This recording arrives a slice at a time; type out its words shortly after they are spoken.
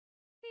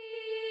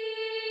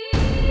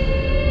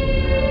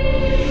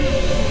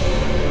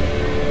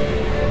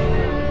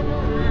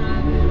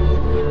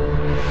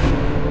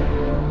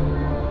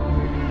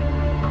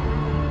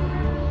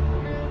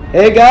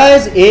Hey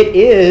guys, it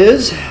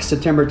is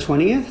September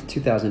 20th,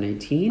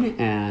 2018,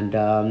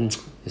 and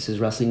this is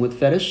Wrestling with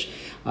Fetish.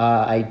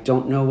 I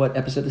don't know what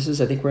episode this is.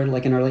 I think we're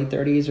like in our late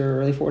 30s or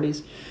early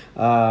 40s,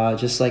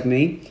 just like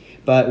me.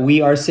 But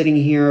we are sitting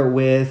here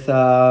with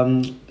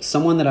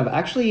someone that I've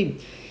actually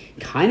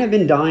kind of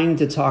been dying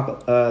to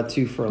talk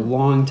to for a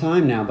long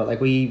time now, but like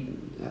we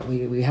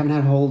haven't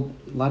had a whole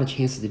lot of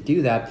chances to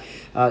do that.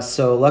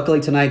 So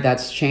luckily tonight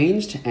that's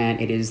changed, and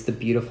it is the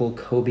beautiful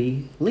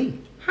Kobe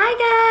Lee. Hi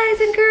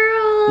guys and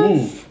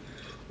girls.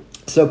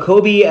 So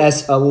Kobe,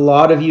 as a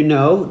lot of you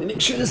know, let me make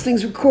sure this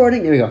thing's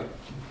recording. There we go.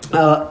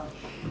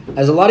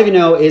 As a lot of you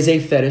know, is a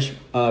fetish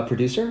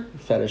producer,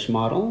 fetish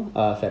model,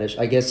 fetish.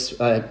 I guess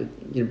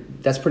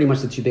that's pretty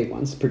much the two big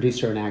ones: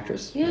 producer and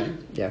actress. Yeah. Right?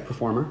 Yeah,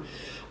 performer.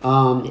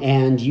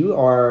 And you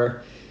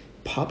are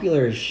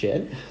popular as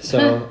shit.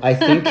 So I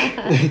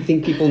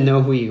think people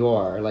know who you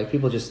are. Like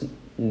people just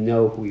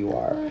know who you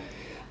are.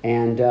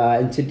 And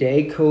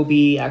today,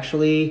 Kobe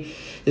actually,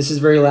 this is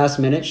very last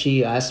minute.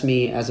 She asked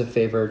me as a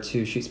favor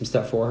to shoot some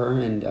stuff for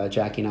her, and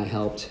Jackie and I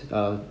helped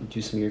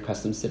do some of your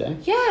customs today.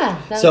 Yeah,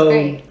 that so was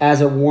great.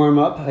 As a warm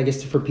up, I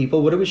guess for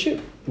people, what did we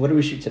shoot? What did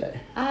we shoot today?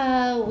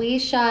 We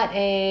shot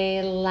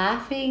a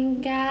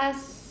laughing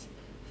gas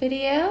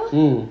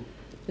video.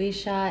 We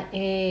shot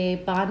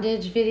a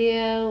bondage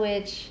video,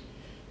 which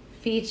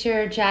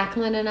featured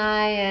Jacqueline and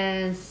I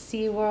in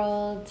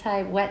SeaWorld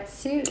type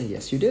wetsuits.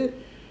 Yes, you did.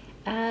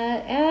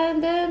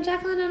 And then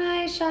Jacqueline and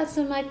I shot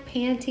some like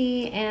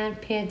panty and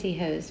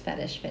pantyhose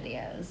fetish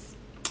videos.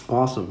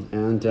 Awesome.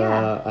 And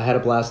Yeah. I had a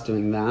blast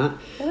doing that.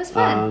 It was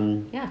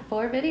fun.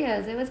 4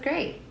 videos. It was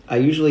great. I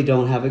usually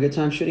don't have a good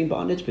time shooting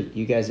bondage, but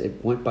you guys,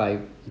 it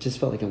just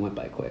felt like it went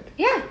by quick.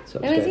 Yeah, So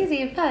it was good.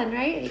 easy and fun,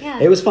 right? Yeah.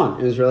 It was fun.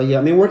 It was really,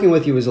 I mean, working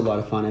with you was a lot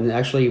of fun. And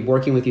actually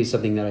working with you is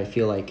something that I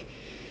feel like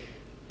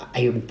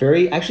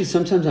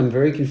sometimes I'm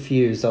very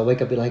confused. I'll wake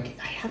up and be like,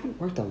 I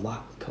haven't worked a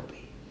lot with Kobe.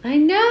 I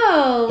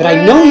know. But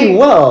I know you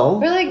well.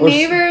 We're like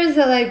neighbors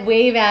that like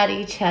wave at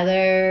each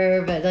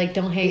other, but like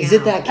don't hang out. Is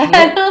it that kind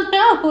I don't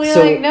know. We So-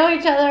 like know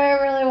each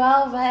other really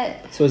well,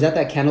 but So is that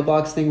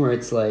Candlebox thing where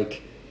it's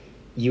like,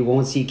 you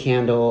won't see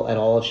Candle at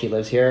all if she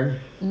lives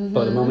here,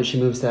 but the moment she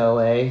moves to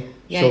LA,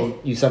 Yeah.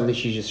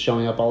 she's just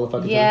showing up all the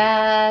fucking time?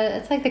 yeah,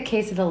 it's like the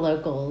case of the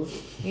locals.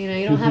 You know,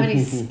 you don't have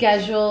any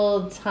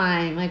scheduled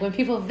time. Like when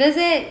people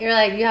visit, you're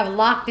like you have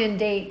locked in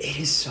dates. It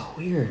is so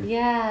weird.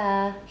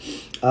 Yeah.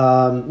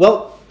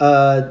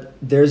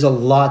 There's a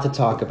lot to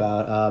talk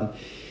about.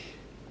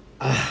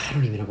 I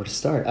don't even know where to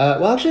start.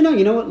 Well, actually, no.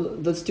 You know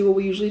what? Let's do what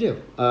we usually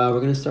do. We're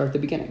going to start at the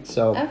beginning.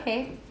 So,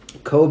 Okay.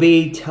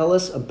 Kobe, tell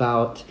us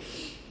about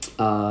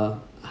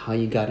how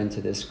you got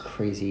into this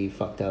crazy,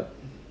 fucked up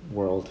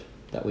world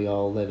that we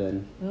all live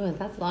in. Ooh,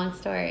 that's a long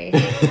story.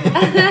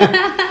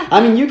 I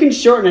mean, you can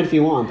shorten it if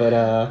you want, but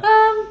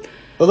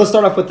well, let's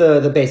start off with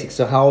the basics.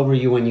 So, how old were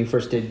you when you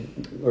first did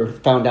or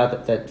found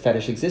out that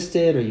fetish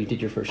existed, or you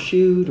did your first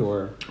shoot,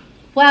 or?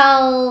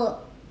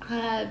 Well,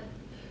 I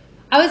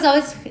was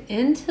always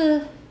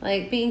into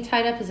like being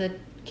tied up as a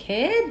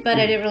kid, but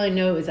I didn't really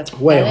know it was a fetish.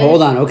 Wait,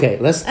 hold on. Okay,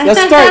 let's start.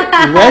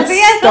 Let's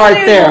See, I thought start it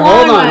was there. a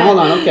long Hold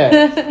one. on.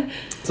 Okay,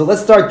 so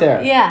let's start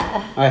there.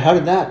 Yeah. All right. How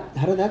did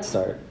that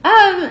start?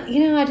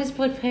 I just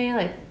would play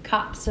like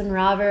cops and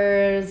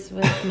robbers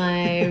with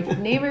my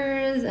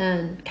neighbors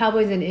and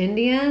cowboys and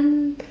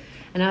Indians,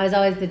 and I was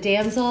always the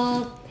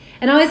damsel,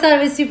 and I always thought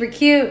it was super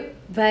cute,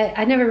 but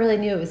I never really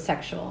knew it was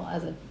sexual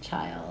as a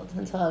child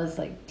until I was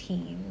like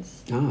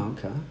teens. Oh,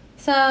 okay.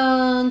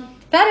 So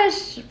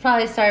fetish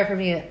probably started for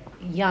me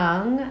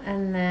young,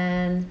 and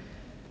then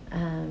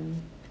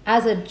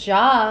as a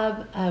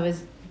job, I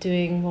was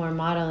doing more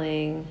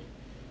modeling,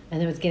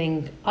 and I was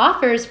getting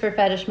offers for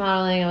fetish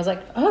modeling. I was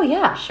like, oh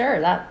yeah, sure,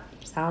 that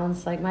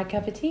sounds like my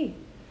cup of tea.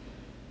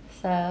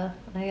 So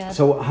I guess.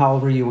 So how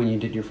old were you when you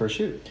did your first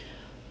shoot?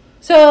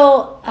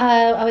 So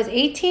I was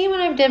 18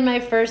 when I did my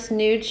first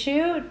nude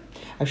shoot.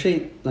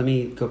 Actually, let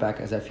me go back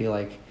as I feel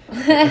like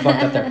I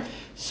fucked up there.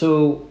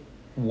 So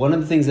one of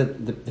the things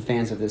that the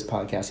fans of this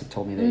podcast have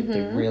told me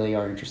they really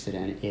are interested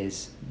in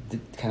is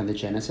kind of the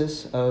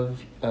genesis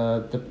of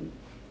the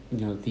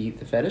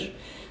fetish.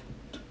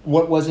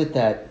 What was it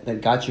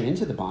that got you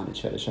into the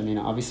bondage fetish? I mean,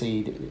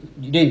 obviously,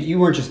 you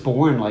weren't just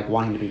born like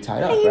wanting to be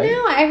tied up,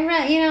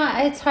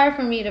 right? It's hard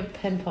for me to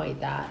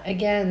pinpoint that.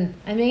 Again,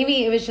 and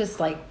maybe it was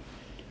just like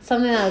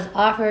something that was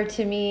offered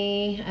to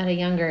me at a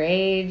younger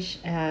age,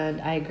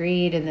 and I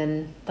agreed, and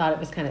then thought it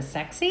was kind of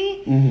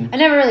sexy. I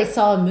never really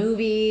saw a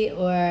movie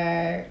or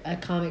a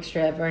comic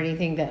strip or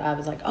anything that I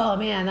was like, oh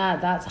man,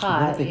 that's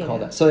hot. What do they call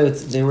that? So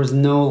there was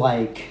no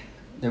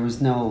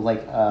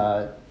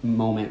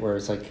moment where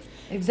it's like.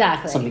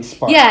 Exactly. Something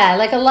sparked. Yeah,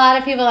 like a lot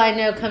of people I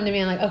know come to me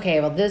and like, okay,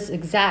 well, this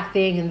exact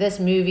thing in this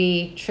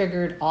movie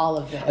triggered all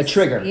of this. A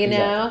trigger, you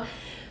know? exactly.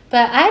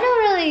 But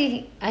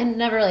I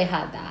never really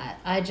had that.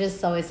 I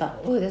just always thought,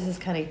 oh, this is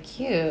kind of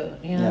cute.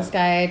 You know, this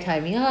guy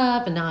tied me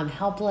up and now I'm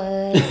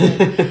helpless.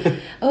 And,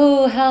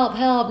 oh,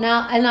 help.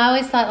 Now, and I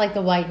always thought like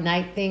the white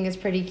knight thing is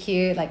pretty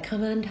cute. Like,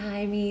 come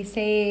untie me,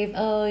 save.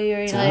 Oh,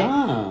 you're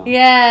like,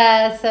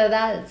 yeah. So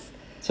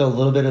So a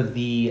little bit of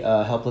the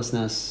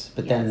helplessness,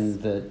 but Yes. then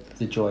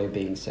the joy of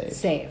being saved.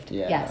 Saved.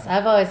 Yeah. Yes,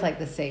 I've always liked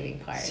the saving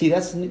part. See,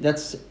 that's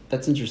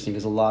interesting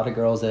because a lot of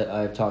girls that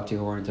I've talked to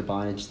who are into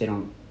bondage, they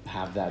don't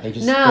have that. They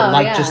just No, they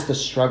like yeah. just the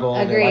struggle.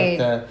 They Agreed.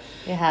 like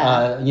the,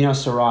 Yeah.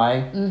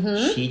 Sarai.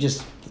 Mhm. She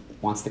just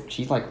wants it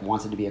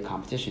to be a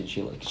competition.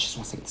 She just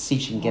wants to see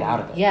if she can get out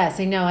of it. Yeah,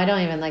 see, no, I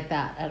don't even like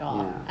that at all.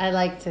 Yeah. I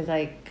like to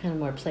like kind of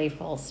more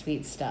playful,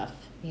 sweet stuff,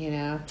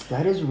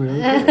 That is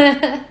really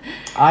cool.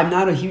 I'm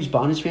not a huge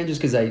bondage fan just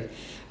because I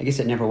guess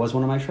it never was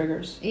one of my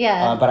triggers.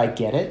 Yeah. But I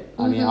get it.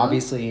 I mean, Mhm.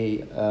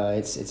 obviously,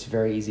 it's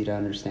very easy to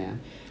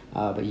understand.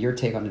 But your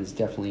take on it is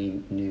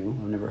definitely new.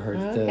 I've never heard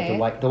Okay.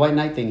 the white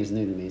knight thing is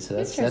new to me, so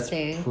that's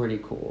Interesting. pretty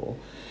cool.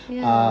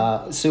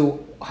 Yeah.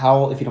 So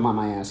how, if you don't mind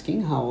my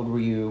asking, how old were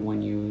you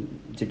when you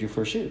did your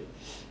first shoot?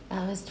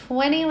 I was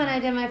 20 when I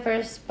did my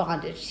first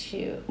bondage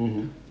shoot.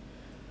 Mm-hmm.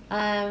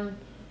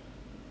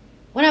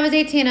 When I was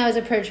 18, I was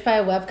approached by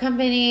a web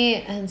company,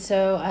 and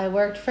so I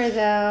worked for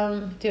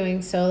them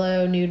doing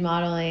solo nude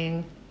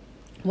modeling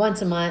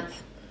once a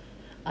month.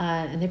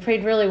 And they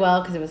paid really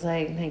well because it was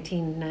like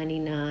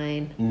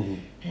 1999. Mm-hmm.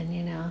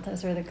 And,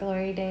 those were the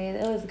glory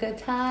days. It was a good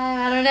time.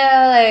 I don't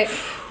know.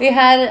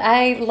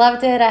 I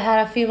loved it. I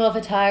had a female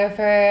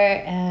photographer,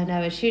 and I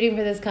was shooting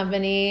for this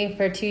company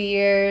for 2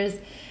 years.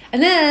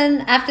 And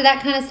then after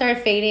that kind of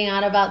started fading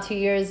out, about 2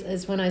 years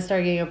is when I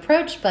started getting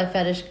approached by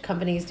fetish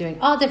companies doing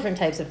all different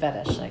types of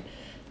fetish, like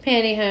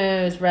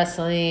pantyhose,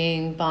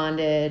 wrestling,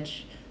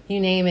 bondage, you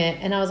name it.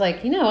 And I was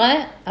like, you know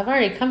what? I'm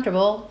already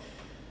comfortable,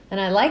 and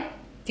I like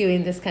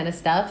doing this kind of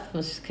stuff.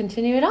 Let's just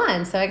continue it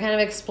on. So I kind of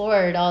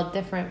explored all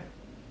different,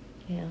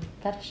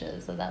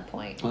 fetishes at that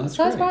point. Oh, that's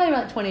so I was great. probably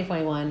about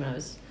 2021 when I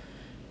was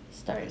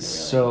starting to really.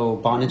 So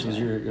bondage was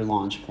your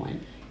launch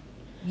point.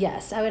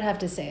 Yes, I would have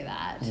to say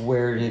that.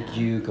 Where did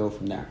you go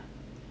from there?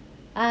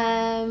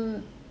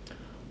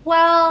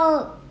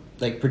 Well,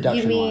 Like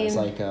production wise,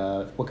 mean- like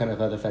what kind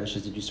of other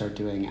fetishes did you start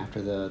doing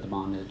after the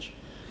bondage?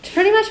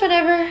 pretty much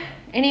whatever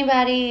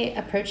anybody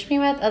approached me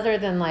with, other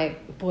than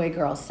like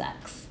boy-girl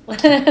sex.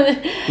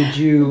 Did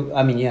you?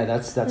 I mean, yeah,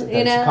 that's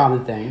a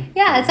common thing.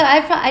 Yeah, so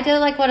I did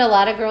like what a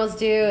lot of girls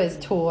do is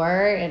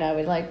tour, and I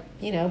would like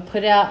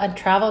put out a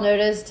travel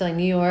notice to like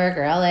New York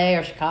or LA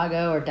or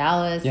Chicago or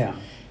Dallas. Yeah.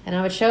 And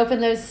I would show up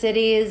in those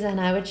cities, and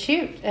I would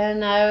shoot,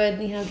 and I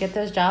would get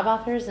those job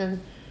offers,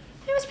 and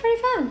it was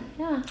pretty fun.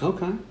 Yeah.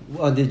 Okay.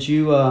 Well, did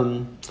you?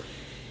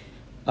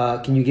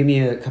 Can you give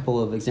me a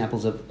couple of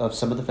examples of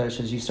some of the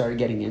fetishes you started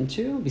getting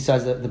into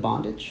besides the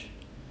bondage?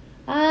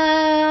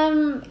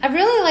 I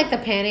really like the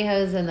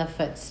pantyhose and the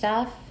foot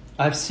stuff.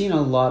 I've seen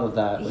a lot of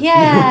that. with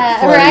Yeah, you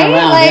floating right?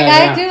 around. Like,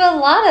 Yeah. I do a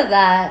lot of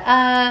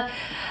that.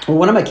 Well,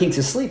 one of my kinks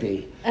is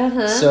sleepy.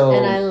 Uh-huh. So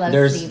And I love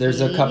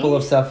there's a couple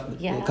of stuff,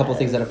 a couple of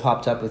things that Yes. have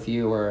popped up with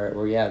you where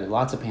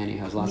lots of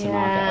pantyhose, lots of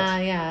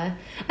knockouts. Yeah.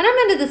 And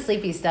I'm into the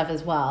sleepy stuff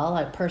as well,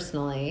 like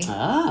personally.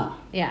 Ah,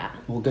 Yeah.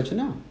 well, good to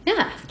know.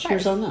 Yeah. of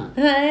Cheers course. on that.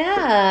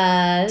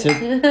 Yeah.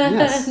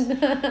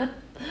 Yes.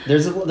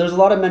 There's a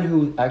lot of men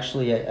who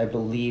actually I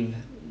believe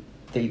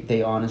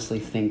they honestly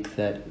think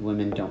that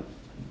women don't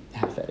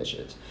have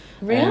fetishes.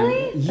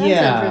 Really? And,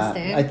 That's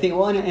interesting. I think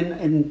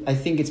and I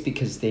think it's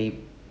because they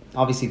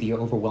obviously the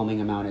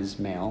overwhelming amount is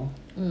male.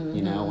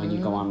 When you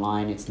go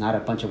online, it's not a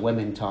bunch of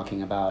women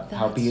talking about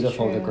how That's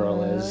beautiful the true.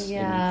 girl is.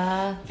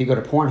 Yeah. And if you go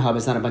to Pornhub,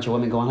 it's not a bunch of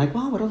women going like,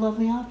 "Wow, what a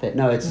lovely outfit."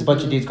 No, it's a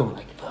bunch of dudes going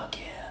like, "Fuck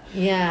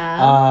yeah."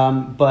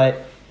 Yeah.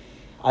 But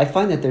I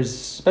find that there's,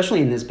 especially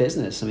in this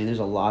business, I mean, there's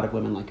a lot of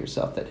women like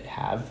yourself that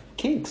have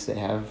kinks, that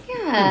have,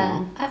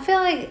 Yeah, I feel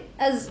like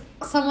as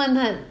someone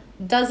that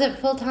does it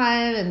full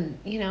time, and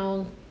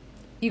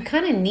you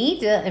kind of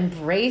need to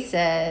embrace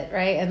it,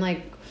 right? And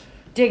like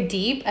dig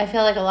deep. I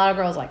feel like a lot of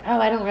girls like, oh,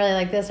 I don't really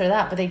like this or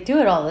that, but they do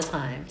it all the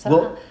time. So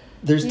well,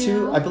 there's you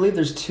two, know? I believe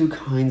there's two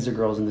kinds of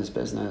girls in this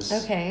business.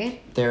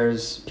 Okay,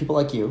 There's people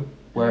like you,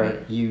 where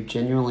Right. you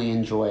genuinely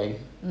enjoy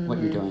what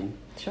you're doing.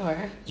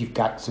 sure. You've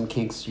got some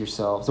kinks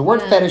yourself. The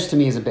word Yeah. fetish to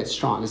me is a bit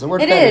strong. Is the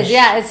word It fetish? is,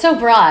 yeah. It's so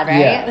broad, right?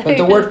 Yeah, but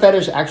the word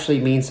fetish actually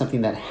means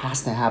something that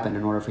has to happen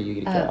in order for you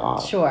to get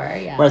off. Sure,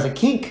 yeah. Whereas a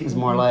kink is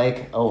more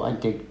like, oh, I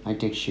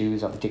dig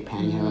shoes, I dig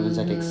pantyhose,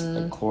 I dig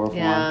like chloroform,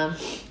 Yeah.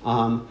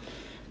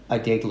 I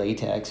dig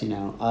latex,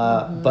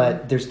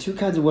 But there's two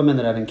kinds of women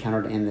that I've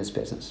encountered in this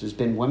business. There's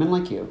been women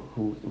like you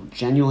who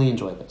genuinely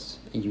enjoy this,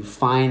 and you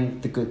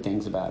find the good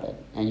things about it,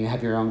 and you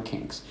have your own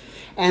kinks.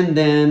 And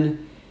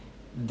then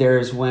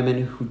there's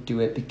women who do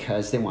it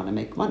because they want to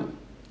make money.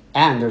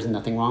 And there's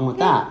nothing wrong with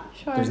that.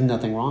 sure. There's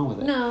nothing wrong with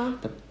it. No.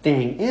 The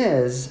thing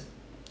is,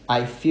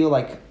 I feel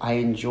like I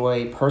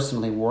enjoy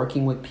personally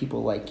working with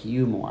people like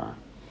you more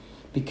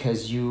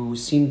because you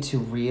seem to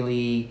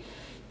really,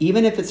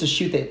 even if it's a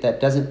shoot that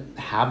doesn't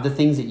have the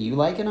things that you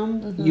like in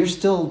them, you're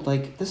still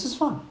like, this is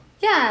fun.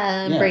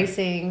 Yeah,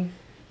 embracing.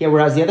 Yeah,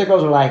 whereas the other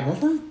girls are like,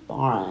 this is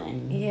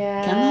boring.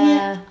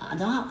 Yeah.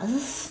 This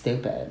is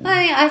stupid.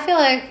 I feel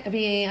like,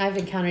 I've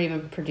encountered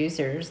even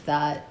producers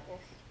that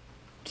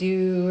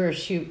do or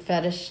shoot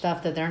fetish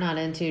stuff that they're not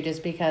into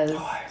just because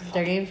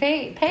they're getting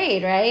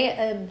paid, right?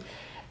 And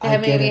I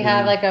get maybe it,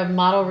 have man. like a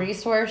model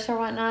resource or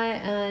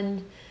whatnot,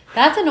 and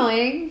that's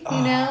annoying.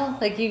 You know,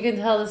 like you can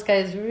tell this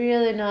guy's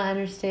really not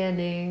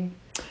understanding.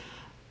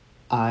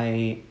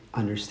 I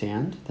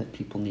understand that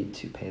people need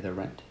to pay their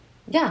rent.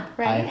 Yeah,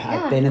 right. I've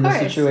Yeah, been in of the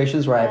course.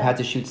 situations where I've Yeah. had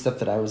to shoot stuff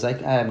that I was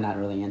like, I'm not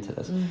really into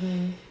this.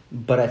 Mm-hmm.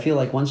 But I feel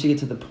like once you get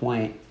to the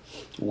point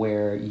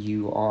where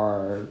you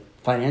are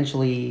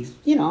financially,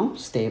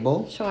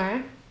 stable,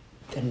 Sure.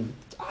 then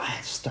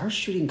start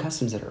shooting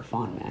customs that are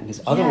fun, man.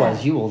 Because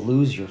otherwise, you will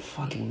lose your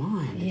fucking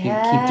mind if you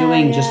keep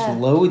doing just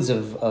loads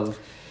of.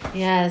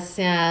 Yes,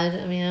 yeah.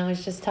 I mean, I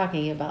was just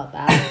talking about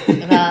that.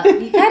 About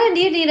you kind of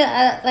need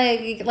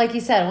to like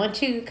you said,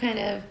 once you kind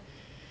of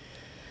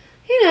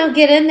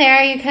get in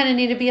there, you kind of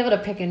need to be able to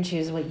pick and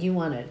choose what you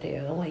want to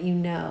do and what you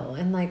know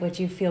and like what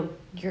you feel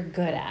you're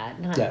good at,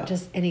 not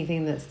just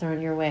anything that's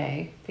thrown your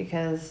way.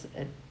 Because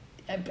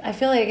I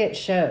feel like it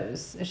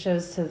shows. It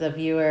shows to the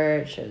viewer.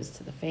 It shows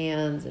to the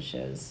fans. It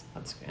shows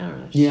on screen. I don't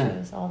know. It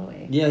shows all the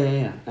way.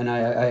 Yeah. And I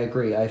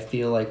agree. I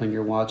feel like when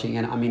you're watching,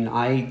 and I mean,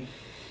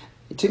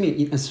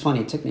 it's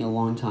funny. It took me a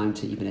long time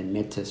to even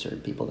admit to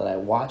certain people that I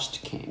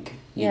watched kink.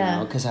 You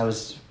know, because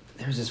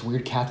there's this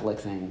weird Catholic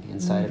thing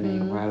inside of me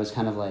where I was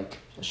kind of like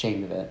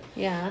ashamed of it.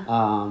 Yeah.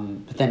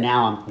 But then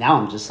now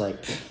I'm just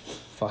like,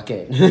 fuck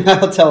it.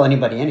 I'll tell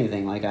anybody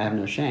anything. Like I have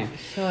no shame.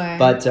 Sure.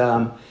 But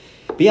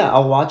yeah,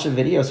 I'll watch a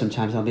video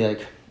sometimes and I'll be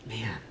like,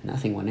 man,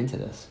 nothing went into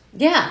this.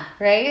 Yeah.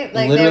 Right.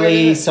 Like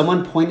literally,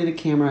 someone pointed a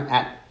camera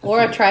at. Or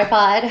a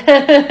tripod.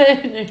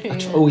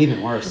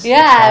 Even worse.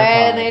 Yeah,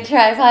 right, and they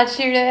tripod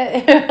shoot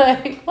it.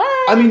 Like,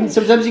 what? I mean,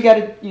 sometimes you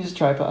gotta use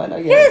tripod,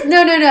 I guess. Yes,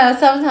 no,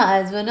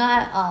 sometimes, but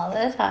not all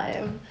the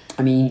time.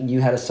 I mean, you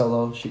had a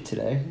solo shoot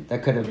today.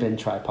 That could have been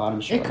tripod,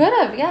 I'm sure. It could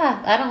have,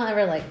 yeah. I don't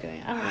ever like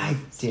doing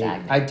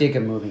it. I dig a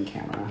moving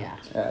camera. Yeah.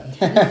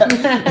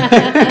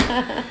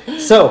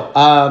 So,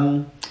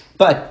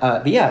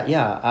 but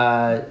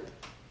yeah.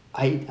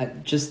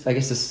 I guess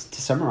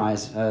to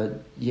summarize,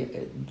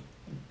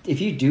 if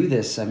you do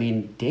this, I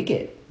mean, dig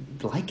it,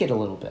 like it a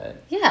little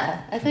bit.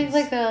 Yeah, I think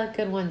like the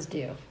good ones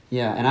do.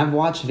 Yeah, and I've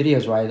watched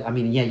videos where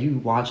you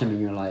watch them and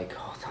you're like,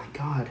 oh my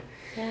god.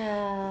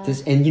 Yeah.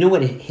 And you know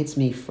what hits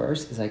me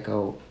first is I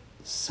go,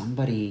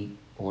 somebody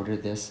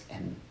ordered this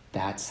and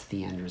that's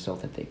the end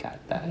result that they got.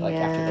 That after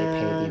they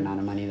paid the amount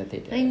of money that they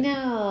did. I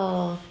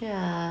know.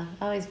 Yeah,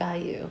 I always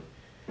value.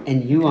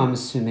 And you, I'm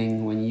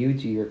assuming, when you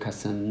do your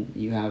custom,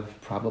 you have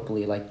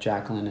probably like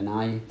Jacqueline and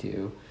I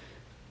do.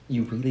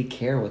 You really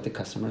care what the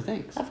customer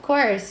thinks. Of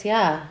course,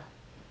 yeah.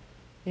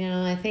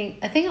 I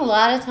think a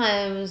lot of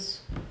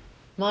times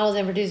models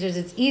and producers,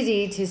 it's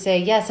easy to say,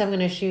 yes, I'm going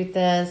to shoot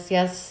this.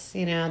 Yes,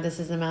 this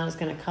is the amount it's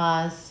going to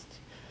cost.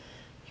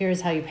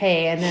 Here's how you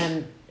pay. And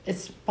then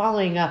it's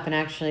following up and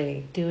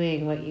actually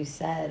doing what you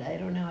said. I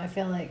don't know. I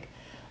feel like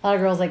a lot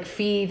of girls like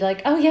feed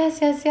like, oh,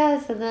 yes.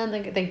 And then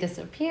they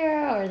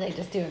disappear or they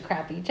just do a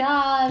crappy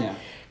job. Yeah.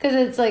 Because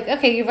it's like,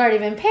 okay, you've already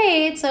been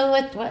paid, so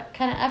what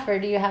kind of effort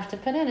do you have to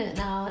put in it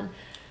now? And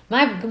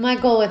my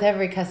goal with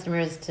every customer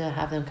is to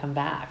have them come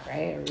back,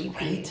 right? Or repeat.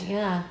 Right.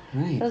 Yeah.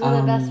 Right. Those are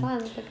the best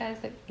ones, the guys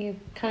that you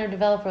kind of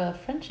develop a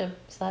friendship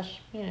 /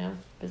 business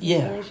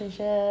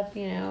relationship,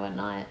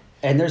 whatnot.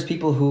 And there's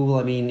people who,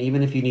 I mean,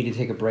 even if you need to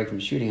take a break from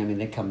shooting, I mean,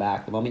 they come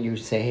back. The moment you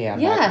say, hey,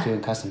 I'm back doing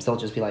customs, they'll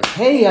just be like,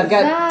 hey, I've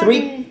got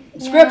 3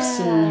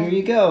 scripts and here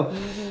you go.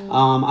 Mm-hmm.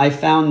 I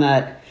found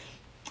that...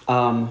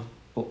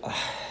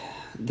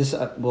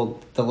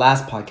 the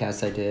last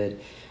podcast I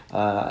did,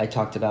 I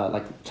talked about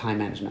like time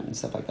management and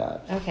stuff like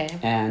that. Okay.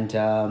 And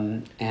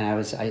I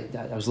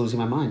was losing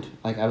my mind.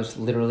 Like I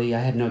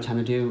had no time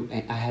to do.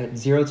 I had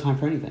 0 time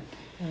for anything.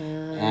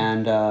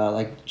 And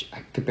I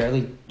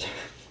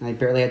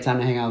barely had time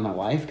to hang out with my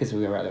wife because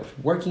we were either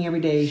working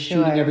every day,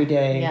 shooting every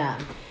day. Yeah.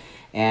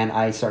 And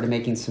I started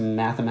making some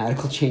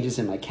mathematical changes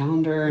in my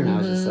calendar, and I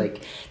was just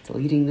like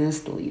deleting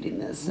this.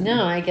 And,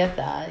 no, I get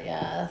that.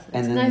 Yeah,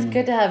 it's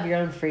good to have your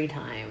own free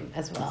time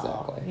as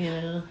well. Exactly.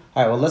 All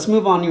right. Well, let's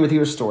move on with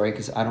your story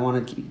because I don't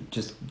want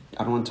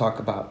to talk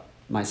about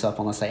myself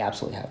unless I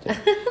absolutely have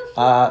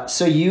to.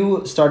 So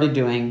you started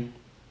doing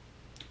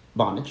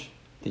bondage,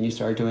 then you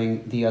started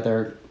doing the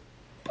other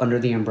under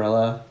the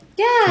umbrella.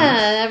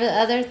 Yeah,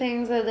 other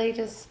things that they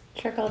just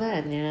trickled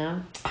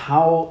in,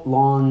 How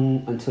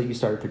long until you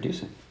started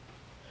producing?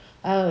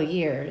 Oh,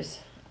 years.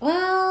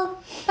 Well,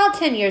 about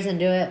 10 years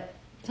into it.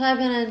 So I've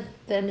been in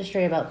the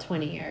industry about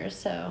 20 years,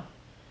 so,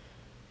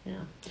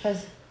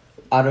 Because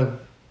out of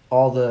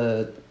all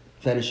the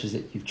fetishes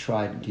that you've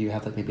tried, do you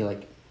have maybe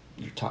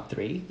your top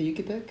 3 that you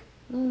could pick?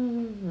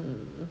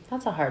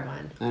 That's a hard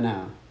one. I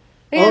know.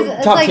 Because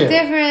it's top 2.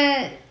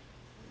 different,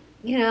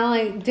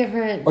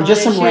 different... Or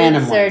just some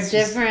random ones. Or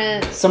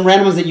different... Some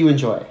random ones that you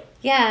enjoy.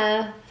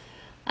 Yeah.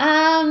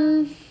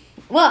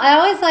 Well, I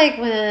always like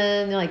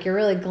when you're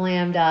really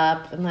glammed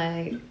up and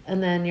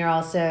then you're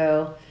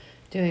also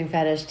doing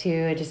fetish too.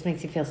 It just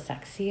makes you feel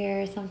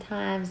sexier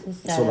sometimes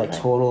instead So of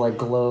total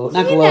glow,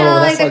 not glow, glow.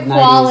 that's like the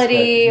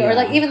quality 90s,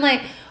 but, or even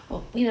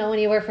you know, when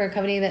you work for a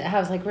company that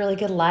has like really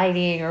good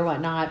lighting or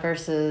whatnot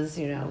versus,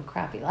 you know,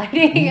 crappy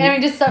lighting. I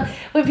mean, just so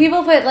when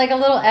people put like a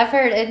little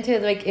effort into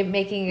like it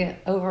making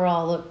it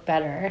overall look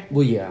better.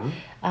 Well, yeah.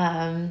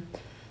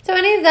 So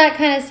any of that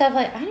kind of stuff,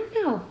 like, I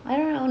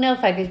don't know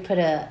if I could put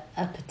a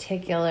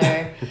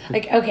particular,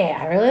 like, okay,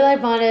 I really like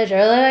bondage, I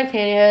really like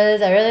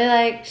pantyhose, I really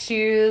like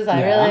shoes,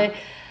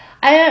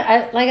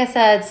 I like I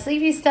said,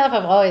 sleepy stuff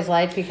I've always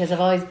liked because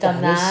I've always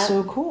done that. That is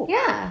so cool.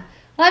 Yeah.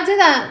 Well, I do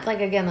that, like,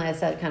 again, like I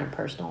said, kind of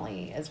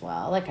personally as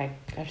well. Like, I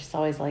just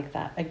always like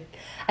that.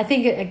 I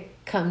think it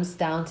comes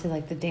down to,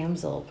 like, the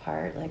damsel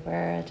part, like,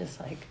 where I just,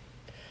 like,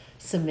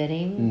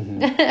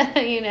 submitting,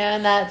 you know,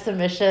 and that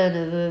submission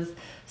is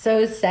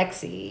so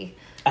sexy.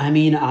 I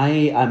mean,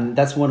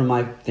 that's one of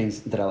my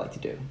things that I like to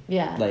do.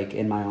 Yeah. Like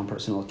in my own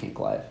personal kink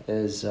life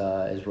is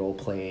role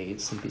play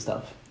sleepy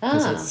stuff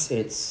because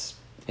it's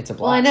a blast.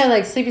 Well, I know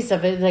like sleepy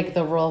stuff, like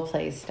the role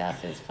play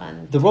stuff is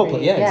fun. The role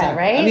play, yeah,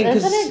 exactly. Right. I mean,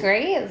 isn't it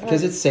great?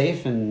 Because it's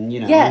safe and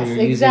you know. Yes, you're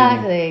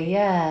exactly. Using,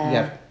 yeah. You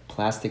have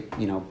plastic,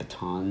 you know,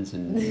 batons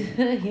and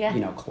yeah. you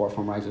know,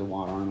 chloroform rags with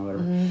water on or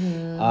whatever.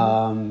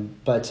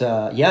 But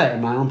yeah,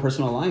 in my own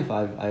personal life,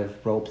 I've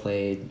role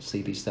played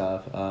sleepy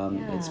stuff.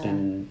 It's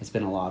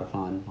been a lot of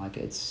fun. Like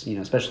it's, you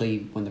know,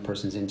 especially when the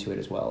person's into it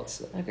as well.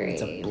 It's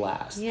a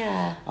blast.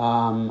 Yeah.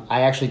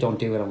 I actually don't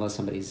do it unless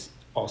somebody's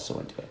also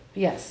into it.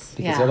 Yes.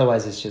 Because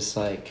otherwise it's just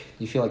like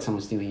you feel like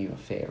someone's doing you a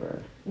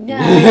favor. No,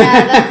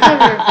 yeah, that's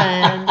never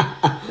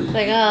fun. It's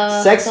like,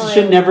 oh, sex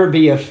should never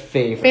be a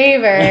favor.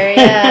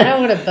 Yeah, I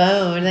don't want a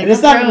bone. Like, and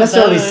it's not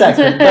necessarily sex,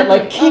 but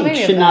like kink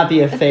should not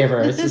be a favor.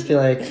 favor. It's just feel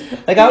like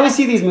I always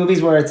see these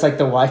movies where it's like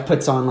the wife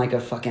puts on like a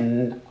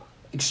fucking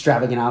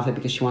extravagant outfit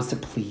because she wants to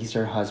please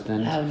her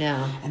husband. Oh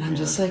no. And I'm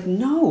just like,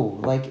 no,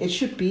 like it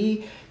should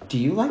be, do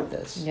you like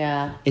this?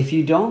 Yeah. If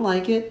you don't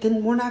like it,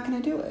 then we're not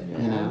going to do it, you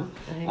know?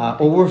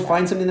 Or we'll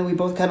find something that we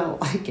both kind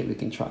of like and we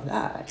can try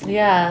that.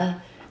 Yeah.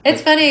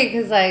 It's funny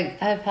because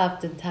like I've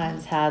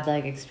oftentimes had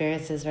like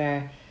experiences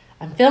where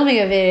I'm filming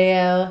a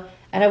video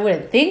and I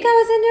wouldn't think I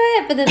was into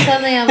it, but then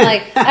suddenly I'm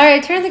like, all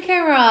right, turn the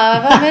camera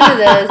off. I'm into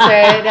this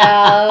right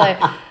now.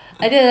 Like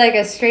I did like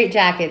a straight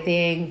jacket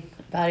thing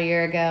about a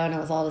year ago, and I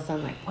was all of a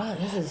sudden like, wow,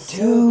 this is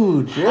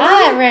so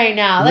hot right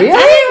now. Like, really?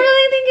 I didn't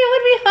really think it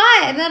would be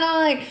hot. And then I'm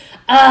like,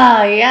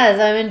 oh, yes,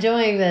 I'm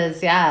enjoying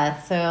this.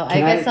 Yeah. So I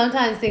guess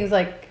sometimes things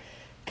like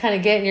kind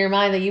of get in your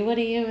mind that you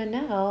wouldn't even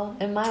know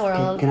in my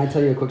world. Can I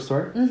tell you a quick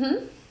story?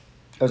 Mm-hmm.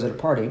 I was at a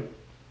party,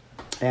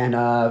 and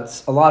a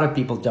lot of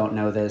people don't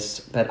know this,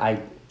 but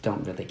I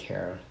don't really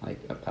care like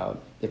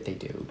about if they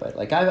do. But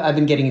like I've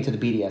been getting into the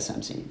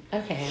BDSM scene.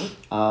 Okay.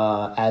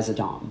 As a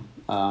dom.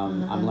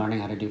 I'm learning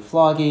how to do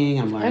flogging.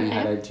 I'm learning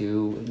how to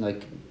do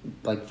like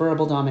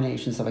verbal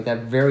domination, stuff like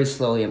that. Very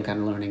slowly, I'm kind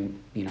of learning,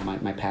 you know,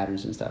 my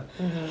patterns and stuff.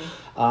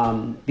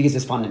 Because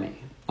it's fun to me.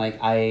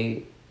 Like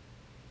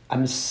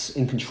I'm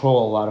in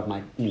control a lot of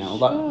my, you know,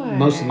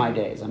 most of my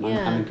days. I'm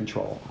in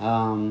control.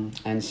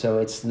 And so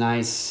it's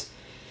nice.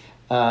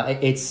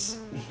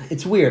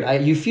 It's weird.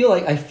 I feel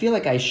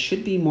like I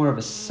should be more of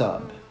a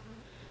sub,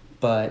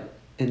 but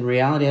in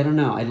reality, I don't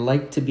know. I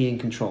like to be in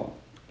control.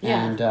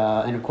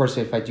 Yeah. And of course,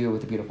 if I do it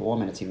with a beautiful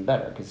woman, it's even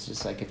better because it's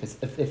just like if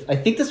I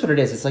think that's what it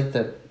is. It's like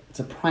it's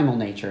a primal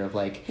nature of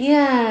like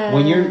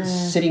when you're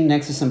sitting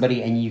next to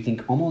somebody and you can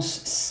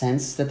almost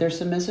sense that they're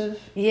submissive.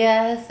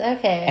 Yes.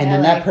 Okay. And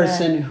then that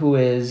person who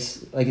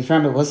is like,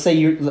 remember, let's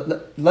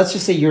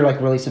just say you're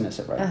like really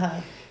submissive,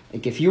 right?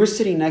 Like if you were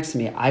sitting next to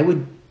me, I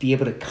would be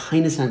able to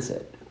kind of sense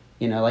it.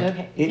 You know, like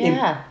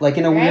like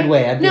in a weird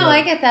way.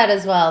 I get that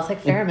as well. It's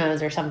like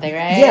pheromones or something,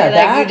 right? Yeah,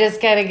 like you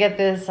just kind of get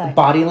this like,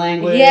 body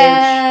language.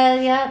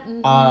 Yeah.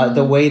 Mm-hmm.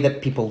 The way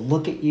that people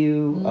look at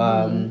you.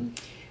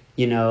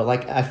 You know,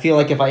 like I feel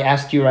like if I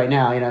asked you right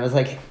now, you know, I was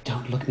like,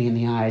 "Don't look me in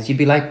the eyes," you'd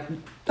be like,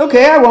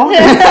 "Okay, I won't."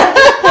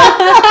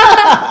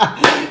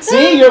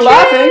 See, you're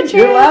laughing.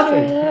 You're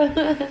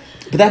laughing.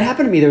 But that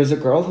happened to me. There was a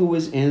girl who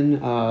was in.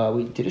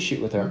 We did a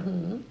shoot with her,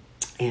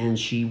 and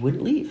she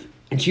wouldn't leave.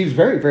 And she was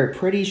very, very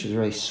pretty. She was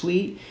really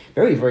sweet,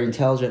 very, very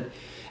intelligent.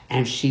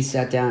 And she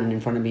sat down in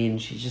front of me, and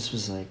she just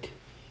was like,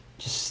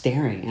 just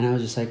staring. And I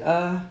was just like,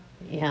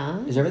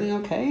 yeah. Is everything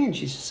okay? And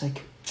she's just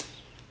like,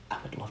 I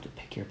would love to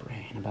pick your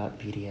brain about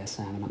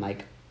BDSM. And I'm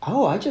like,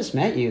 oh, I just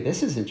met you.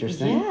 This is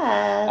interesting.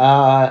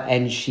 Yeah.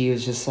 And she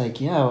was just like,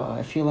 yeah,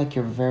 I feel like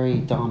you're very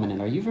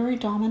dominant. Are you very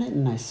dominant?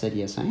 And I said,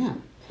 yes, I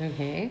am.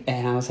 Okay.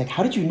 And I was like,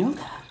 how did you know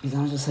that? And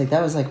I was just like,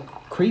 that was like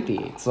creepy.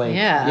 It's like,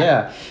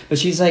 yeah. But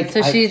she's like,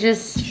 so she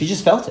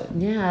just felt it.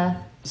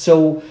 Yeah.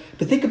 So,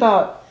 but think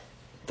about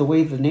the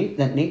way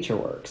that nature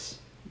works.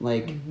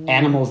 Like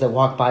animals that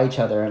walk by each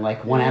other, and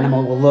like one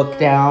animal will look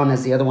down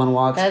as the other one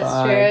walks by.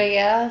 That's true,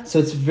 yeah. So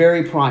it's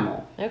very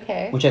primal.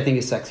 Okay. Which I think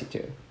is sexy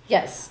too.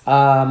 Yes.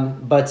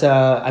 But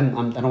I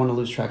don't want to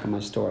lose track of my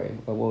story.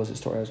 But what was the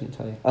story I was going to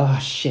tell you? Oh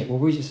shit! Well,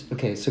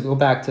 okay. So go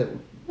back to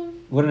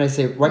what did I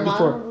say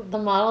before? The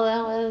model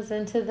that was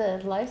into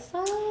the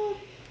lifestyle.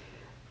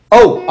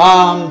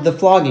 Oh, the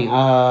flogging.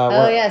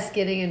 Yes,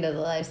 getting into the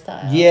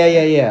lifestyle.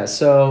 Yeah.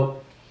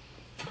 So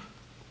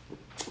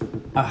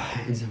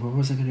And so where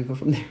was I going to go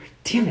from there?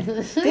 Damn it.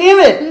 Damn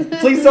it.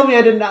 Please tell me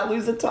I did not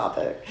lose the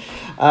topic.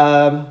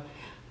 No,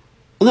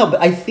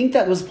 but I think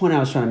that was the point I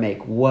was trying to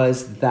make,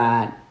 was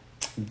that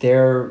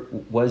there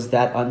was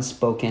that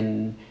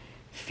unspoken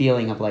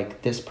feeling of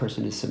like, this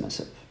person is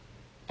submissive.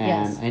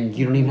 And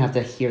you don't even have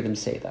to hear them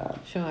say that.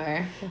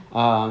 Sure.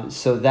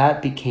 So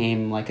that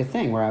became like a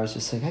thing where I was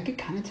just like, I could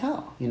kind of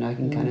tell, I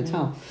can kind of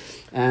tell.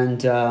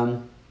 And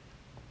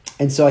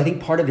so I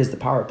think part of it is the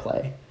power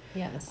play.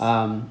 Yes.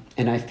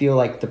 And I feel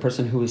like the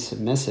person who is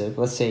submissive,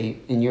 let's say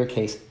in your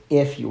case,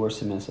 if you were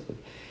submissive,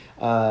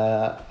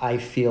 I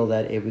feel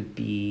that it would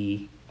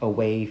be a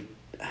way,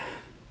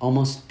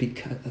 almost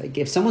because, like,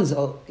 if someone's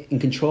in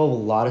control of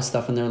a lot of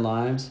stuff in their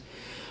lives,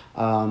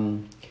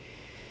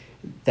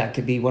 that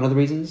could be one of the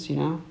reasons,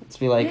 It's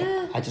be like,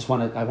 Yeah.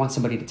 I want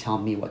somebody to tell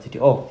me what to do.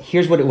 Oh,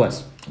 here's what it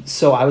was.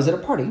 So I was at a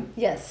party.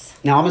 Yes.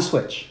 Now I'm a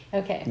switch.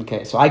 Okay.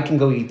 Okay, so I can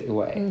go either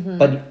way,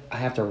 but I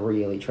have to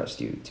really trust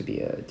you to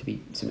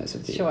be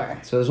submissive to you. Sure.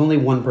 So there's only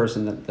one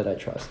person that I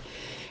trust,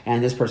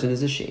 and this person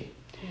is a she.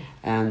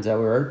 And we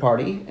were at a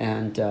party,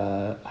 and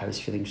I was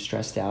feeling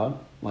stressed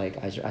out.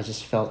 Like, I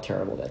just felt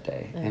terrible that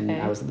day. Okay. And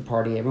I was at the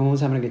party. Everyone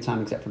was having a good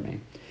time except for me.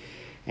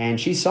 And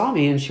she saw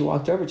me, and she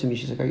walked over to me.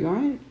 She's like, "Are you all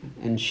right?"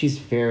 And she's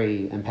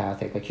very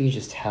empathic. Like, you can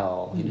just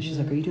tell. She's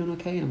like, "Are you doing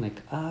okay?" And I'm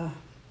like,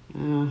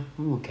 I'm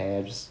okay.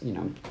 I'm just,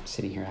 I'm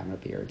sitting here having a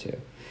beer or two.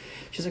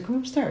 She's like, "Come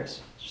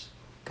upstairs." She's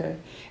like, okay.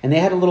 And they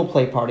had a little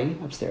play party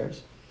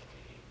upstairs.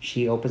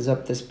 She opens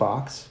up this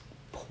box,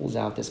 pulls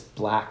out this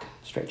black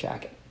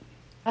straitjacket.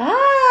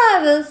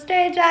 The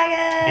straitjacket.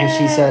 And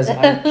she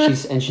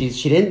says,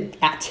 she didn't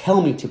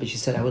tell me to, but she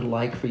said, "I would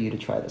like for you to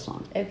try this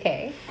on."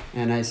 Okay.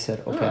 And I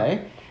said,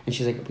 "Okay." And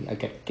she's like, "I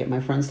get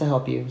my friends to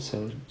help you."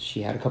 So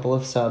she had a couple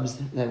of subs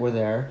that were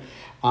there.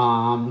 You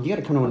got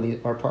to come to one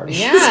of our parties.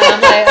 Yeah,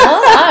 I'm like,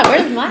 hold on,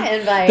 where's my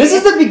invite? This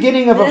is the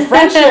beginning of a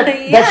friendship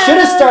that should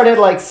have started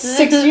like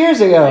 6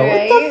 years ago.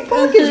 Right? What the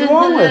fuck is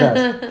wrong with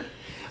us?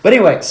 But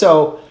anyway,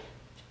 so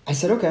I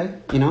said, "Okay,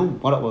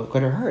 what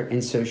could it hurt?"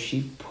 And so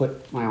she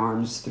put my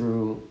arms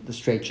through the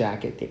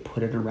straitjacket. They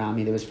put it around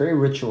me. It was very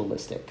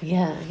ritualistic.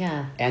 Yeah,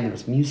 yeah. And there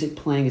was music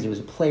playing because it was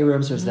a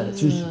playroom. So it was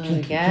that.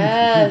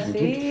 Yeah,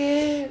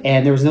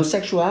 and there was no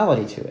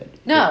sexuality to it.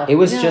 No, it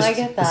was just I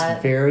get that.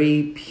 this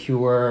very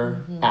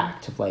pure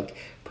act of like,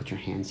 put your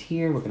hands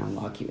here. We're gonna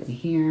lock you in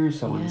here,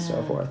 so on and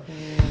so forth.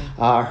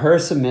 Yeah. Her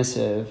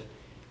submissive,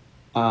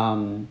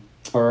 or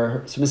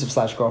her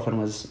submissive / girlfriend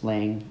was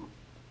laying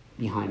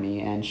behind me,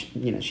 and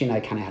she and I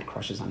kind of had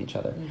crushes on each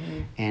other.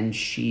 And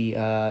she,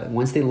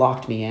 once they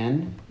locked me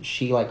in,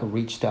 she like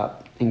reached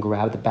up and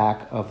grabbed the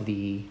back of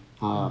the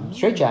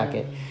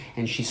straitjacket,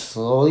 and she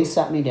slowly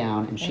sat me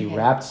down, and she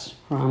wrapped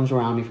her arms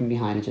around me from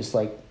behind and just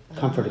like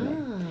comforted me.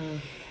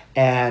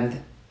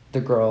 And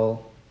the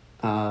girl,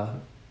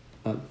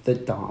 the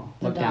dom,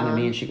 looked down at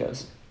me and she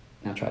goes,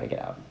 "Now try to get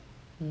out."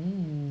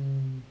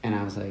 And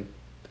I was like,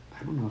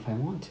 I don't know if I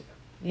want to.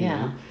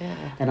 Yeah.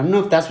 And I don't know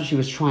if that's what she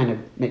was trying to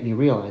make me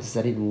realize, is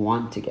I didn't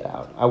want to get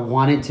out. I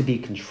wanted to be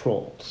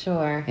controlled.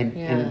 Sure.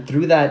 And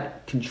through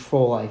that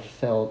control, I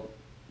felt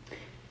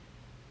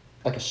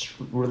like a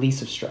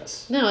release of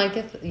stress. No, I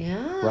guess,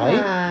 yeah.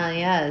 Right?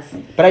 Yes.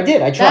 But I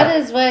did. I tried. That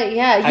is what, you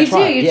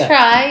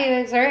try, you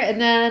exert,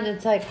 and then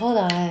it's like, hold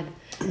on.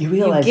 You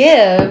realize. You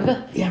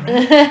give. Yeah,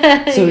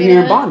 right. So when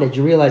you're in bondage,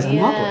 you realize I'm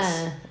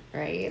helpless.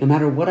 Right. No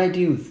matter what I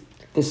do,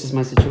 this is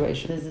my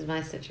situation. This is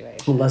my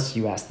situation. Unless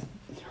you ask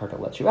her to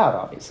let you out,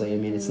 obviously. I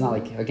mean, it's not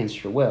like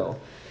against your will.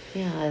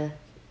 Yeah.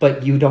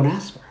 But you don't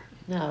ask her.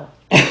 No.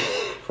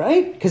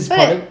 Right? Because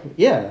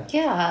Yeah,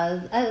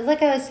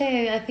 like I was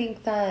saying, I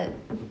think that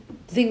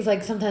things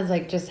like sometimes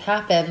like just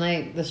happen,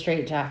 like the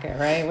straitjacket,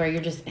 right? Where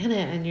you're just in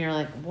it and you're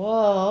like,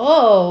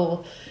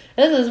 whoa,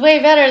 this is way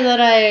better than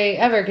I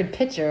ever could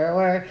picture.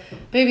 Or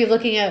maybe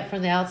looking at it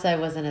from the outside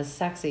wasn't as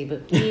sexy,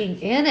 but being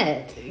in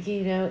it,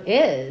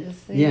 is.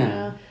 You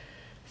know?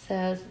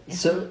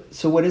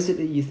 So what is it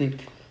that you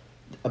think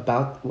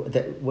about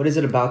that? What is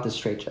it about the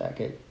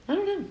straitjacket? I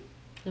don't know.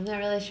 I'm not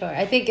really sure.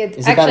 I think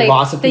it's actually that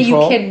loss of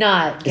control? That you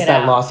cannot get out. Is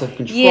that out. Loss of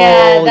control?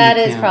 Yeah, that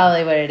is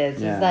probably what it is.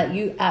 Yeah. Is that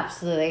you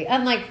absolutely,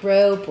 unlike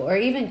rope or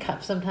even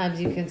cup, sometimes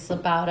you can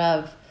slip out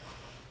of.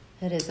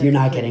 It is. You're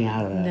not getting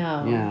out of that.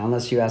 No. Yeah,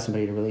 unless you ask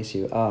somebody to release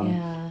you.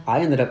 Yeah. I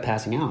ended up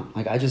passing out.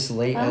 Like I just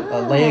lay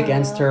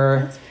against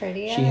her. That's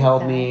pretty. She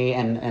held me,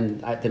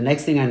 and the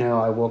next thing I know,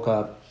 I woke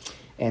up,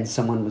 and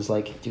someone was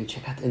like, "Dude,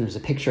 check out!" And there's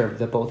a picture of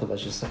the both of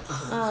us, just like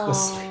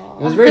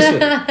it was very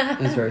sweet.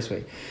 It was very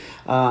sweet.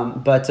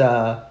 But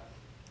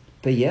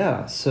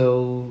yeah,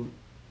 so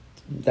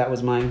that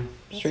was my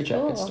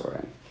straitjacket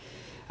story.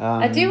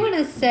 I do want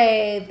to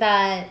say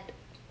that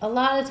a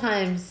lot of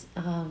times,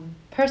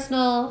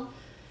 personal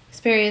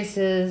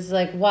experiences,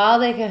 like while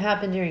they can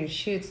happen during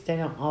shoots, they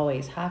don't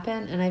always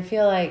happen. And I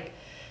feel like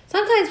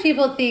sometimes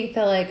people think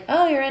that like,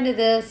 oh, you're into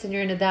this and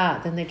you're into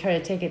that. Then they try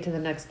to take it to the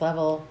next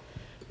level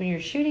when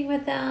you're shooting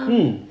with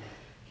them.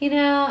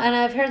 And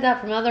I've heard that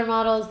from other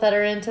models that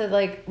are into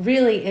like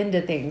really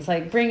into things,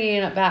 like bringing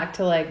it back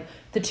to like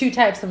the two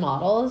types of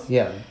models.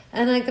 Yeah.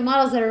 And like the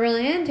models that are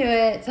really into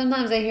it,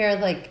 sometimes I hear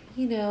like,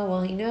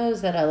 well, he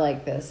knows that I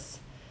like this,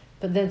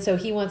 but then so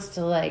he wants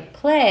to like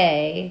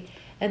play,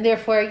 and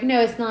therefore,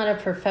 it's not a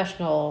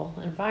professional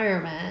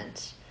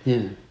environment.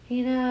 Yeah.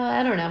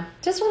 I don't know.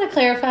 Just want to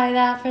clarify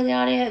that for the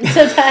audience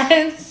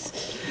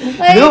sometimes.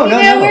 Like, No.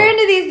 we're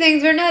into these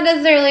things. We're not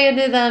necessarily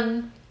into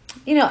them,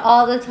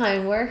 all the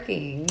time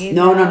working.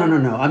 No.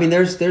 I mean,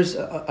 there's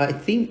I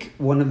think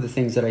one of the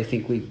things that I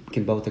think we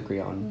can both agree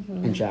on,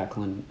 and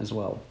Jacqueline as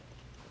well,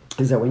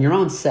 is that when you're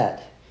on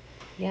set,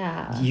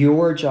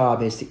 your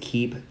job is to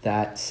keep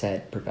that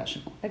set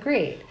professional.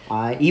 Agreed.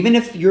 Even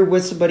if you're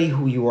with somebody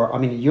who you are, I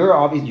mean, you're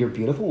a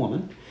beautiful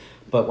woman,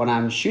 but when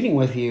I'm shooting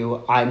with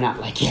you, I'm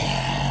not like,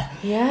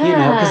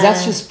 because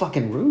that's just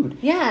fucking rude.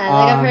 Yeah,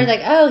 like I've heard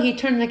like, oh, he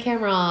turned the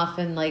camera off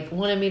and like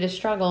wanted me to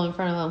struggle in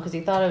front of him because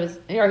he thought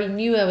he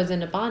knew I was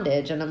into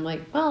bondage, and I'm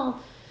like,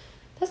 well,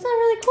 that's not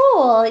really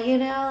cool,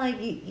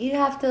 like you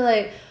have to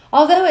like,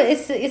 although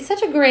it's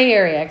such a gray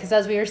area, because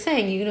as we were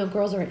saying,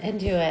 girls are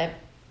into it,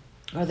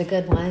 are the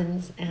good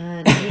ones,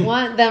 and you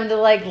want them to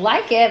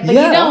like it, but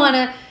you don't want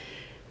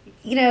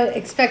to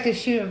expect a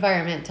shoot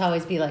environment to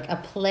always be like a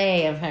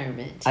play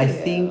environment too. I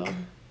think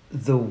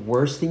the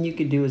worst thing you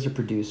could do as a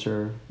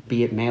producer,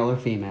 be it male or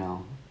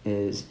female,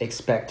 is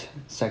expect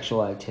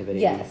sexual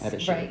activity at a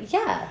shoot. Right,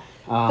 yeah.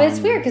 But it's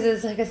weird because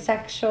it's like a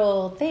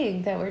sexual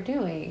thing that we're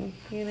doing,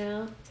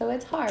 So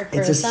it's hard for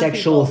It's a some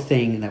sexual people.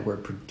 thing that we're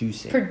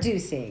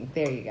producing.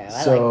 There you go. I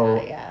So,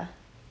 like that, yeah.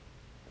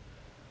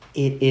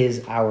 It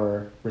is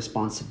our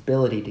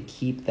responsibility to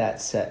keep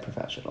that set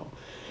professional.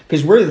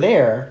 Because we're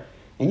there,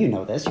 and you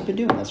know this, you've been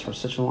doing this for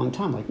such a long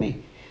time, like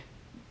me.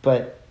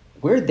 But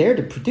we're there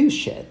to produce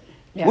shit.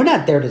 Yeah. We're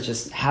not there to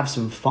just have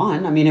some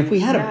fun. I mean, if we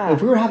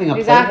were having a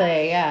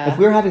if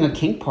we were having a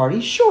kink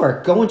party,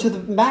 sure, go into the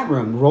mat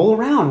room, roll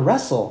around,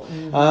 wrestle,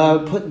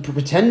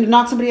 pretend to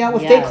knock somebody out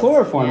with fake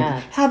chloroform,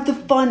 have the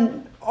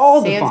fun, the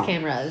fun. Sans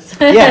cameras.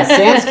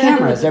 Sans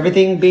cameras,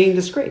 everything being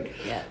discreet.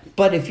 Yeah.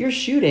 But if you're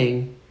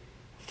shooting,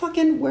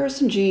 fucking wear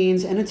some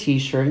jeans and a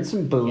t-shirt and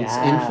some boots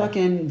and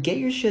fucking get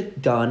your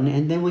shit done.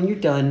 And then when you're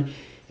done,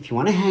 if you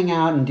want to hang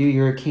out and do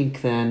your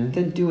kink then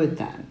do it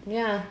then.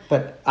 Yeah.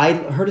 But I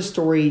heard a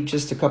story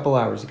just a couple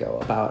hours ago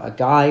about a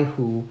guy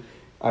who,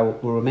 I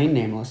will remain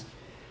nameless.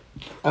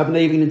 I'm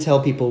not even going to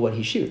tell people what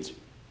he shoots.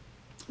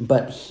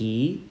 But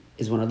he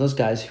is one of those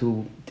guys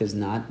who does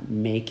not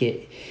make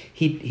it,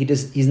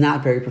 he's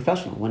not very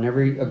professional.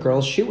 Whenever a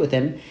girl shoot with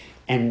him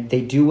and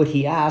they do what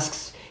he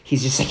asks,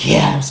 he's just like,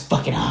 yeah, it was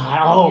fucking hot.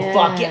 Oh,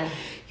 fuck yeah.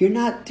 You're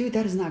not, dude,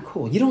 that is not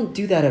cool. You don't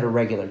do that at a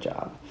regular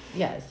job.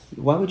 Yes.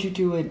 Why would you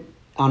do it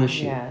on a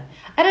shoot? Yeah.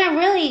 And I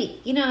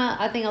really,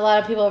 I think a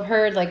lot of people have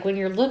heard, like, when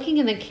you're looking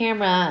in the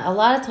camera, a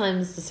lot of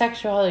times the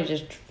sexuality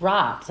just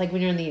drops. Like,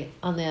 when you're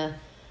on the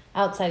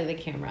outside of the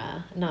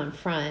camera, not in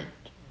front.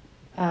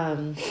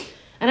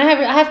 And I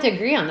have to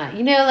agree on that.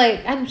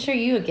 Like, I'm sure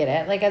you would get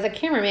it. Like, as a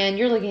cameraman,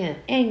 you're looking at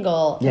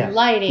angle and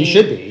lighting. You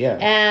should be, yeah.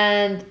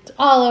 And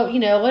all of,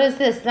 what is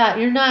this, that.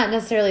 You're not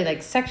necessarily, like,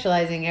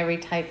 sexualizing every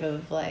type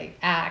of, like,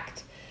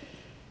 act.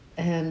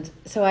 And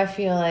so I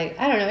feel like,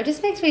 I don't know, it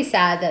just makes me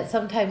sad that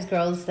sometimes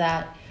girls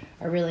that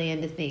are really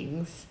into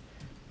things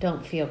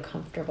don't feel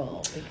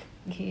comfortable,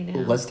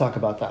 Let's talk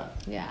about that.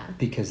 Yeah.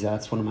 Because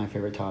that's one of my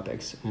favorite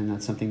topics. And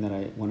that's something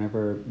that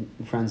whenever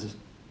friends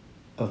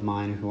of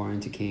mine who are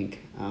into kink,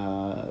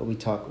 we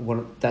talk.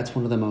 That's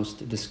one of the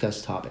most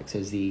discussed topics.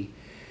 Is the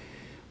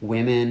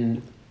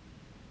women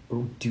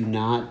do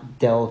not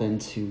delve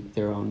into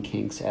their own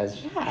kinks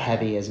as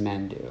heavy as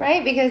men do.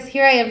 Right, because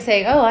here I am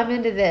saying, oh, I'm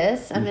into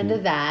this, I'm into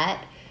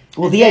that.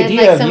 Well, the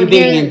idea of you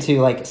being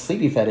into like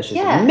sleepy fetish is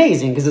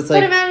amazing because it's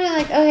like. But imagine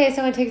like, okay,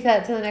 someone takes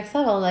that to the next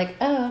level, like,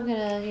 oh, I'm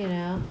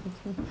gonna,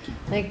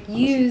 like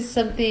use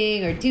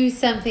something or do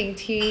something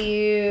to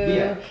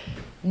you,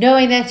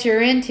 knowing that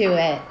you're into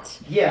it.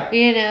 Yeah.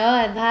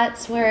 And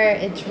that's where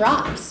it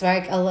drops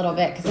like a little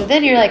bit because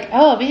then you're like,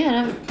 oh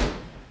man,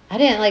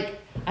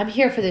 I'm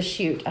here for the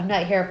shoot. I'm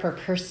not here for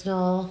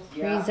personal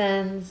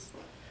reasons.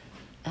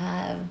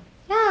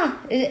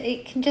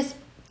 It can just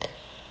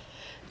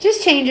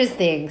changes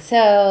things.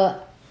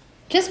 So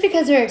just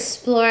because we're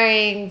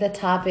exploring the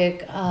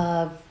topic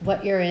of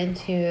what you're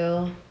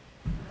into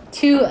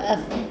to a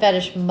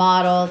fetish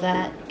model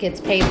that gets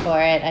paid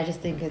for it, I just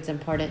think it's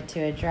important to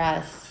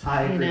address.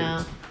 I agree.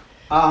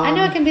 I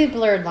know it can be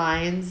blurred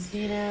lines,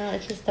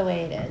 it's just the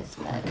way it is.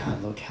 But.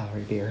 God,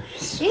 low-calorie beer.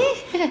 It's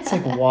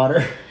like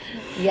water.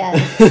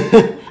 Yes.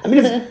 I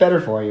mean, it's better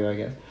for you, I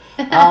guess.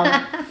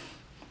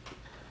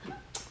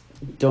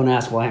 Don't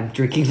ask why I'm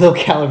drinking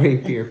low-calorie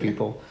beer,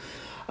 people.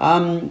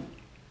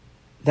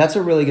 That's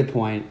a really good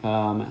point.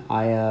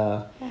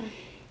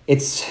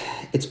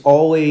 It's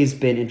always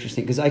been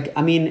interesting because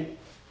I mean,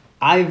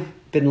 I've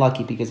been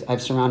lucky because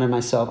I've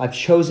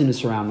chosen to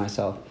surround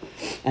myself,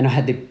 and I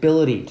had the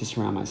ability to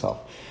surround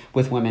myself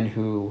with women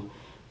who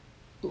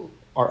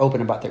are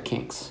open about their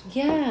kinks.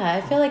 Yeah,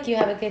 I feel like you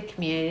have a good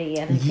community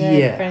and a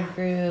good friend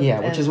group. Yeah,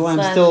 which is why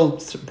I'm still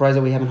surprised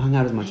that we haven't hung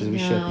out as much as we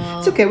should.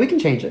 It's okay, we can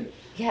change it.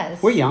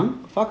 Yes. We're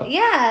young. Fuck 'em.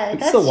 Yeah, We can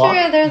that's still true.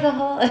 walk. There's a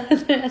whole,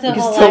 there's a We can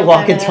whole still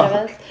walk and lifetime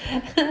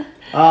ahead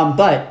of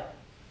us.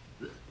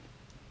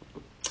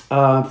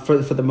 But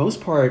for the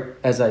most part,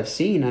 as I've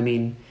seen, I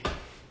mean,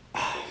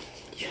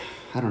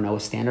 I don't know, a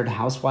standard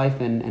housewife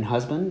and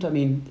husband. I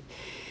mean,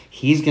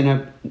 he's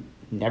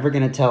never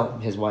gonna tell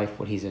his wife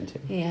what he's into.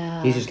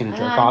 Yeah. He's just gonna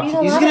jerk I off. meet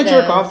a He's lot gonna of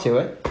jerk those. off to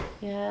it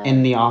Yeah.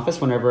 in the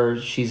office whenever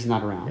she's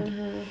not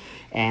around,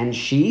 and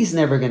she's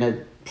never gonna.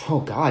 Oh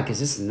God, because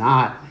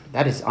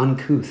that is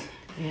uncouth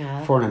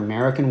Yeah. for an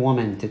American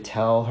woman to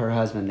tell her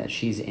husband that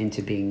she's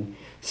into being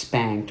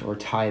spanked or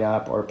tied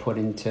up or put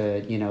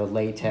into,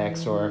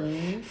 latex or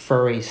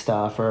furry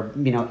stuff or,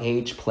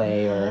 age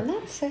play And or...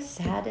 that's so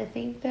sad to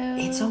think, though.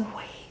 It's a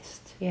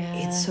waste.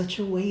 Yeah. It's such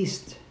a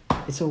waste.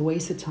 It's a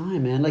waste of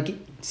time, man. Like,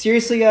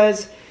 seriously,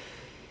 guys,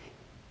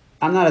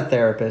 I'm not a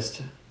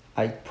therapist.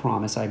 I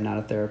promise I'm not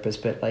a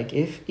therapist. But, like,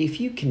 if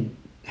you can...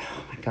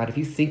 Oh, my God. If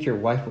you think your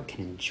wife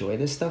can enjoy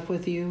this stuff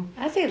with you...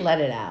 I say let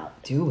it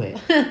out. Do it.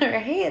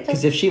 Right?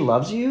 Because if she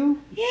loves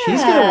you, she's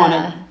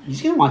Yeah.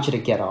 gonna want you to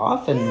get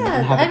off and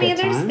have a good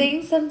time. There's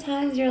things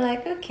sometimes you're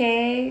like,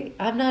 okay,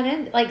 I'm not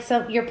in. Like,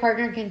 your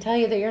partner can tell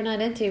you that you're not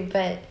into,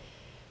 but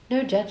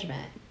no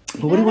judgment.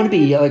 But what do you want to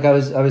be? Like, I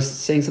was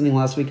saying something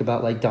last week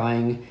about like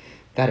dying.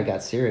 God, it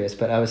got serious.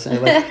 But I was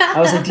saying, like,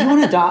 do you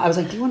want to die? I was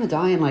like, do you want to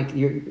die? And like,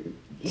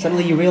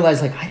 suddenly you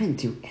realize, like, I didn't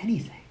do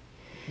anything.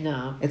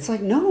 No. It's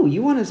like, no,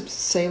 you want to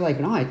say, like,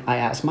 no, I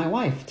asked my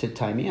wife to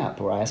tie me up,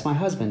 or I asked my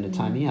husband to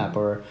tie me up,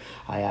 or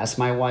I asked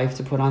my wife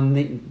to put on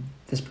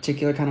this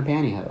particular kind of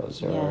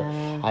pantyhose,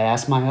 or I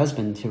asked my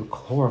husband to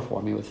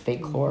chloroform me with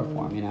fake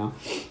chloroform,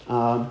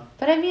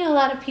 But I mean, a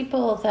lot of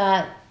people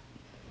that,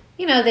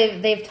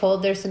 they've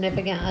told their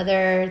significant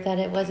other that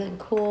it wasn't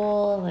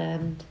cool,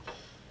 and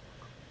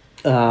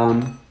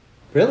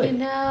Really?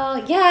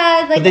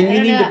 yeah, like. But then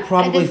you need to I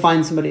probably just-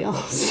 find somebody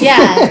else.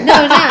 Yeah,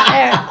 no,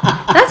 not.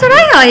 That's what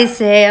I always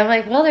say. I'm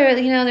like, well,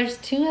 there's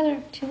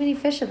too many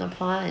fish in the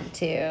pond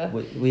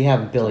too. We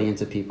have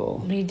billions of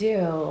people. We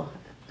do.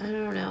 I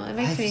don't know. It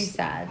makes me Life's-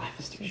 sad life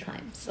is too short.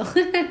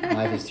 sometimes.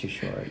 Life is too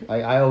short.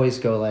 I always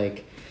go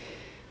like,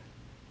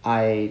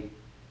 I'm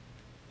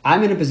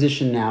in a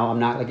position now. I'm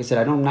not, like I said,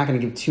 I'm not going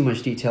to give too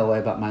much detail away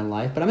about my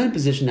life, but I'm in a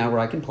position now where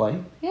I can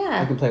play. Yeah.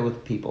 I can play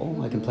with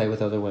people. I can play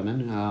with other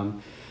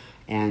women.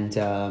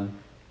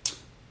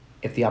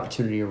 If the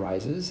opportunity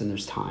arises and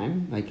there's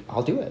time, like,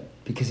 I'll do it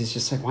because it's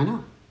just like, why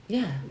not?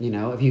 Yeah.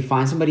 If you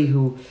find somebody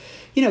who,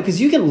 because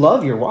you can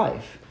love your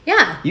wife.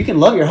 Yeah. You can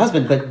love your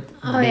husband, but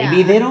maybe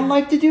yeah. they don't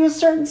like to do a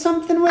certain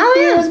something with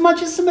you yeah. as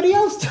much as somebody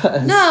else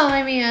does. No,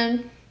 I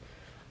mean,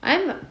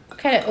 I'm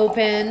kind of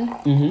open.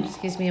 Mhm.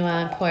 Excuse me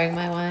while I'm pouring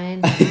my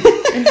wine.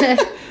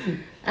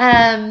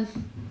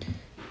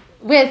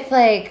 With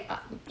like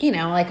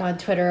on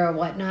Twitter or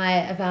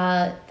whatnot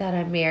about that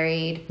I'm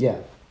married. Yeah.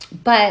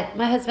 But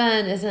my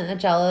husband isn't a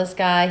jealous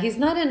guy. He's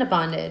not into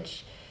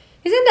bondage.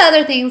 He's into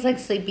other things like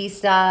sleepy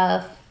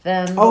stuff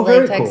and the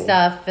very latex cool.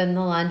 stuff and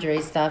the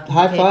lingerie stuff.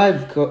 High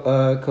five,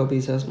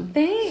 Kobe's husband.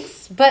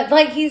 Thanks. But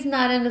like he's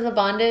not into the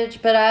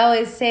bondage, but I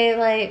always say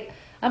like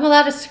I'm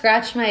allowed to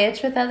scratch my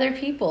itch with other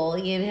people,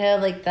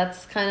 like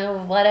that's kind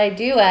of what I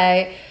do.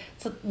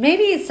 So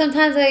maybe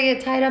sometimes I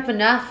get tied up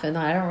enough and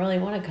I don't really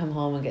want to come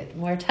home and get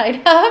more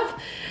tied up.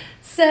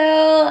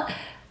 So,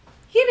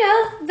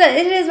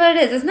 it is what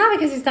it is. It's not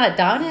because he's not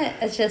down it.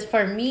 It's just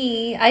for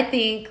me, I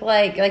think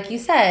like you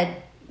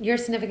said, your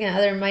significant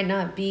other might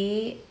not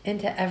be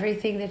into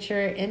everything that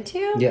you're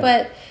into,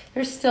 but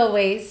there's still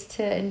ways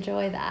to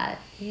enjoy that,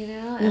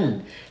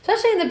 and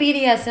especially in the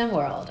BDSM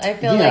world. I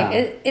feel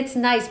like it's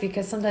nice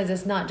because sometimes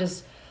it's not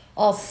just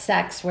all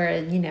sex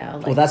where,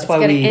 like Well, that's it's why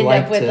gonna we end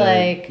like up with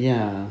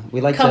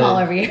we like come to all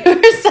over you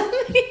or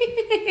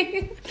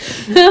something.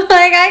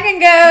 Like I can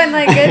go and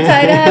like get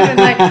tied up and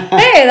like,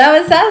 hey, that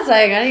was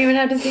satisfying. I don't even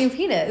have to see a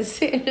penis.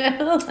 Like,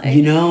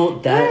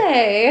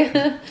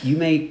 that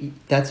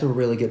that's a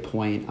really good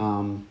point.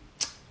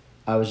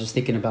 I was just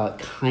thinking about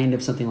kind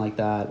of something like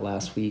that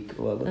last week.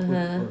 With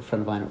a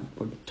friend of mine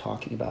were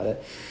talking about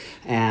it,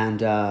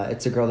 and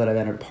it's a girl that I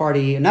met at a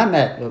party, not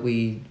met, but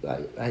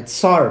I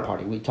saw her at a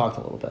party. We talked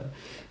a little bit,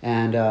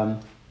 and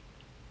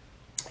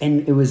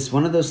it was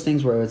one of those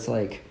things where it's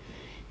like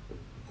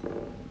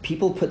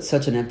people put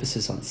such an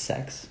emphasis on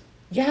sex.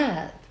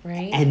 Yeah,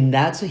 right. And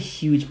that's a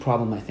huge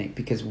problem, I think,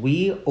 because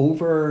we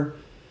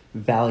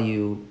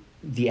overvalue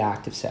the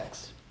act of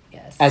sex.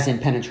 Yes. As in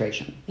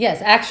penetration.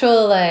 Yes,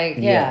 actual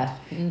yeah.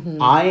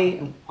 Mm-hmm.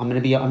 I'm gonna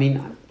be. I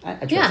mean, I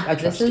trust. Yeah, I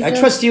trust. this is I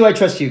trust you. I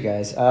trust you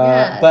guys.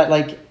 Yeah. But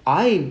like,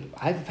 I've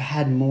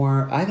had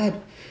moments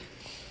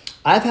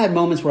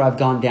where I've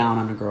gone down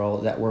on a girl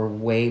that were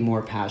way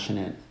more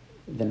passionate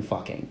than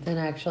fucking. Than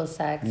actual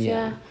sex.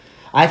 Yeah.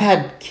 I've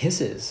had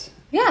kisses.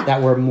 Yeah.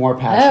 That were more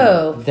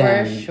passionate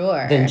for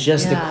sure. than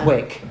just Yeah. a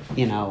quick,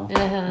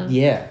 Uh-huh.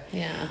 Yeah.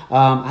 Yeah.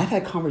 I've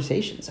had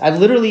conversations. I've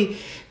literally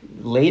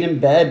laid in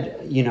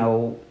bed,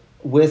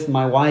 with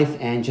my wife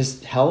and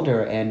just held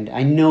her, and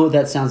I know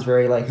that sounds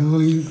very like, oh,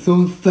 you're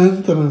so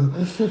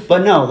sensitive,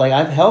 but no, like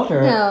I've held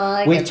her. No,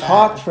 I We've get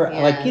talked that. for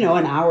Yeah. like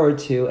an hour or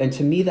two, and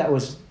to me that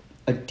was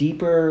a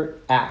deeper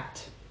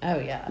act Oh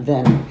yeah.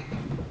 than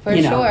For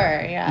you know, sure.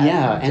 Yeah.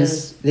 yeah, and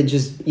Just- then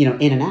just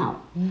in and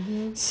out.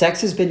 Mhm.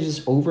 Sex has been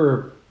just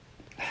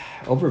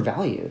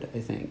overvalued, I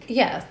think.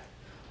 Yeah.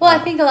 Well, I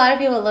think a lot of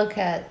people look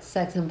at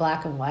sex in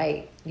black and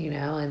white,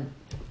 and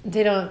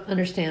they don't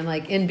understand,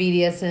 like in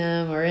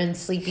BDSM or in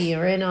Sleepy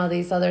or in all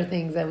these other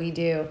things that we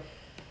do.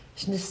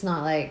 It's just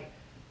not like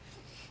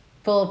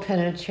full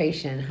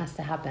penetration has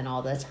to happen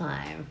all the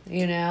time,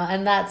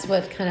 and that's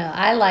what kind of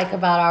I like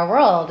about our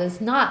world is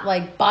not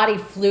like body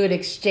fluid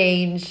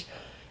exchange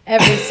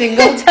every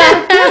single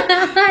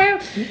time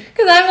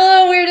because I'm a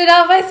little weirded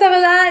out by some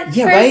of that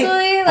Yeah, right?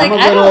 personally. I'm Like a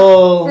I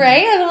little- don't,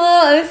 right? I'm a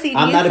little OCD.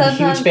 I'm not a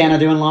sometimes. huge fan of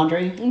doing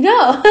laundry.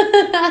 No.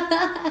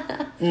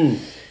 Mm.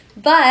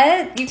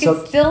 But you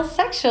can So-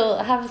 still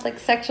have like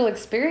sexual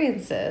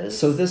experiences.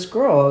 So this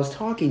girl I was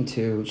talking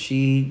to,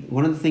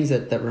 one of the things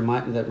that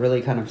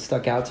really kind of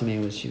stuck out to me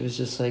was she was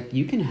just like,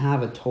 you can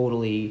have a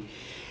totally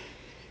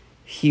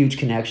huge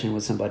connection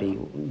with somebody,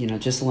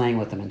 just laying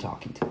with them and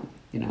talking to them,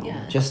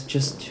 Yeah. just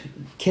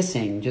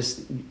kissing,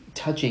 just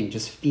touching,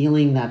 just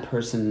feeling that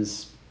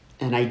person's.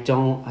 And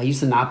I used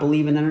to not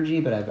believe in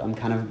energy, but I'm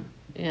kind of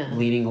Yeah.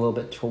 leaning a little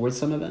bit towards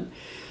some of it.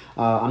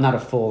 I'm not a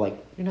full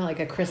You're not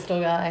like a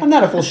crystal guy. I'm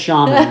not a full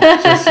shaman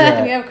just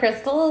yet. Do you have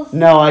crystals?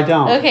 No, I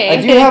don't. Okay.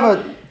 I do have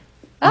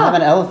I have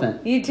an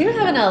elephant. You do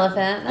have an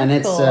elephant. That's And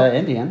it's cool.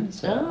 Indian,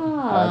 so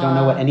I don't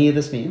know what any of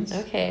this means.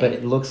 Okay. But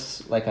it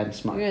looks like I'm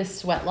smart. You're gonna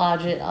sweat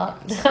lodge it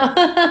up.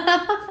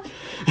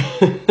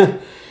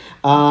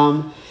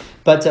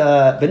 But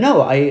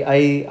no,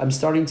 I'm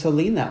starting to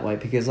lean that way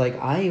because like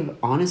I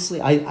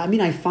honestly I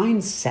mean I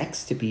find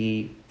sex to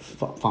be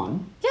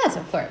fun, Yes,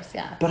 of course.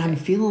 Yeah. but I'm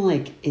feeling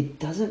like it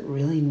doesn't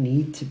really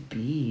need to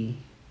be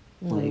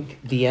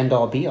like the end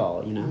all be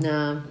all,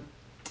 No.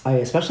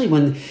 Especially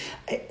when,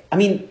 I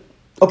mean,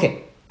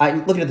 okay, I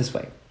look at it this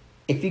way.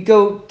 If you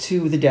go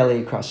to the deli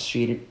across the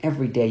street and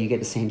every day you get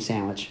the same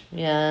sandwich,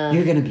 Yeah.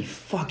 you're going to be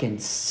fucking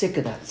sick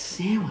of that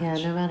sandwich.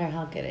 Yeah. No matter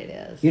how good it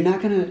is. You're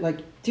not going to, like,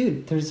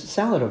 dude, there's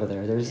salad over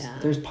there. Yeah.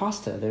 There's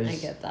pasta. I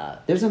get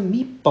that. There's a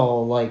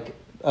meatball, like,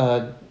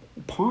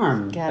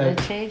 parm. Gotta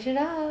change it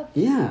up.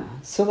 Yeah.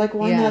 So, like,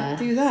 why Yeah. not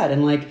do that?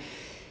 And, like,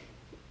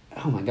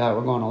 oh my God,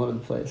 we're going all over the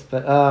place.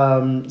 But,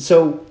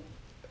 so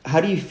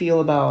how do you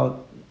feel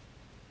about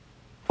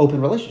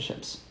open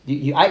relationships?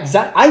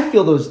 I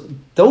feel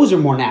those are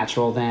more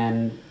natural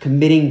than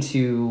committing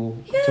to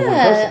one person.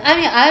 Yeah. I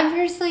mean, I'm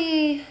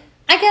personally,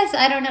 I guess,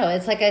 I don't know.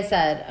 It's like I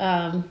said,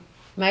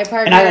 my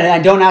partner. And I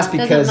don't ask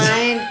because doesn't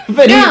mind.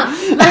 but No.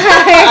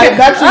 I'm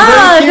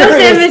actually very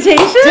curious. This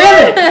invitation?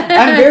 Damn it!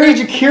 I'm very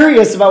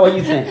curious about what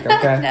you think.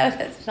 Okay. No,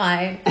 that's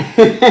fine.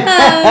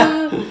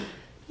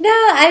 No,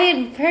 I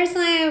mean,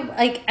 personally,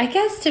 like, I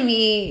guess to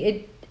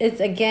me, it's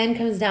again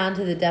comes down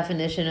to the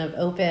definition of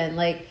open,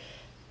 like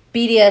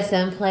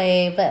BDSM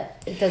play,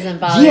 but it doesn't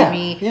bother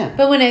me. Yeah.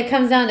 But when it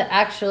comes down to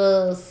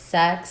actual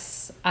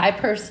sex, I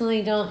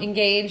personally don't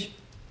engage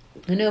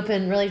in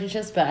open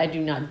relationships, but I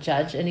do not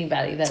judge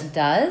anybody that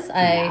does.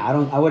 I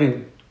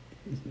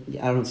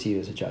don't see you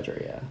as a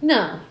judger. Yeah.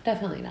 No,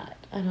 definitely not.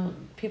 I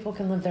don't. People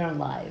can live their own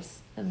lives,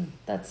 and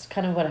that's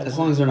kind of what I As want.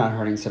 long as they're not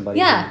hurting somebody.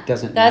 Yeah, Who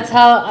doesn't. that's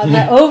how.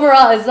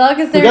 Overall, as long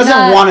as they're Who doesn't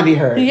not, want to be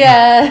hurt.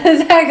 Yeah,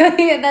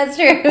 exactly. That's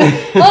true.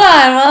 Hold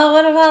on. Well,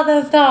 what about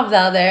those toms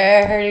out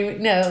there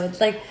hurting? No, it's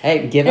like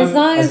Hey, give As them.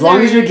 long As as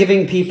long as they're- you're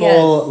giving people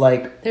yes.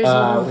 like There's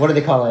no- what do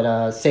they call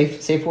it?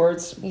 Safe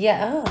words.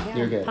 yeah. Oh, yeah.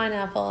 You're good.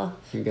 Pineapple.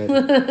 You're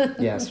good.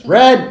 Yes.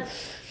 Red.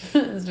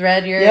 It's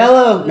red. You're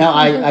Yellow. No,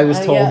 I was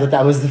Oh, told yeah.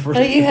 that was the first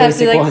Oh, you have to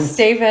basic like one.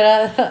 stave it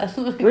up.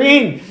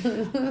 Green.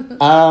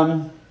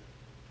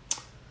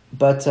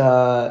 But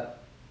go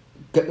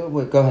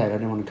ahead. I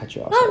didn't want to cut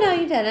you off. Oh Sorry.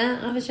 no, you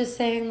didn't. I was just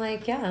saying,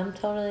 like, yeah, I'm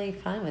totally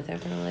fine with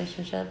open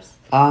relationships.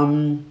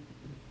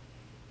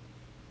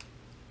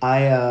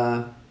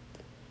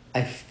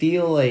 I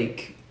feel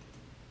like,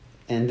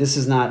 and this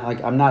is not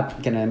like I'm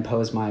not gonna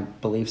impose my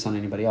beliefs on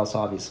anybody else,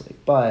 obviously,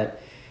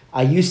 but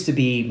I used to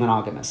be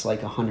monogamous,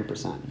 like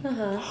 100%,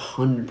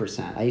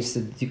 100%. I used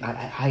to do.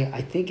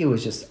 I think it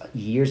was just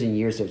years and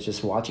years of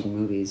just watching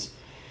movies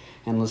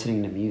and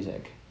listening to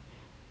music.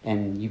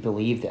 And you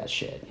believe that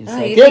shit. It's Oh,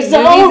 like, you think there's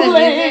movies and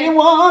only music?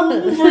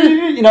 one for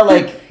you.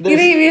 Like, You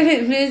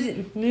there's-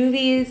 think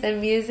movies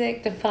and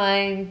music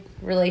define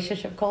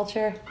relationship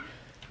culture?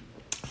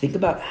 think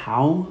about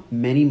how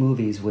many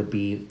movies would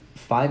be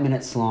 5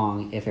 minutes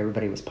long if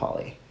everybody was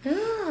poly.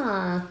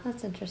 Ah,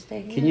 that's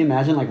interesting. Can you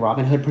imagine, like,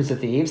 Robin Hood, Prince of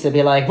Thieves? They'd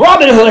be like,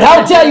 Robin Hood,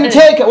 how dare you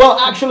take it? Well,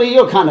 actually,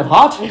 you're kind of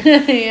hot.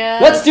 Yeah.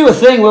 Let's do a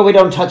thing where we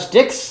don't touch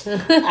dicks,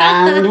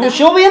 and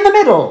she'll be in the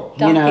middle,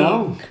 you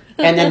know? Docking.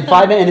 And then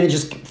 5 minutes, and then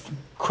just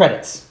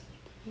credits.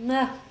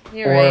 Nah,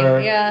 you're Or-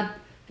 right. Yeah.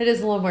 It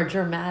is a little more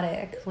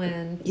dramatic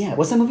when Yeah,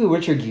 what's that movie with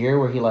Richard Gere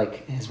where he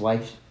like his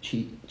wife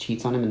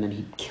cheats on him and then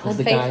he kills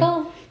the guy?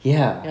 Unfaithful?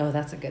 Yeah. Oh,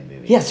 that's a good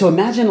movie. Yeah, so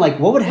imagine like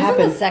what would Wasn't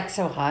happen. the sex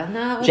so hot in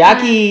that?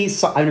 Jackie,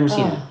 I've never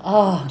seen it.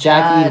 Oh,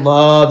 Jackie God.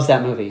 loves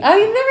that movie. Oh,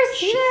 you've never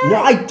seen it?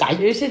 No, I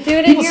You should do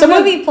it in your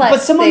someone, movie plus.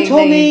 But someone thing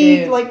told that you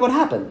me do. like what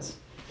happens.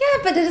 Yeah,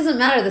 but it doesn't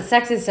matter. The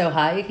sex is so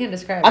hot. You can't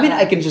describe. I mean,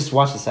 that. I can just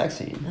watch the sex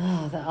scene.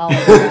 Oh, the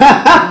Oliver.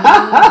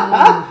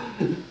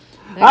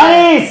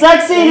 Honey,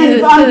 sex scene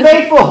is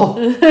unfaithful.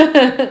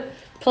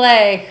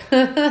 Play.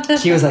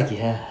 She was like,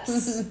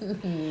 yes.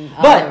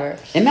 Oliver.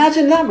 But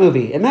imagine that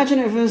movie. Imagine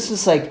if it was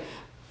just like,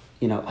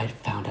 you know, I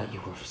found out you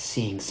were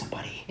seeing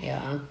somebody.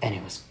 Yeah. And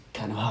it was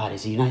kind of hot.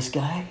 Is he a nice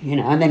guy? You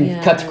know, and then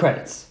Yeah. cut to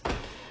credits.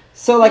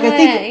 So, like, I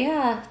think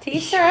Yeah, to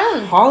each their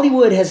own.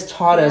 Hollywood has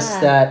taught us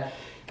Yeah. that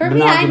For me,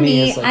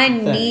 monogamy is like I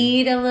the thing.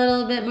 need a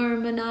little bit more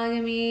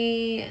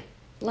monogamy,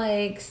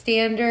 like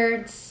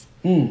standards.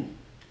 Mm.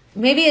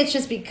 Maybe it's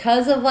just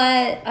because of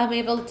what I'm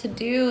able to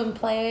do and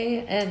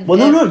play, and Well,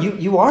 no,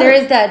 you are. there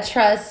is that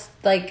trust.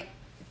 Like,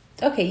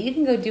 okay, you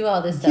can go do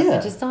all this stuff, Yeah.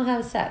 but just don't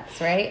have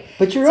sex, right?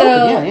 But you're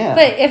open, yeah.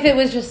 But if it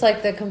was just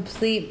like the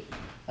complete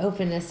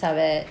openness of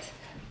it,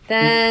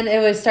 then it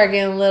would start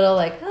getting a little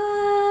like,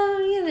 oh,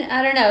 you know,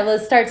 I don't know.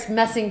 It starts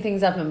messing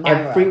things up in my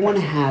world. Everyone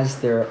has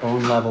their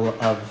own level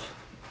of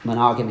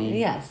monogamy.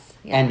 Yes.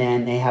 Yeah. And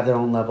then they have their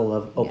own level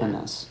of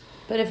openness.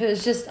 But if it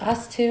was just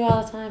us two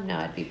all the time, no,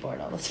 I'd be bored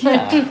all the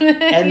Yeah. time.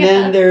 And Yeah.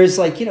 then there's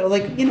like,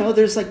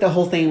 there's like the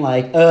whole thing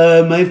like,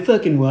 my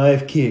fucking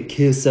wife can't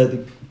kiss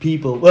other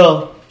people.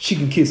 Well, she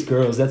can kiss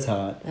girls. That's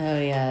hot. Oh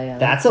yeah.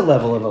 That's a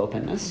level of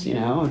openness, you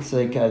know? It's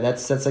like,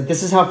 that's like,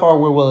 this is how far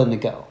we're willing to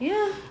go.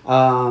 Yeah.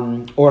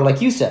 Or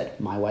like you said,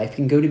 my wife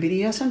can go to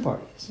BDSM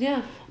parties.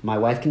 Yeah. My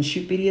wife can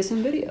shoot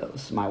BDSM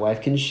videos. My wife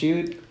can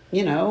shoot,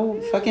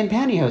 fucking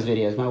pantyhose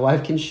videos. My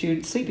wife can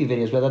shoot sleepy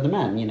videos with other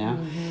men, you know?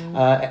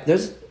 Mm-hmm.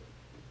 There's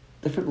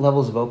different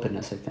levels of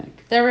openness, I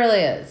think. There really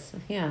is.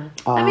 Yeah.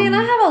 I mean,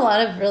 I have a lot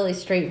of really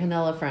straight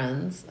vanilla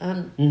friends.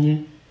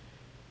 Mm-hmm.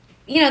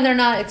 They're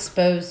not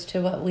exposed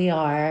to what we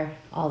are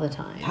all the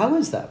time. How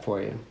is that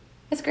for you?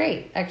 It's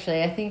great,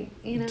 actually. I think,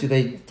 Do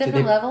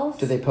levels.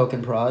 Do they poke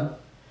and prod?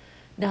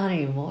 Not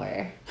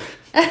anymore.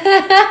 They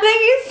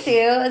used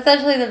to,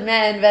 especially the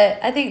men, but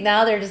I think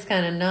now they're just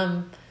kind of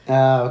numb.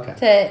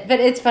 Okay. But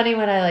it's funny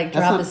when I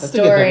drop a that's a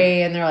good story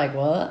thing. and they're like,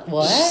 "What?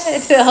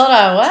 Hold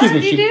on, what Excuse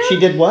me, did you do? she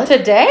did what?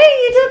 Today?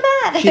 You did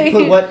that? She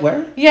put what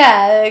where?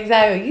 Yeah,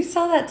 exactly. You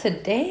saw that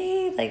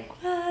today? Like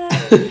what?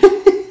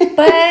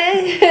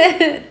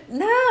 But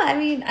no, I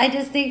mean, I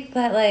just think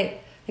that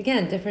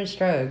again, different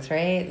strokes,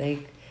 right?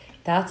 Like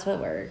that's what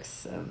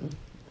works.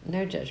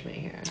 No judgment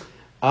here.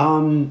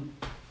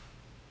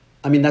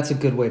 I mean, that's a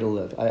good way to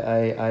live.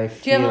 I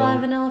feel. Do you have a lot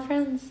of vanilla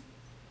friends?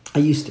 I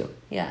used to.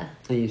 Yeah.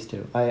 I used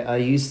to. I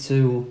used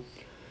to.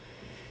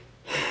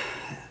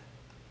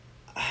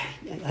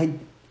 I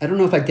don't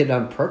know if I did it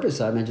on purpose.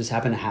 I mean, I just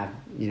happen to have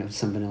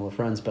some vanilla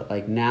friends,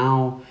 but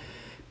now,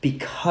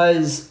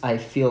 because I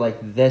feel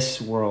like this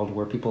world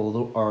where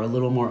people are a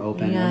little more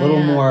open, a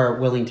little more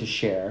willing to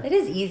share. It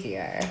is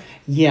easier.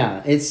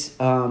 Yeah, it's.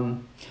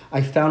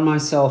 I found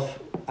myself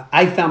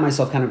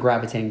kind of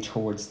gravitating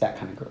towards that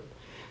kind of group.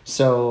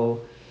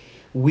 So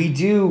we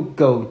do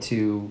go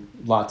to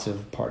lots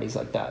of parties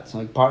like that.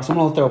 So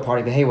someone will throw a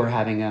party, but hey, we're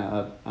having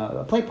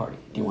a play party.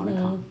 Do you want to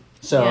come?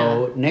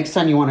 So next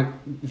time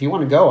if you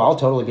want to go, I'll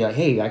totally be like,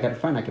 hey, I got a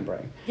friend I can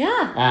bring.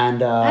 Yeah.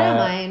 And I don't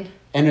mind.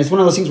 And it's one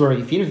of those things where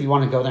even if you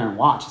want to go there and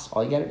watch, it's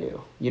all you got to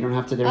do. You don't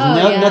have to. There's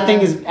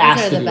nothing is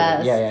asked Those are of the you.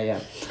 best.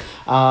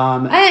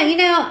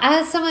 Yeah.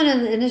 As someone in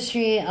the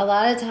industry, a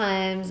lot of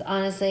times,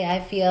 honestly, I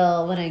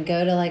feel when I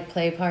go to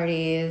play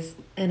parties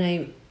and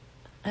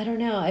I don't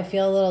know, I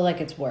feel a little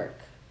like it's work.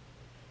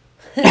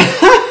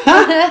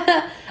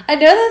 I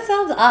know that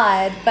sounds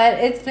odd, but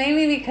it's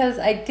maybe because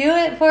I do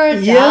it for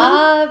a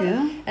job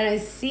and I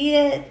see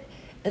it,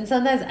 and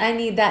sometimes I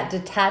need that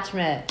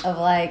detachment of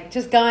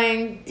just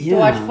going to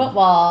watch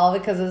football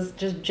because it's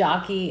just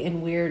jockey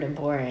and weird and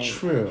boring.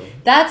 True.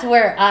 That's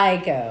where I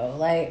go.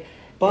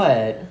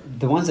 But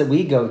the ones that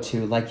we go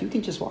to, you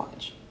can just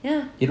watch.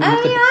 Yeah. You don't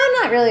have to. I'm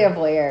not really a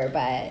voyeur,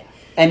 but.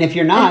 And if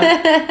you're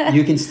not,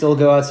 you can still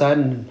go outside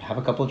and have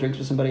a couple of drinks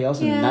with somebody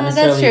else. And not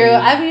necessarily, that's true.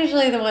 I'm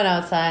usually the one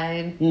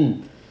outside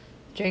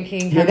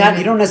drinking. You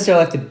don't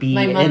necessarily have to be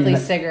my monthly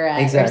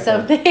cigarette or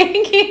something.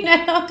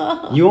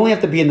 You only have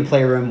to be in the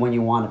playroom when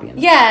you want to be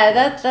in.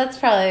 That's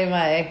probably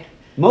my.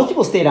 Most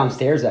people stay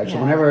downstairs actually.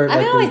 Yeah. Whenever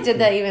I always did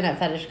that even at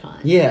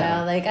FetishCon.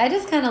 Yeah. I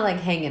just kind of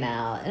hanging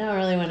out. I don't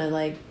really want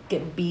to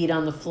get beat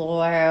on the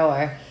floor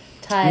or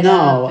tied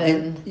no, up.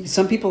 and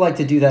some people like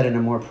to do that in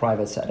a more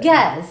private setting.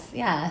 Yes,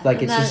 yeah.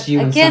 It's just you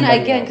and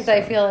somebody else. Because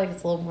I feel like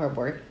it's a little more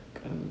work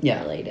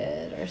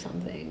related or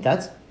something.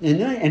 That's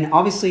and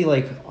obviously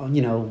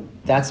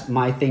that's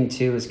my thing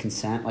too is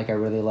consent. I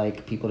really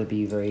like people to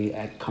be very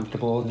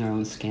comfortable in their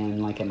own skin,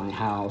 in my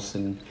house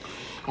and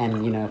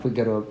if we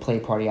go to a play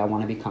party, I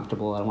want to be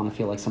comfortable. I don't want to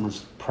feel like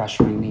someone's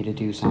pressuring me to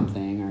do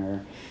something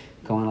or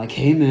going like,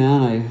 "Hey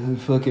man, I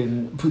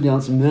fucking put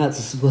down some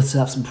mats. Let's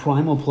have some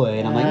primal play."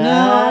 And I'm like,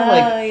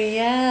 "No, Oh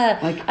yeah.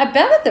 like- I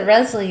bet with the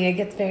wrestling it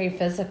gets very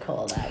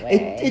physical that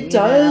way. It you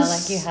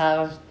does. know, like you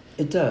have.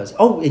 it does."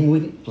 Oh,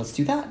 and let's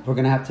do that.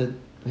 We have to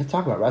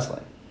talk about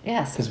wrestling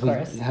Yes, because of we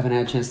course. haven't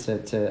had a chance to.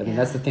 I mean, Yeah.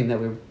 that's the thing that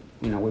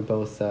we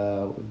both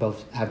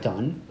have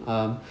done.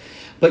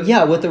 But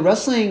yeah, with the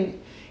wrestling,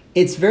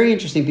 it's very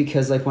interesting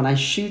because like when I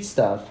shoot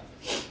stuff,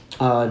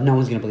 no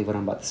one's gonna believe what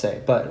I'm about to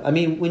say. But I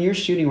mean, when you're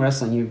shooting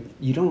wrestling,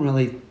 you don't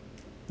really,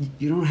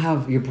 you don't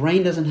have, your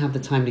brain doesn't have the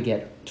time to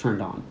get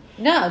turned on.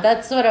 No,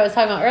 that's what I was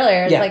talking about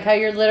earlier. It's Yeah. like how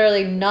you're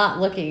literally not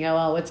looking at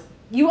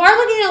you are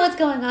looking at what's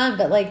going on,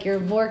 but like you're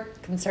more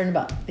concerned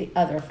about the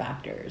other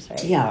factors,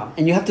 right? Yeah,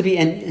 and you have to be,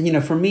 and you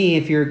know, for me,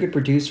 if you're a good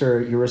producer,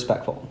 you're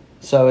respectful.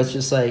 So it's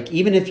just like,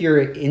 even if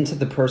you're into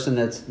the person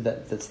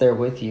that's there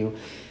with you,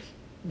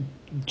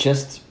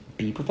 just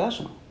be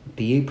professional.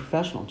 Be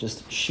professional.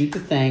 Just shoot the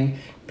thing,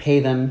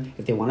 pay them.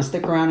 If they want to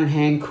stick around and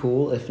hang,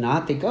 cool. If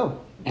not, they go.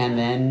 And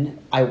then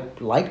I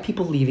like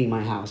people leaving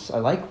my house. I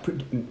like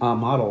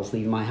models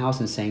leaving my house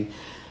and saying,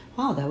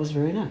 "Wow, that was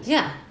very nice."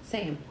 Yeah,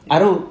 same. I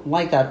don't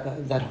like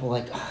that whole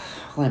like,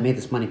 "Well, I made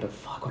this money, but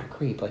fuck, what a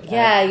creep." Like,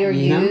 Yeah, you're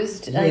you know?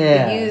 used. Like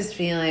Yeah. the used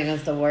feeling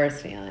is the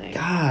worst feeling.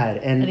 God,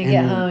 And you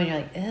get home and you're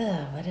like,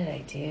 ugh, what did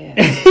I do?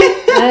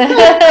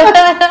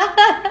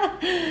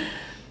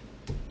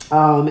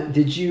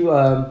 Did you?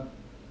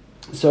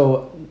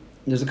 So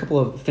there's a couple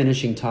of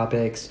finishing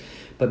topics,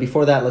 but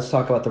before that, let's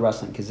talk about the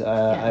wrestling because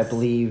I Yes.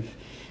 believe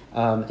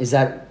is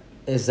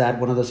that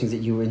one of those things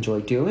that you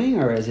enjoy doing,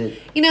 or is it?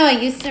 You know, I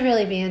used to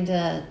really be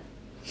into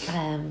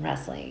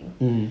wrestling.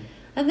 Mm,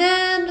 And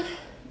then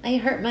I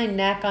hurt my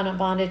neck on a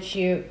bondage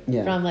shoot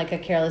Yeah. from like a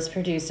careless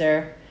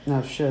producer.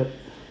 oh shit!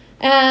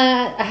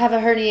 I have a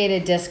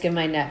herniated disc in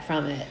my neck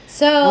from it.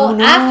 So Oh,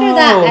 no. after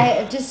that,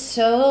 I'm just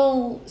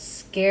so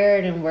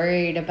scared and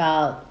worried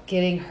about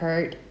getting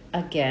hurt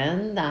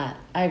again that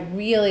I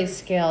really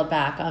scaled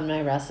back on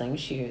my wrestling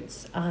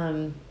shoots.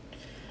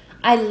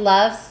 I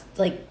love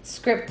like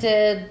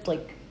scripted,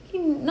 like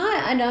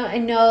not. I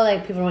know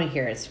like people don't want to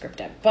hear it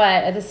scripted,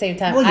 but at the same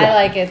time, Well, yeah. I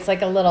like it's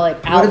like a little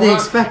like What are they outline,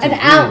 expecting? an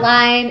Yeah.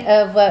 outline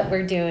of what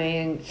we're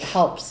doing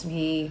helps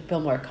me feel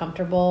more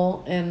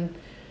comfortable in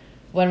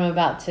what I'm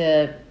about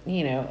to,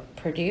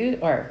 produce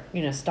or,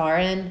 star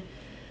in.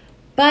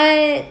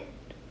 But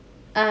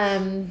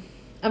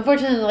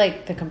unfortunately,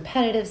 like the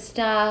competitive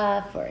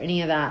stuff or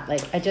any of that,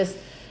 like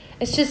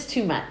it's just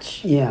too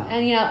much. Yeah.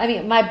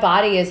 And, my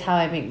body is how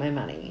I make my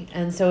money.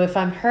 And so if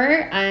I'm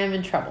hurt, I'm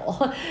in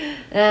trouble.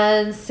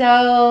 And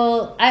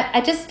so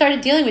I just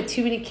started dealing with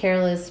too many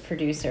careless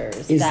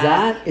producers. Is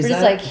that- we're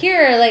just like,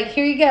 here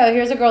you go.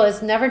 Here's a girl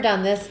that's never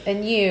done this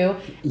and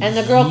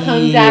the girl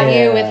comes at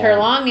you with her Yeah.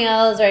 long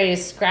nails ready to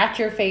scratch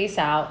your face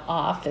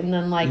off. And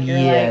then like, you're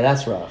Yeah, like,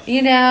 that's rough.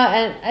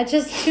 and it's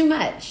just too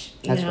much,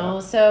 That's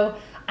rough. So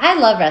I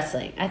love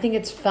wrestling. I think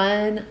it's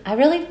fun. I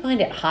really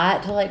find it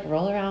hot to like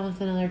roll around with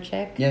another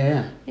chick.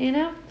 Yeah.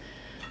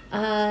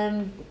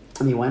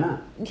 I mean, why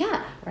not?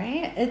 Yeah,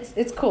 right?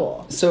 It's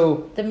cool.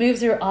 So The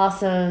moves are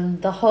awesome.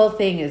 The whole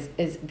thing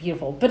is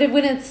beautiful. But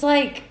when it's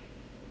like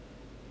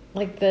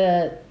when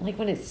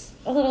it's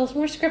a little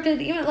more scripted,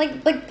 even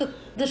like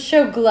the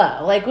show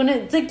Glow, like when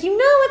it's like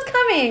what's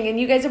coming and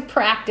you guys have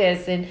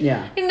practiced and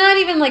not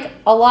even like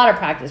a lot of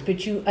practice,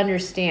 but you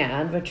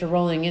understand what you're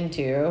rolling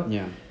into.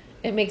 yeah.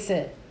 It makes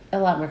it a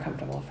lot more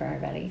comfortable for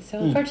everybody. So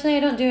unfortunately, I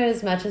don't do it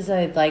as much as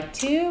I'd like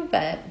to,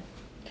 but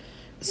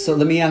So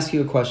let me ask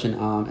you a question,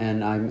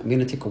 and I'm going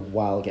to take a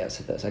wild guess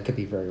at this. I could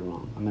be very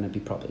wrong. I'm going to be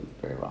probably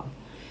very wrong.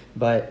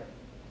 But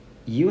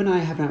you and I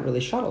have not really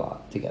shot a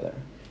lot together.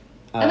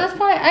 and that's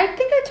probably, I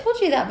think I told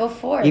you that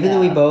before. Even though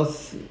we though.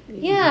 both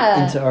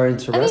are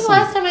into I wrestling. think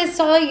last time I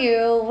saw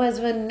you was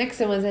when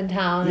Nixon was in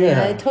town. And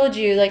Yeah. I told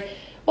you, like,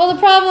 well, the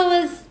problem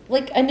is,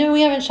 like, I know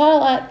we haven't shot a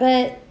lot,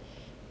 but,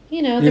 the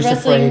You're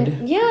wrestling.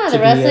 afraid Yeah, to the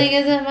be wrestling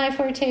isn't my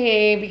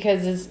forte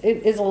because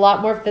it is a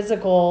lot more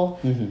physical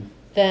Mhm.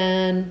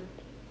 than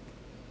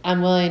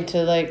I'm willing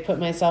to, like, put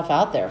myself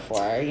out there for,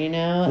 Well,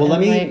 And, let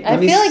me- like, let I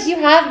me feel s- like you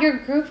have your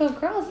group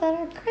of girls that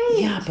are great.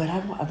 Yeah, but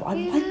I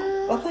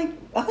Yeah.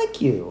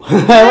 like you.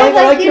 I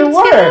I like your you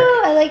work.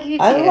 Too. I like you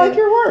too. I like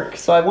your work,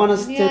 so I want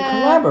us to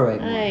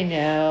collaborate more. I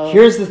know.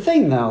 Here's the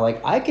thing, though.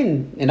 Like, I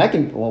can.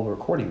 Well, we're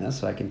recording this,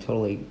 so I can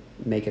totally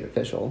make it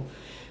official.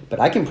 But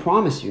I can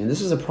promise you, and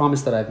this is a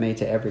promise that I've made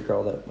to every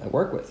girl that I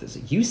work with, is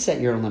you set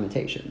your own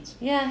limitations.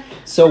 Yeah.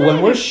 So I when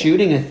we're understand.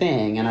 shooting a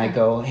thing and I Yeah.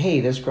 go, hey,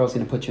 this girl's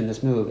going to put you in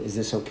this move. Is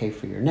this okay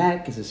for your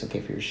neck? Is this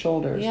okay for your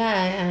shoulders? Yeah.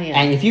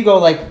 And if you go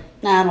like,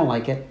 nah, I don't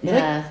like it. you're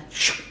Yeah.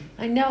 like,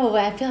 I know,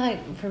 but I feel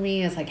like for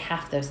me, it's like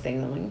half those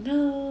things. I'm like,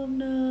 no.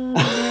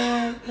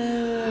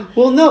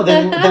 well, no,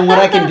 then what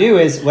I can do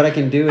is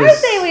I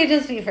say we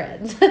just be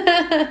friends.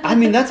 I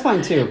mean, that's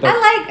fine too. But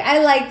I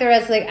like the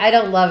wrestling. I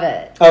don't love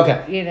it.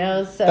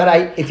 okay. So. But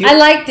I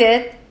liked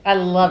it. I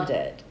loved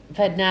it.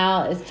 But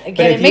now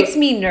it makes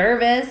me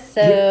nervous.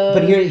 So.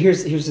 But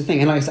here's the thing,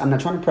 and like I said, I'm not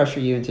trying to pressure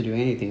you into doing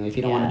anything. If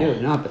you don't want to do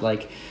it, not. But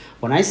like,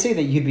 when I say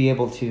that you'd be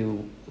able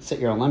to set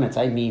your own limits,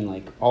 I mean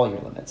like all your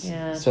limits.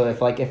 Yeah. So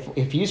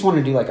if you just want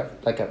to do like a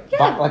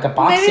Yeah. like a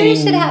boxing, Maybe we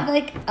should have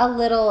like a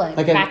little like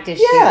practice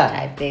shoot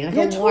type thing, like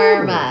a totally,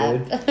 warm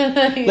up.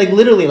 Like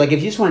literally, like if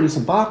you just want to do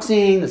some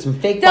boxing, some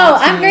fake No,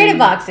 boxing. I'm great at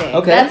boxing.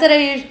 Okay. That's what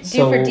I do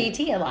for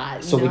DT a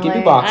lot. So we can do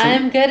like, boxing.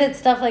 I'm good at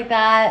stuff like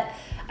that.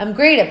 I'm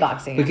great at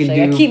boxing. We can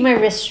actually. do- I keep my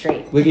wrist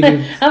straight. We can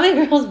do- How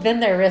many girls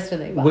bend their wrist when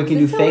they box? We can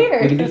do It's so fake.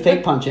 weird. We can do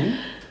fake punching.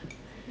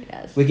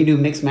 Yes. We can do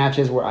mixed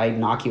matches where I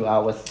knock you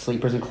out with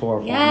sleepers and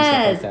chloroform and Yes,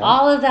 stuff like that.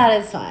 all of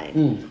that is fine.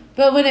 Mm.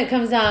 But when it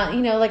comes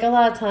down, like a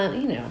lot of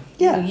time,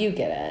 Yeah. you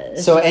get it.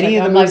 It's So just any like,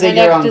 of the I'm moves like, that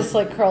my you're neck on- just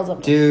like curls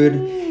up.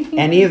 Dude,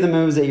 any of the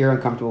moves that you're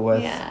uncomfortable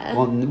with, Yeah.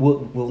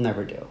 we'll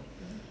never do.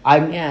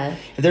 Yeah.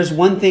 If there's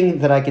one thing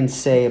that I can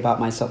say about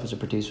myself as a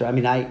producer, I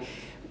mean,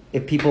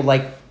 if people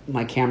like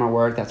my camera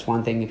work, that's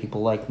one thing. If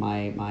people like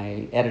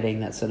my editing,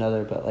 that's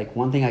another. But like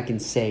one thing I can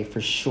say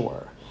for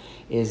sure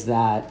is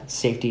that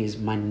safety is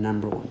my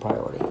number one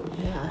priority.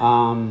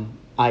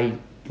 Yeah.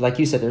 Like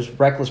you said, there's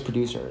reckless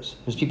producers.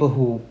 There's people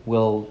who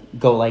will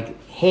go like,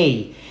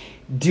 hey,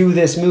 do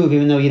this move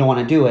even though you don't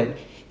want to do it.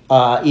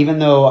 Even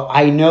though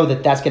I know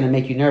that that's going to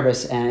make you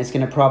nervous and it's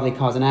going to probably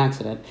cause an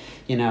accident.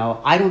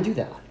 I don't do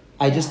that.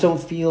 I just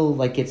don't feel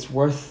like it's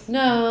worth...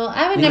 No,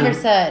 I would never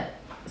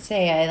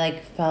say I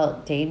like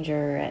felt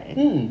danger at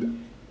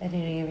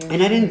any of your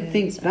And I didn't shoots.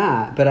 think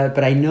that,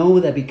 but I know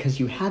that because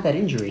you had that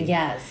injury.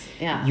 Yes,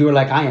 yeah. You were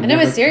like, I am. And it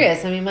was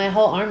serious. I mean, my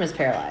whole arm was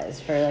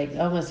paralyzed for like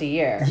almost a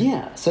year.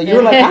 Yeah. So you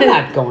were like, I'm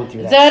not going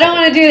through that. So I don't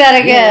want to do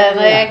that again. Yeah.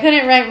 Like I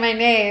couldn't write my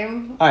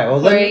name. All right.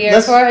 Well, for a year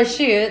let's for a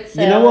shoot.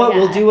 So, you know what?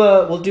 yeah. We'll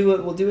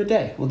do a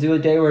day. We'll do a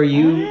day where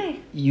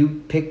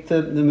you pick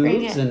the Bring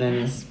moves it. and then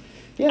Yes.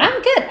 yeah.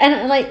 I'm good.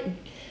 And like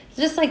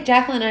just like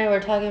Jacqueline and I were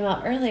talking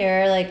about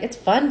earlier, like it's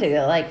fun to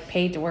get like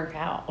paid to work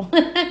out.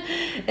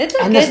 It's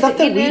a And good the stuff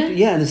that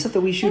and the stuff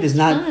that we shoot It's is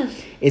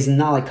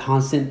not fun. like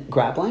constant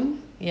grappling.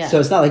 Yeah. So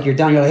it's not like you're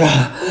down. You're like,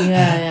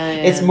 yeah.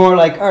 It's more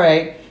like, all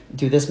right,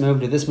 do this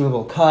move.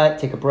 We'll cut,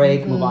 take a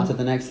break, move on to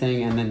the next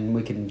thing, and then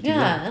we can do Yeah,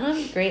 that. and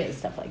I'm great at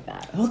stuff like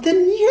that. Well, then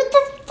you're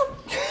the.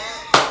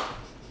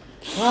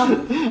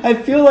 Well, I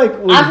feel like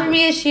offer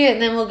me a shoot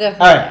and then we'll go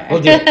from All right, there.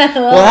 we'll do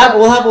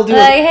it. We'll do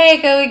like, it. hey,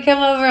 can we come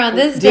over on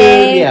this Dude,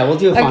 day? yeah, we'll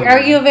do a fun Are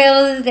one. you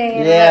available this day?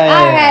 And Yeah, I'm like,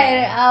 all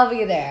yeah. right, I'll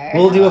be there.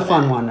 We'll do How a about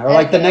fun that? one, or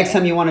like the Okay. next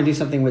time you want to do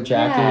something with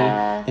Jackie,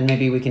 Yeah. then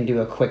maybe we can do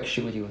a quick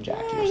shoot with you and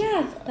Jackie. or something.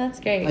 Yeah, that's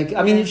great. Like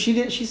I mean,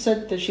 she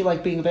said that she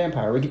liked being a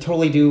vampire. We could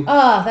totally do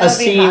that a would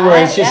be scene hot,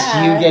 where it's just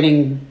yeah. you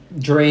getting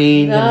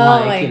drained Oh,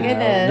 and my like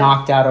goodness.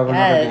 knocked out over and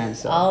over Yes, again.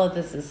 So all of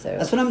this is so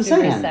that's what I'm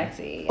super saying.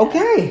 sexy. Yeah.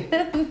 Okay,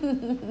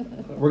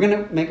 we're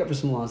gonna make up for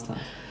some lost time.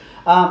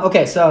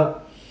 Okay,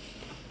 so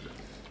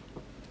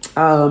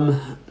a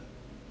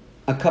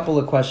couple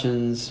of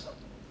questions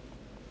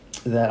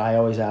that I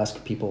always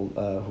ask people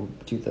who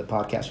do the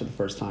podcast for the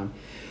first time.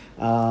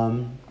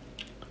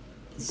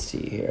 Let's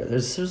see here.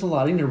 There's a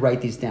lot. I need to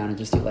write these down and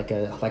just do like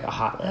a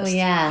hot list. Oh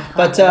yeah. hot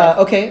But list.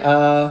 okay,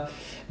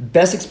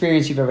 best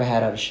experience you've ever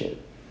had at a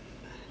shoot?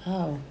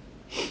 Oh.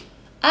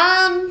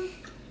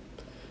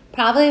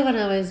 Probably when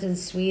I was in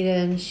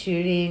Sweden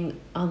shooting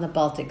on the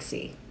Baltic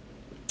Sea.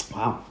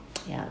 Wow,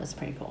 Yeah, it was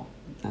pretty cool.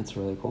 that's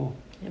really cool.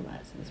 It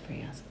was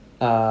pretty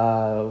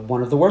awesome.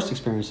 One of the worst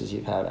experiences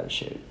you've had at a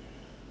shoot.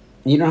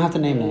 You don't have to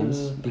name names.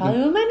 You can-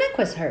 Probably when my neck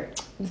was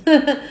hurt.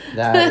 That,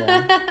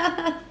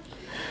 yeah.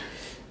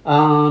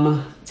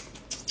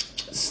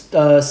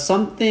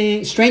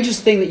 Something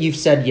strangest thing that you've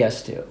said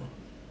yes to.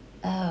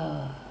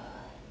 Oh.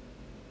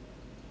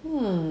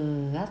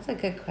 That's a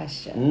good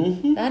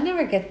question. Mhm. I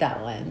never get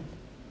that one.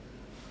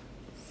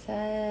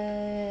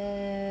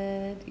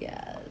 Said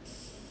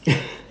yes.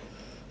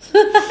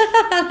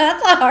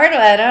 That's a hard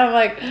one. I'm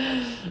like,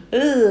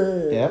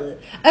 ugh.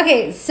 Yep.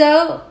 Okay,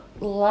 so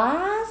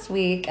last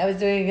week I was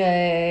doing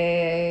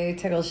a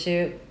tickle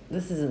shoot.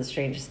 This isn't the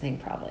strangest thing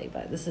probably,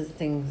 but this is the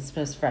thing that's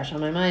most fresh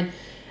on my mind.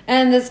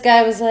 And this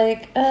guy was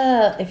like,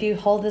 if you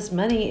hold this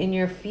money in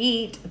your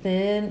feet,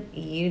 then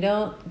you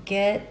don't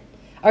get,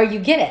 or you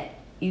get it.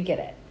 You get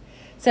it.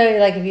 So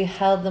like if you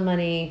held the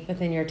money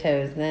within your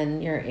toes,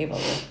 then you're able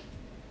to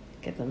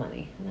get the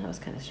money. And that was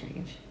kind of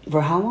strange.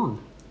 For how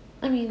long?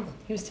 I mean,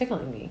 he was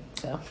tickling me,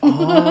 so.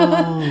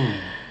 Oh.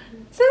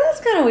 So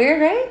that's kind of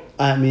weird, right?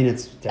 I mean,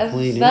 it's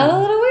definitely It's not a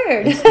little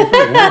weird. It's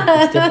different.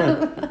 Yeah, it's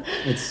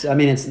different. I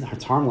mean,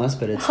 it's harmless,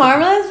 but it's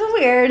Harmless but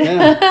weird.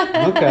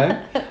 Yeah. Okay.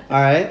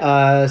 All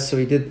right. So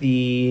we did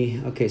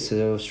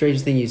so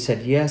strangest thing you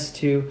said yes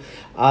to.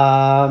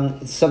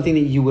 Something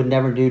that you would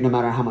never do, no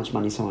matter how much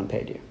money someone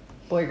paid you.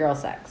 Boy, girl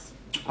sex.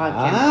 On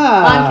camera.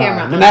 On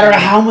camera. No matter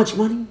how much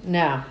money.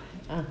 No.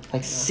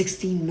 Like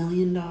 $60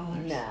 million.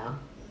 No.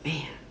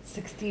 Man.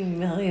 $60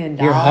 million.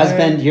 Your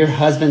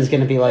husband's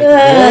gonna be like,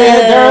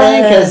 really,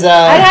 darling? Because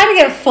I'd have to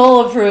get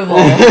full approval.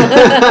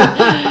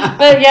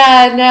 But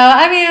yeah, no.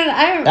 I mean,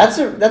 that's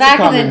back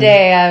a common, in the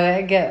day, I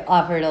would get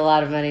offered a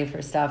lot of money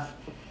for stuff.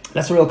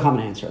 That's a real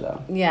common answer,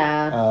 though.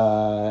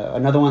 Yeah.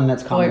 Another one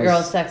that's common. Boy,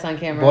 girl sex on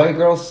camera. Boy,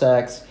 girl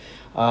sex.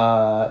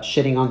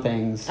 shitting on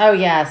things. Oh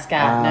yeah,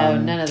 scat. No,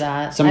 Um, none of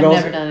that. some I've girls-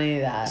 never done any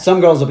of that. Some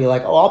girls will be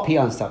like, "Oh, I'll pee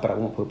on stuff, but I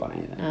won't poop on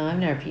anything." No, I've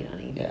never peed on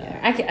anything Yeah.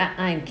 either.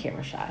 I'm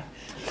camera shy.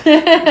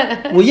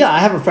 Well, yeah, I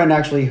have a friend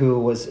actually who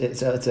was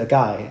it's a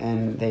guy,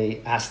 and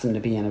they asked him to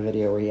be in a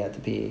video where he had to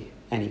pee,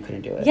 and he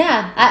couldn't do it.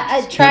 Yeah,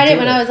 I Just tried can't it do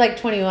when it. I was like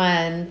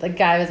 21. The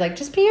guy was like,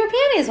 "Just pee your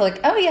panties." I'm like,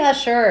 "Oh yeah,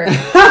 sure."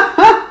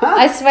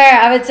 I swear,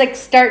 I would like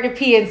start to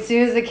pee, and as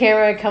soon as the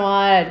camera would come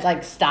on, I'd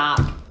like stop,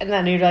 and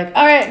then you'd be like,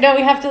 "All right, no,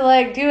 we have to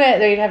like do it."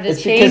 Then you'd have to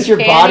It's change because your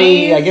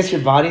panties. body. I guess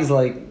your body's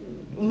like.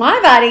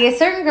 My body,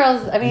 certain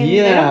girls. I mean,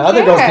 Yeah, they don't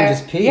other girls can care.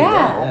 just pee.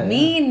 Yeah, Yeah,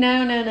 me,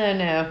 no.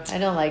 I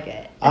don't like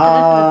it.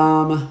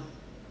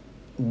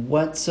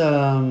 What's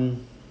No,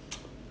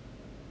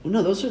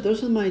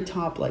 those are my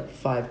top like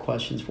 5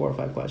 questions, 4 or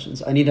 5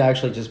 questions. I need to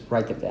actually just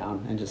write them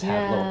down and just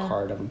have a little Yeah.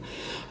 card of them.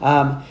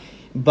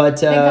 But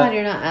Thank God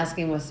you're not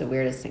asking what's the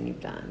weirdest thing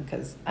you've done,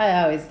 because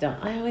I always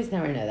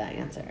never know that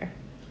answer.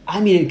 I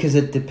mean, because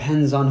it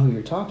depends on who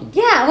you're talking to.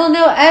 Yeah, well,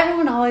 no,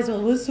 everyone always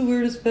wants, what's the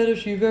weirdest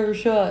fetish you've ever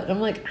shot? And I'm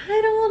like,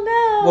 I don't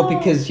know. Well,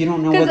 because you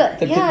don't know 'Cause, what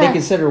they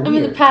consider I'm in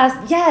weird. the past.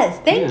 Yes,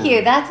 thank Yeah.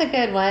 you. That's a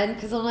good one.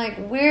 Because I'm like,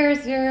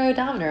 where's your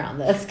odometer on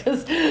this?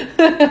 Because I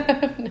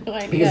have no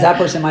idea. Because that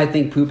person might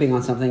think pooping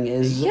on something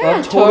is yeah,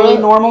 a totally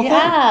normal thing.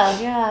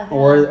 Yeah.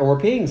 Or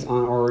peeing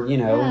on, or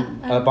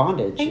Yeah, a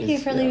bondage. Thank you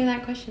is- for yeah. leaving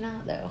that question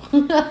out, though.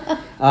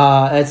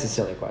 That's a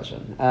silly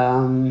question.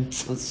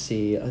 Let's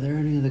see. Are there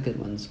any other good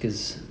ones?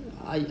 Because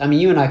I mean,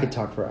 you and I could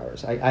talk for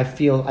hours. I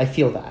feel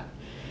that.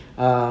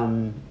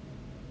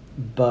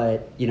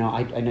 But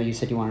I know you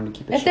said you wanted to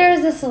keep it. If short. there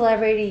was a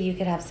celebrity you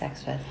could have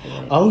sex with, who would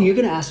it be? Oh, you're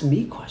gonna ask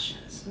me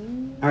questions.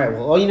 All right.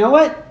 Well, you know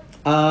what?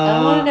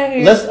 I wanna know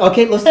who Let's.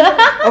 Okay.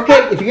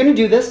 If you're gonna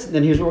do this,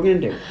 then here's what we're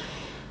gonna do.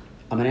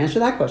 I'm gonna answer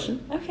that question,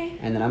 Okay.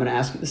 and then I'm gonna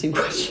ask you the same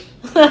question,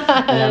 and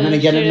I'm gonna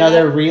get Shoot it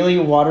another up. really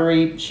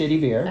watery,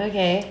 shitty beer.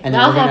 Okay. And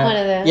I'll we're have gonna- one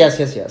of those.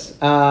 Yes.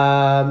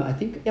 I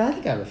think I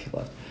have a few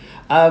left.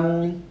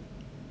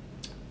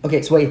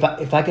 Okay, so wait,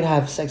 if I could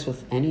have sex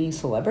with any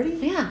celebrity,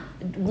 Yeah.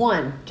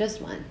 Just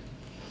one.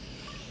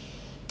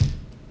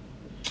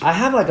 I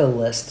have like a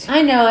list.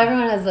 I know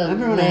everyone has a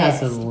Everyone list.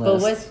 has a But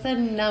list. what's the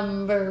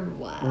number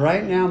one?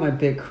 Right now, my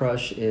big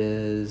crush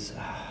is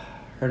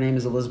her name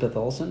is Elizabeth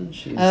Olsen.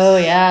 She's Oh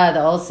yeah,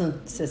 the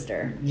Olsen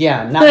sister.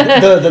 yeah, not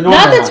the normal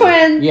Not the one.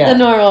 twin, Yeah, the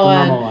normal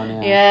one. normal one.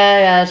 Yeah,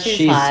 Yeah,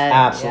 she's hot.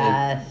 absolutely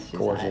Yeah, she's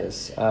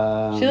gorgeous.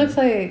 hot. She looks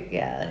like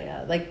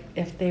like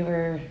if they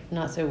were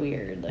not so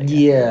weird. Like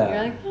Yeah.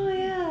 you're like, oh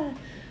yeah.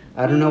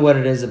 I don't know what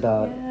it is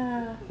about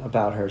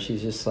Yeah. her.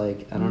 She's just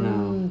like I don't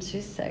know.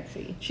 She's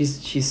sexy.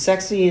 She's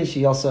sexy, and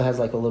she also has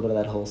like a little bit of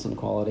that wholesome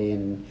quality,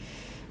 and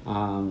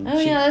Oh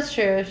she- yeah, that's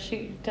true.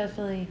 She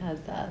definitely has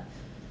that.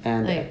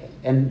 and Like-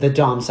 and the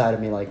dom side of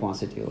me like wants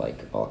to do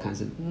like all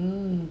kinds of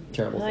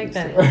terrible I like things.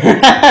 that. to her.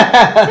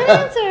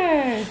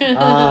 Good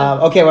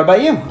answer. Okay, what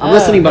about you? I'm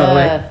listening, by the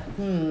way.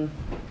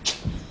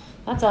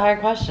 That's a hard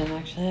question,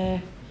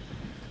 actually.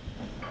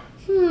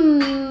 I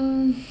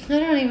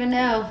don't even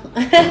know.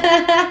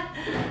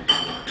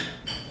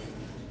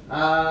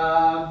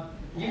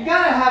 You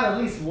gotta have at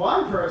least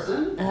one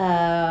person.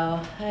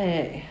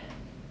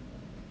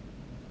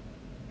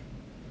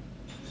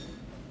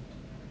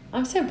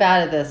 I'm so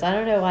bad at this. I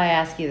don't know why I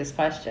ask you this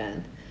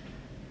question.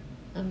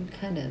 I'm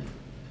kind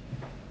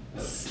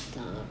of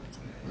stumped.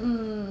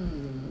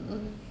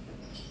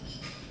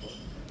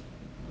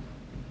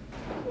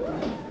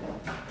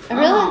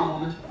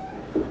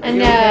 I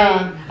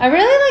know. I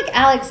really like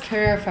Alex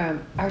Turner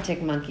from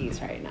Arctic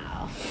Monkeys right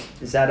now.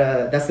 Is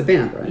that's the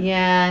band, right?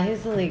 Yeah,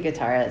 he's the lead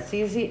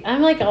guitarist.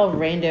 I'm like all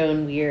rando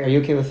and weird. Are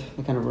you okay with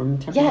the kind of room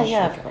temperature?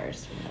 Yeah, Okay. of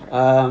course.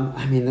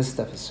 I mean, this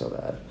stuff is so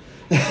bad.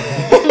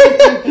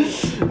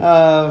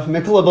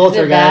 Michelob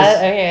Ultra, Is it guys. bad?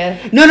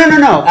 Okay.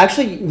 No.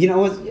 Actually, you know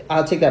what?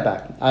 I'll take that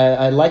back.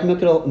 I like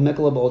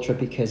Michelob Ultra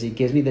because it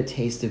gives me the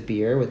taste of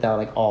beer without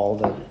like all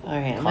the.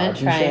 Okay, I'm carbs gonna and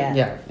try shit. it.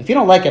 Yeah, if you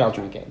don't like it, I'll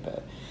drink it,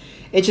 but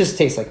it just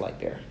tastes like light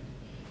beer.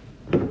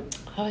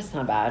 Oh, it's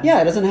not bad.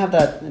 Yeah, it doesn't have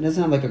that. It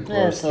doesn't have like a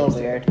gross. That's a little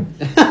taste. weird.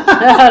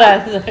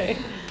 Sorry.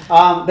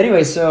 But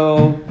anyway,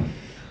 so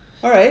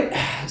all right,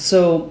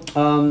 so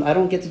I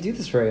don't get to do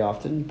this very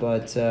often,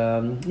 but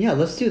yeah,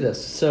 let's do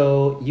this.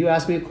 So you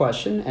ask me a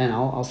question, and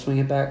I'll swing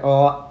it back.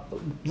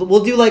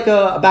 We'll do like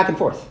a back and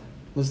forth.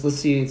 Let's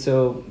see.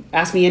 So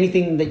ask me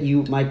anything that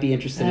you might be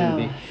interested in.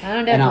 Me. I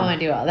don't know if And I I'll- want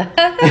to do all that.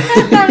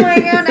 I'm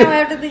like, oh no, I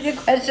have to think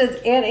of questions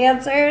and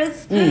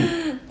answers.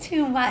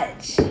 Too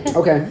much.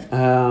 Okay.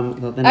 Well,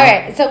 then All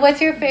right. So,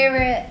 what's your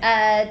favorite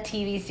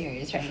TV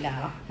series right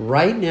now?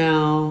 Right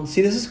now,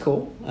 see, this is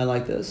cool. I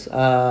like this.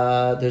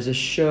 There's a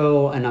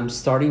show, and I'm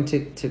starting to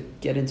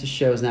get into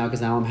shows now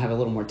because now I'm having a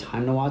little more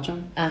time to watch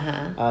them.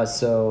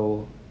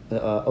 So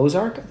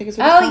Ozark, I think it's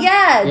what it's Oh called.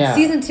 yeah,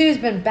 season 2 has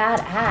been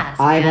badass.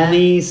 I've man.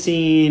 only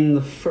seen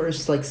the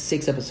first like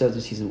 6 episodes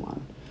of season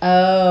 1.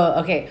 Oh,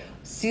 okay.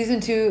 Season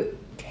 2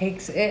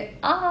 takes it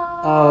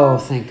off. Oh,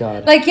 thank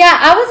God. Like, yeah,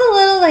 I was a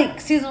little like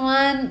season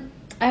 1.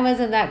 I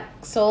wasn't that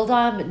sold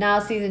on, but now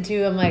season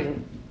 2, I'm like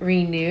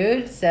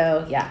renewed.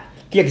 So yeah.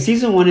 Yeah, because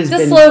season one has It's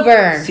a been slow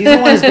burn.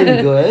 Season one has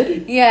been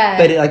good. Yeah,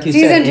 but like you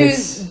season said,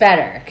 two's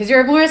better because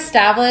you're more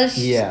established.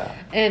 Yeah.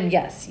 And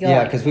yes,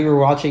 Yeah, because we were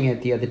watching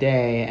it the other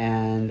day,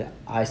 and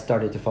I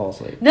started to fall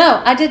asleep.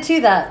 No, I did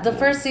too. The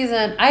first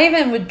season, I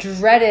even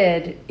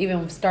dreaded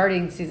even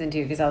starting season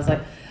 2 because I was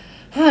like,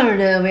 I don't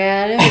know,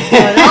 man. It was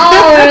going all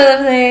over the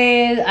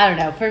place. I don't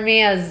know. For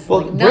me, I was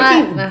like,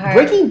 not my heart.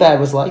 Breaking Bad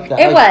was like that.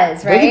 It like,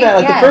 was, right? Breaking Bad,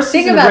 like yeah. the first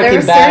Think season about of it.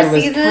 Breaking Bad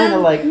was kind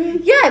of like...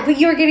 Yeah, but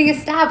you were getting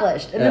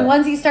established. And then Yeah.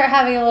 once you start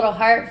having a little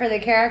heart for the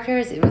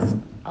characters, it was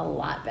a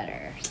lot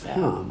better. So.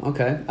 Oh,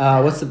 okay.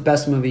 What's the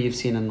best movie you've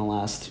seen in the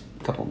last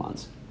couple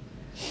months?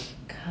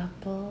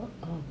 Oh,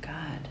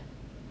 God.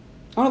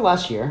 Or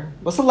last year.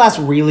 What's the last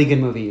really good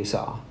movie you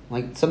saw?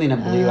 Like something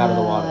that blew you out of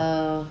the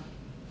water.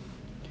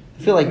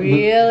 I feel like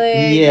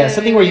really yeah,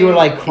 something where you were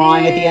like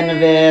crying at the end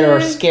of it,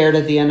 or scared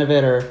at the end of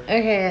it, or.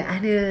 Okay, I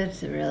knew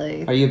it's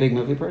really. Are you a big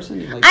movie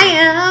person? Like I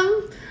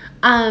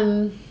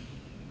am.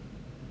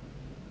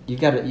 You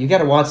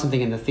gotta watch something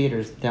in the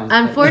theaters down.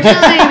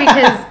 Unfortunately,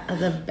 because of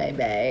the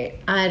baby,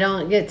 I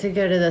don't get to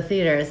go to the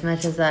theater as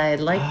much as I'd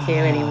like to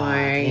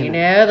anymore. You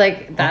know,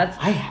 like that's.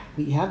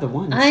 We have the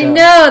one. I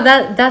know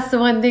that's the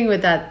one thing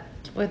with that.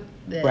 We're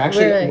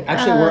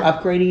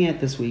upgrading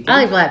it this weekend.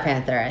 I like Black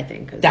Panther. I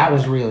think that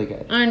was really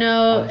good. I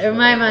know it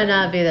might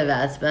not be the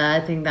best, but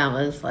I think that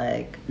was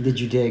like. Did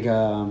you dig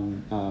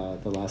the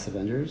Last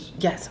Avengers?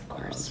 Yes, of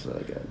course. It's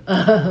really good.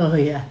 Oh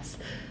yes.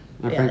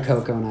 My friend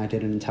Coco and I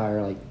did an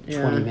entire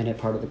 20-minute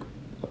part of the.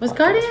 Was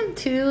Guardian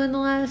 2 in the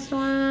last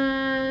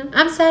one?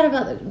 I'm sad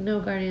about no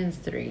Guardians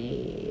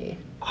 3.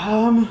 The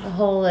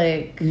whole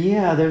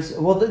Yeah, there's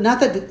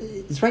not that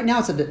it's right now.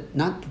 It's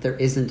not that there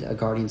isn't a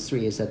Guardians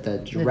 3. Is that the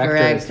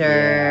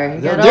director?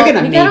 They're gonna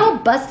make. He got all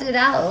busted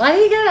out. Why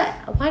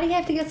do you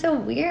have to get so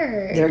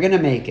weird? They're gonna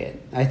make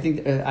it. I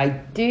think.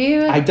 Do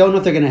you? I don't know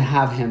if they're gonna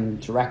have him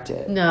direct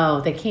it.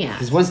 No, they can't.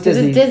 Because once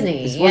Disney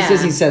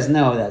says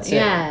no, that's it.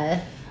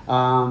 Yeah.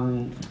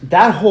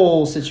 That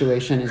whole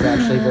situation is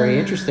actually very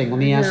interesting. Let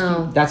me ask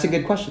you. That's a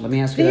good question. Let me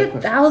ask you that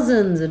question.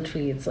 Thousands of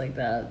tweets like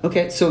that.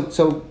 Okay,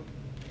 so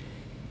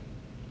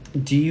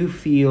do you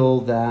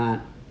feel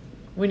that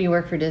when you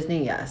work for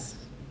Disney, yes.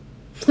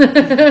 I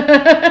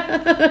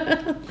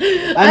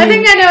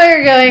think I know where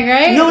you're going,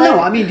 right? No.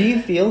 I mean, do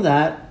you feel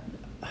that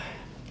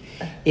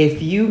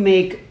if you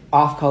make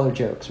off-color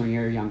jokes when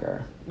you're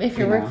younger, if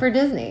you work for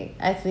Disney,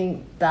 I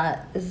think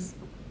that is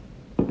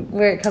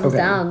where it comes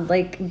down.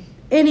 Like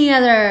any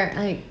other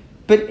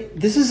But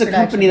this is a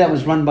company that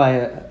was run by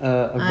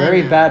a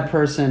very bad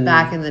person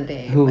back in the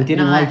day who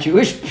didn't like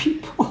Jewish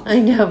people. I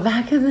know,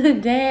 back in the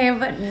day,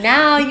 but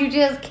now you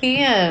just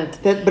can't.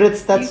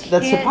 That's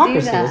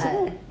hypocrisy,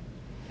 isn't it?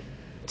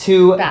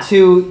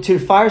 To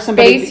fire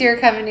somebody. Base your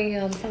company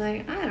on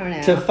something. I don't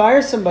know. To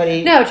fire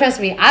somebody. No,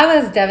 trust me, I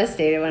was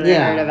devastated when I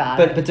heard about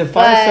it. But to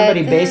fire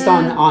somebody based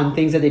on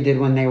things that they did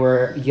when they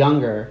were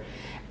younger,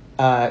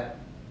 and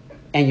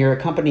you're a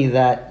company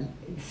that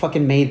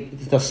fucking made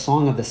The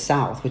Song of the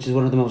South, which is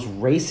one of the most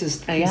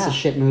racist piece of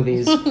shit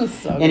movies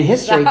in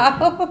history.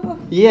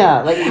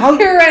 Yeah, like how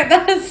you're right.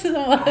 That's the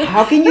one.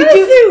 How can you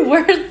the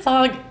worst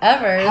song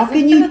ever? How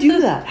can you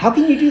do that? How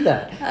can you do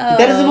that?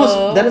 That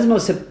is the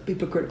most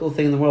hypocritical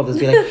thing in the world. Is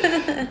be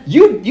like,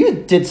 you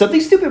did something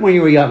stupid when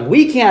you were young.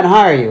 We can't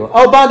hire you.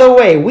 Oh, by the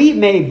way, we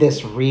made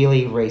this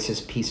really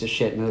racist piece of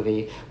shit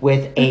movie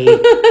with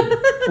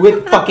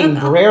fucking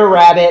Brer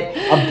Rabbit,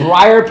 a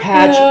Briar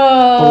Patch,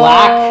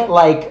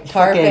 black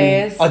tar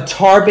face, a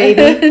tar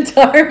baby.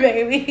 Tar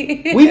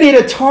baby. We made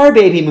a tar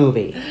baby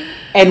movie,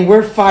 and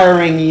we're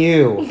firing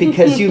you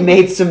because you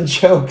made some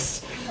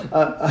jokes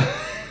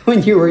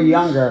when you were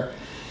younger.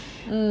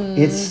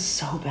 It's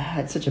so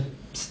bad. It's such a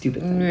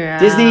stupid thing. Yeah.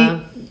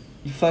 Disney,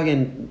 you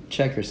fucking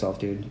check yourself,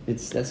 dude.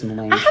 That's some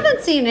lame I shit.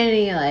 haven't seen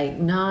any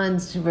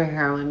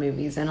non-superhero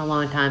movies in a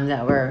long time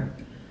that were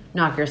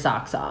knock your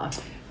socks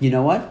off. You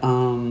know what?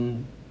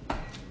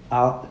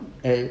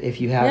 If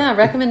you have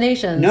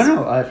recommendations.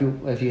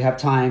 If you have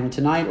time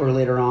tonight or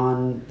later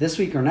on this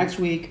week or next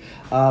week,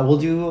 we'll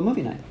do a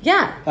movie night.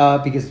 Yeah.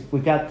 Because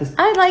we've got this.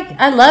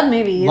 I love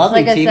movies.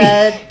 Lovely like TV. I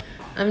said,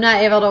 I'm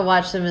not able to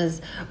watch them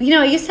as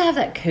I used to have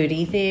that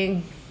Kodi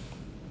thing.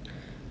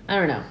 I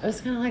don't know. It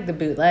was kind of like the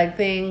bootleg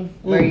thing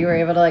where you were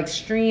able to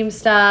stream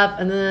stuff,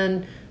 and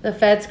then the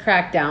feds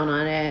cracked down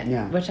on it.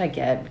 Yeah. Which I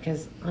get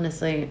because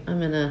honestly,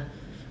 I'm in a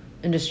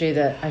industry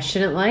that I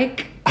shouldn't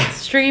like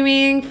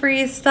streaming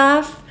free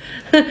stuff.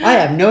 I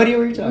have no idea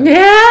what you're talking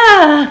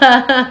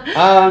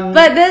about.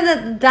 But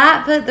then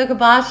that put the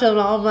kibosh on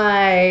all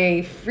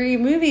my free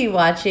movie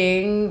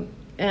watching,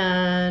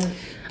 and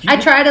I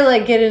try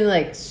to get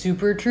into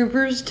Super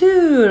Troopers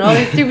 2 and all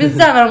this stupid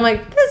stuff, and I'm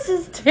like, this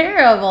is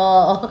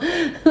terrible.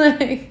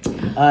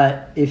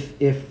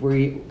 If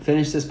we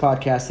finish this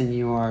podcast and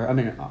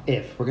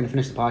if we're gonna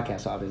finish the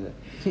podcast, obviously.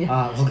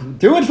 We'll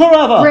do it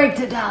forever. Break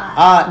to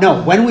die.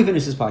 No, when we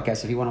finish this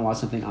podcast, if you want to watch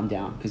something, I'm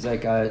down because I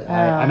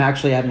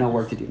have no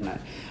work to do tonight,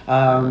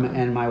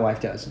 and my wife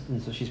does,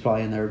 and so she's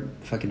probably in there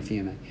fucking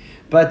fuming.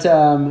 But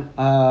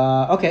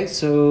okay,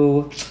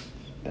 so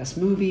best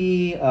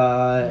movie.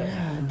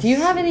 Do you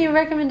have any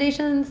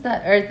recommendations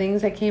that or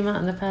things that came out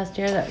in the past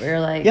year that were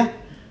like? Yeah.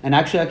 And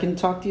actually, I can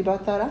talk to you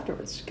about that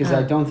afterwards because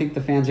I don't think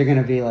the fans are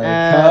going to be like,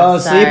 Oh, "Oh,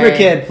 Sleeper sorry.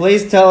 Kid,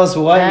 please tell us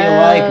what you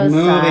like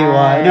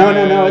movie-wise."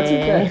 No, it's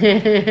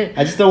okay.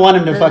 I just don't want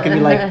him to fucking be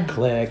like,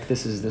 "Click,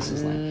 this is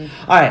lame."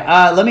 All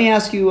right, let me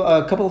ask you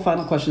a couple of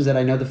final questions that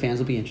I know the fans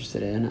will be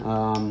interested in.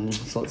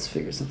 So let's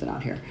figure something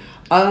out here.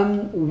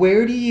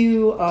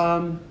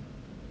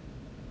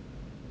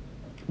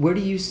 Where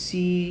do you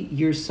see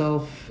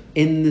yourself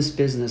in this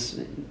business,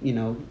 you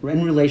know,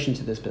 in relation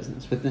to this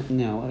business, within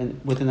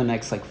the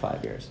next like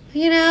 5 years?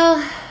 You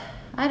know,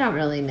 I don't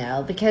really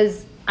know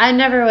because I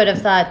never would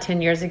have thought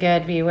 10 years ago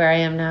I'd be where I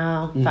am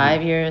now,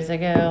 5 years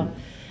ago.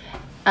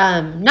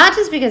 Not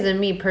just because of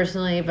me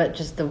personally, but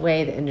just the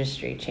way the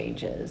industry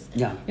changes.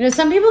 Yeah. You know,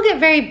 some people get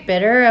very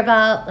bitter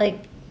about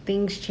like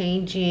things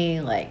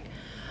changing, like,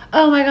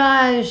 oh my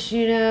gosh,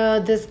 you know,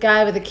 this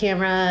guy with a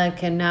camera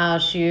can now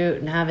shoot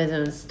and have his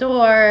own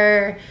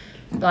store,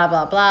 blah,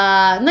 blah,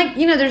 blah. And like,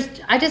 you know,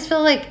 I just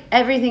feel like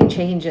everything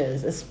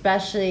changes,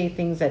 especially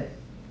things that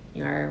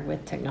are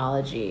with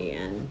technology.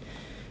 And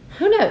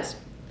who knows,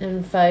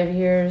 in 5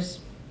 years,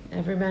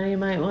 everybody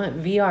might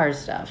want VR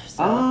stuff.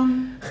 So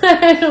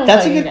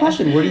that's a good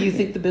question. Where do you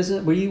think the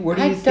business? Where do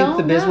you think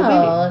the business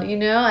will be? You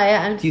know,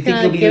 I'm just do you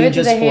think you'll be doing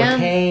just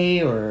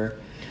 4K or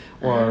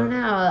I don't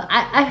know.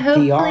 I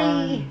hopefully.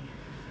 VR?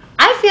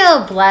 I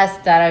feel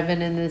blessed that I've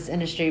been in this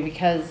industry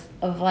because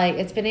of like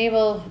it's been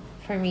able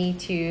for me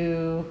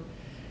to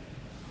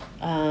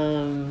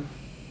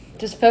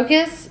just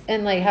focus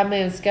and like have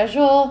my own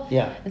schedule.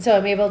 Yeah. And so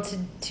I'm able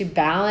to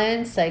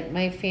balance like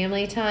my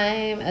family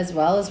time as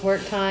well as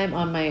work time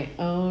on my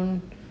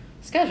own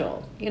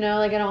schedule. You know,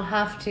 like I don't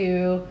have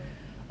to,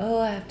 I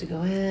have to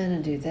go in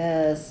and do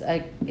this.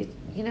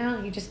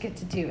 You just get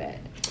to do it.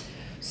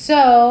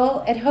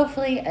 So, and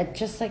hopefully,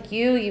 just like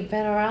you've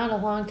been around a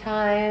long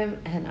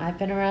time, and I've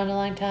been around a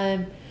long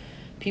time,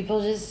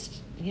 people just,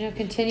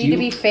 continue to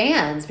be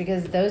fans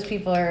because those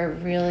people are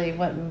really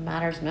what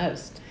matters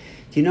most.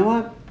 Do you know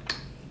what?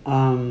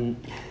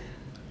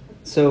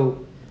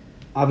 So,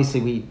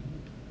 obviously,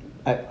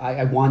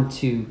 I want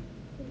to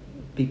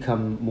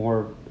become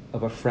more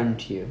of a friend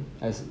to you,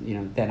 as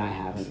than I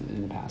have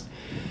in the past.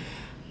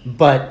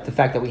 But the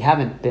fact that we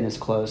haven't been as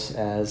close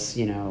as,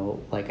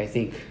 like I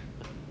think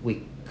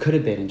we could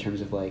have been in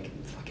terms of like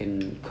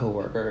fucking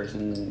coworkers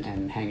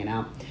and hanging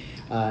out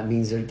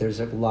means that there's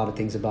a lot of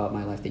things about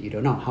my life that you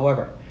don't know.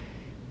 However,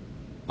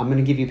 I'm going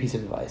to give you a piece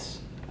of advice,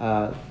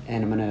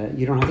 and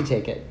you don't have to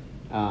take it,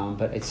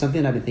 but it's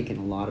something I've been thinking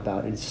a lot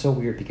about, and it's so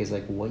weird because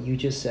like what you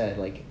just said,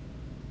 like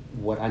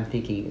what I'm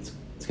thinking,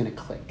 it's going to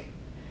click.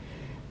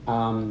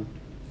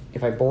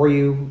 If I bore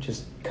you,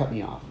 just cut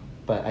me off.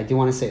 But I do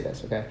want to say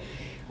this, okay?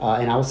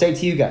 And I will say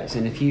to you guys,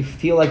 and if you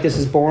feel like this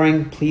is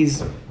boring,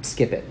 please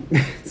skip it.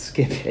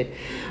 Skip it.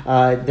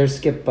 There's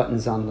skip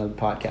buttons on the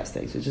podcast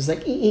thing. So it's just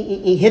like,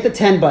 hit the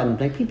 10 button.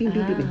 Like, beep, beep,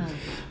 beep, beep.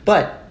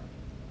 But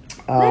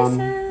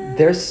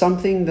there's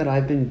something that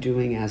I've been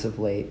doing as of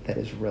late that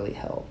has really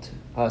helped.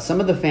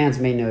 Some of the fans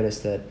may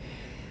notice that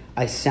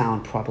I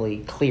sound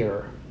probably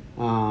clearer.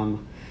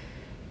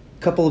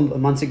 A couple of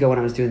months ago when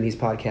I was doing these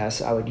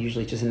podcasts, I would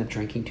usually just end up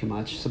drinking too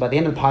much. So by the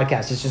end of the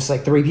podcast, it's just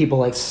like 3 people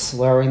like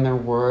slurring their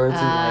words.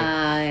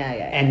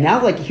 And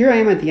now like here I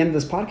am at the end of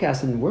this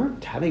podcast and we're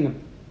having a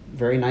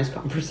very nice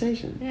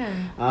conversation.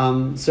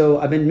 Yeah. So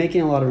I've been making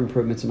a lot of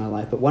improvements in my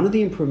life. But one of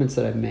the improvements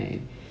that I've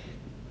made,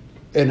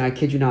 and I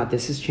kid you not,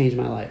 this has changed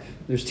my life.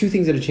 There's 2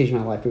 things that have changed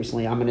my life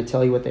recently. I'm going to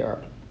tell you what they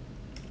are.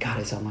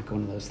 God, I sound like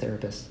one of those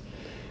therapists.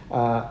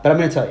 But I'm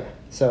going to tell you.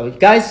 So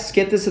guys,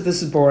 skip this if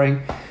this is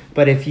boring.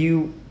 But if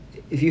you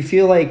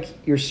feel like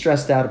you're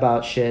stressed out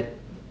about shit,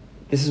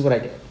 this is what I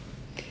did.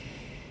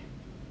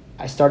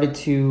 I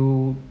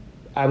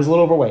was a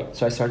little overweight,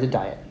 so I started to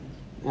diet.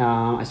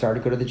 I started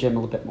to go to the gym a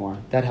little bit more.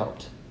 That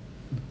helped.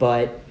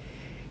 But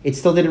it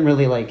still didn't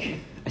really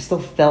I still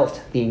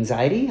felt the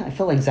anxiety. I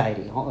felt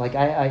anxiety. Like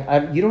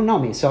you don't know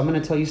me, so I'm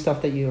going to tell you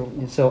stuff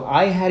that so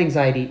I had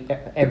anxiety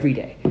every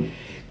day.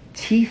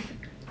 Teeth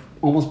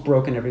almost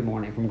broken every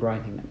morning from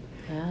grinding them.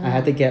 I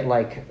had to get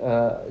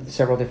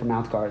several different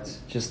mouth guards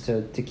just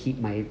to keep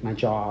my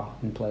jaw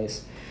in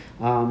place.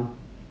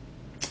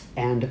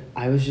 And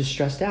I was just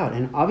stressed out.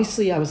 And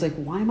obviously I was like,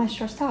 why am I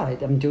stressed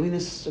out? I'm doing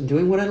this, I'm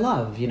doing what I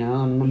love,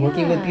 I'm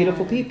working with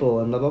beautiful people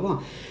and blah, blah,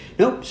 blah.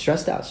 Nope,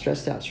 stressed out.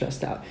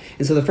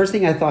 And so the first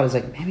thing I thought is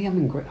like, maybe I'm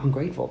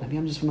ungrateful. Maybe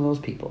I'm just one of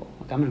those people.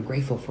 Like I'm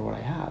ungrateful for what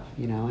I have,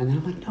 And then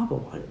I'm like, no,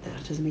 but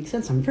that doesn't make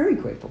sense. I'm very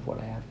grateful for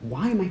what I have.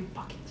 Why am I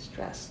fucking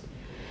stressed?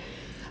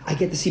 I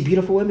get to see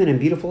beautiful women in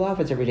beautiful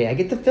outfits every day. I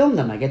get to film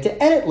them. I get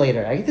to edit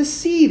later. I get to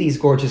see these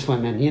gorgeous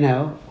women,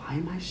 Why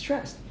am I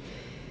stressed?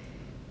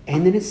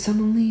 And then it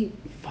suddenly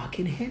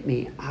fucking hit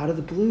me out of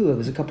the blue. It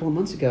was a couple of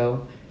months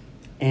ago,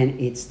 and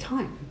it's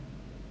time.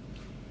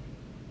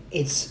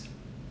 It's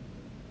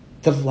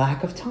the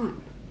lack of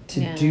time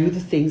to do the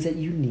things that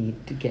you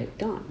need to get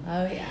done.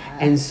 Oh, yeah.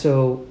 And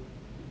so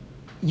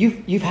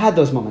you've had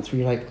those moments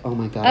where you're like, oh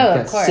my God, Oh, I've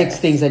of got course. 6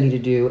 things I need to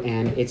do,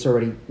 and it's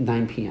already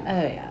 9 p.m.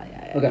 Oh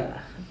yeah. Okay.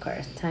 Of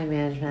course, time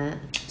management.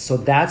 So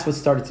that's what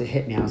started to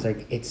hit me. I was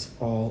like, it's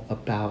all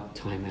about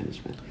time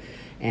management.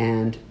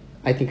 And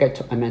I think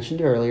I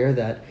mentioned earlier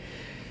that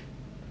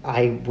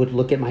I would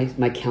look at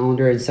my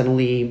calendar and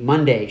suddenly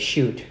Monday,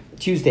 shoot.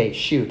 Tuesday,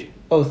 shoot.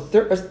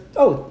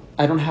 Oh,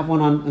 I don't have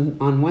one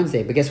on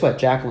Wednesday. But guess what?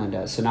 Jacqueline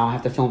does. So now I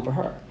have to film for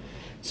her.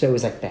 So it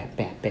was like bam,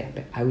 bam, bam,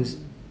 bam. I was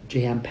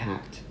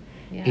jam-packed.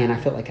 Yeah. And I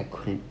felt like I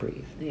couldn't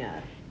breathe. Yeah.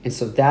 And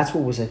so that's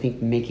what was, I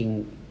think,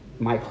 making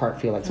my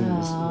heart feel like someone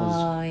was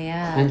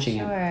clenching it.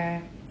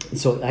 Sure. And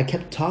so I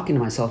kept talking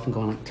to myself and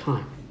going like,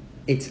 time.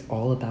 It's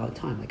all about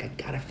time. Like, I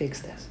gotta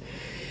fix this.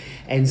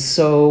 And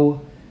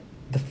so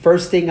the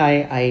first thing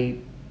I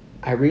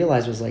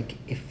realized was like,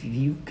 if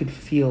you could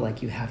feel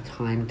like you have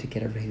time to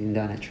get everything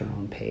done at your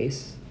own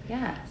pace,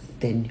 Yes.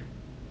 then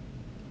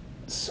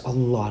a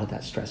lot of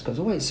that stress goes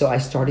away. So I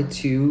started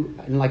to,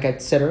 and like I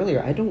said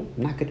earlier, I'm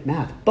not good at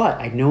math, but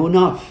I know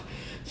enough.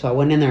 So I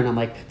went in there and I'm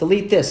like,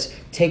 delete this,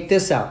 take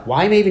this out.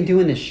 Why am I even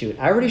doing this shoot?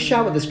 I already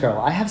shot with this girl.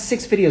 I have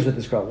 6 videos with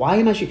this girl. Why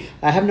am I shooting?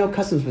 I have no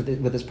customs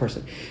with this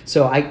person.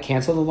 So I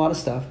canceled a lot of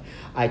stuff.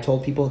 I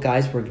told people,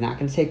 guys, we're not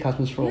going to take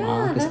customs for a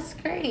while. Yeah, that's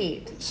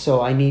great.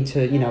 So I need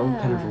to,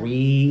 kind of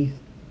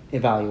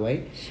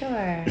re-evaluate. Sure.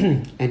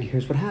 And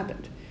here's what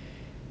happened.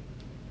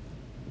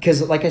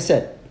 Because like I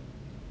said,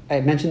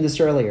 I mentioned this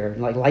earlier,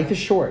 like life is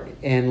short.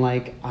 And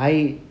like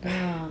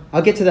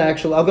I'll get to the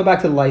I'll go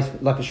back to the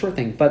life is short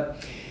thing. But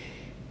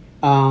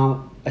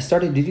I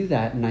started to do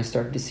that and I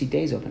started to see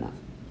days open up.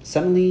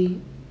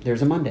 Suddenly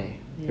there's a Monday,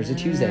 there's a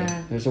Tuesday,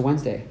 there's a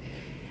Wednesday.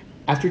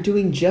 After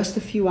doing just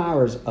a few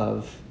hours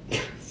of,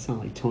 sound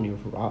like Tony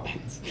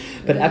Robbins,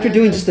 but after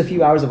doing just a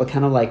few hours of a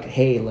kind of like,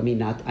 hey,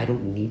 I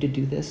don't need to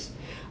do this.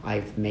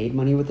 I've made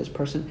money with this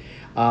person.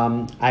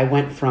 I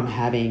went from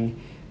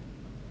having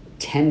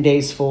 10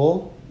 days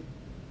full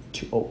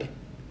to open.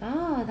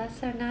 Oh, that's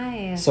so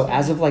nice. So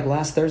as of like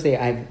last Thursday,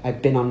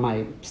 I've been on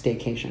my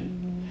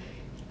staycation.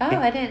 Oh,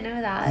 I didn't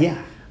know that.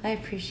 Yeah. I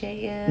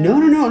appreciate you. No.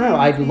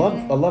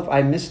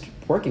 I missed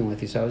working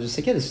with you, so I was just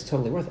like, yeah, this is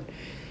totally worth it.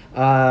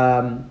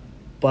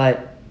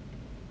 But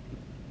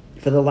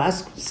for the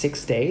last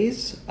 6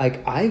 days,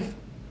 like I've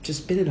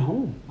just been at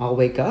home. I'll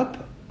wake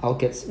up, I'll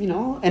get,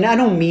 and I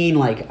don't mean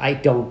like I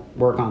don't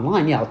work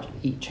online. Yeah, I'll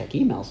check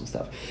emails and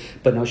stuff,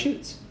 but no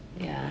shoots.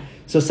 Yeah.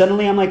 So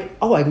suddenly I'm like,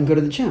 oh, I can go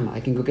to the gym. I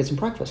can go get some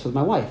breakfast with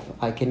my wife.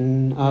 I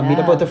can meet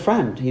up with a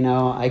friend.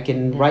 I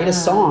can write a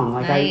song.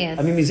 Like nice.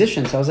 I'm a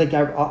musician, so I was like,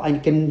 I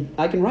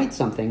can write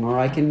something, or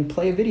I can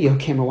play a video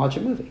game or watch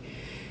a movie.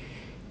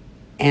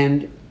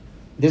 And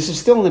this is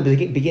still in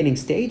the beginning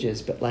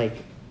stages, but like,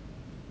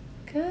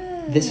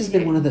 good. this has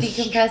been one of the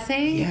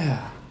decompressing.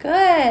 Yeah.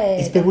 Good.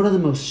 It's been one of the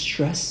most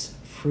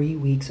stress-free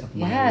weeks of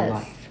my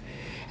life,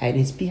 and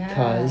it's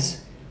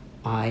because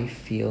I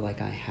feel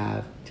like I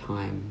have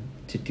time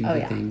to do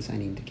the things I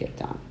need to get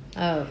done.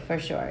 Oh, for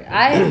sure.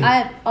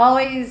 I've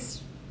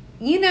always,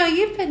 you've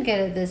been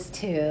good at this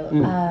too.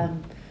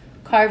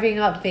 Carving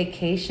up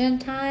vacation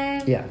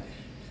time. Yeah.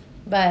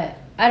 But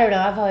I don't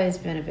know. I've always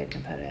been a big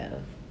component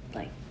of,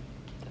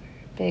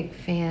 big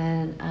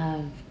fan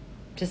of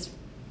just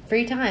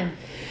free time.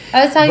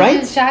 I was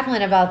talking to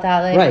Jacqueline about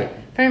that.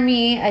 Like, for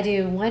me, I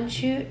do one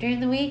shoot during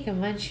the week and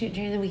one shoot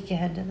during the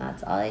weekend, and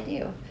that's all I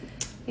do.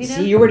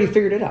 See, you already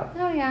figured it out.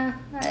 Oh, yeah.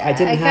 I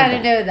kind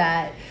of know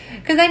that.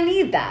 Because I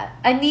need that.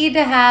 I need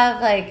to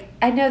have,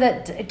 I know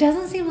that it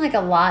doesn't seem like a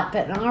lot,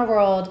 but in our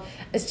world,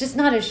 it's just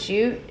not a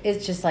shoot.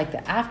 It's just like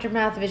the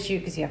aftermath of a shoot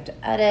because you have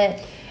to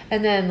edit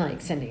and then,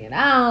 sending it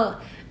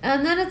out.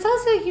 And then it's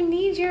also, you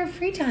need your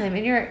free time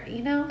and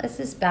it's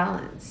this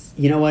balance.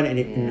 You know what?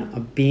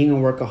 And being a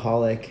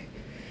workaholic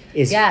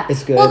is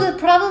good. Well, the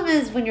problem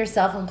is when you're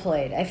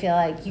self-employed, I feel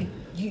like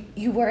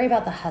you worry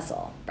about the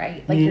hustle,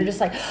 right? Like you're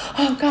just like,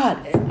 oh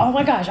God, oh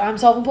my gosh, I'm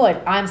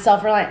self-employed. I'm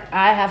self-reliant.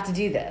 I have to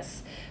do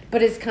this.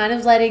 But it's kind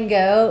of letting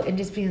go and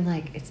just being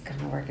like, it's going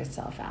to work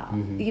itself out.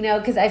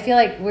 Because I feel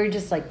like we're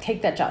just like,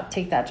 take that job,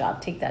 take that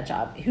job, take that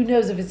job. Who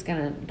knows if it's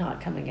going to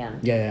not come again.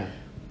 Yeah.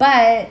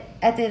 But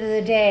at the end of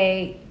the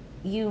day,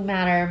 you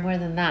matter more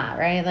than that,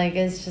 right? Like,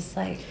 it's just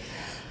like,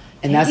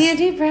 taking a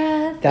deep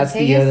breath,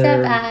 taking a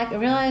step back, and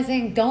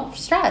realizing don't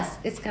stress.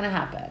 It's going to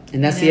happen.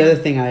 And that's the other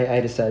thing I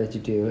decided to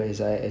do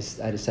is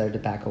I decided to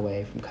back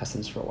away from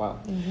customs for a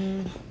while.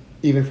 Mm-hmm.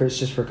 Even if it's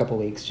just for a couple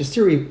of weeks, just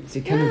to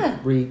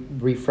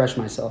refresh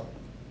myself.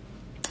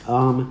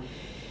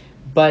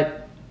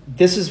 But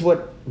this is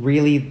what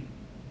really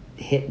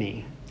hit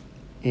me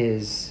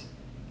is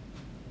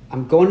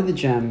I'm going to the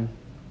gym.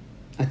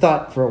 I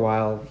thought for a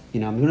while, I'm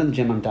going to the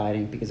gym, I'm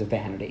dieting because of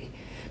vanity.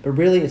 But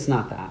really, it's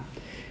not that.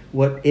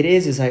 What it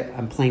is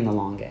I'm playing the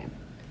long game.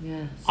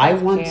 Yeah, I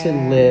want to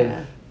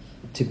live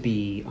to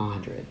be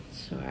 100.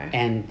 Sure.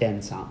 And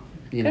then some.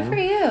 Good for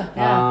you.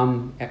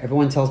 Yeah.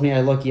 Everyone tells me I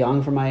look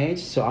young for my age,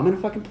 so I'm going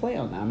to fucking play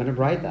on that. I'm going to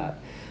ride that.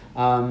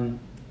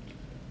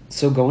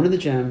 So going to the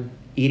gym,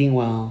 eating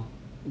well,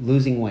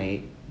 losing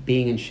weight,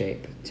 being in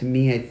shape, to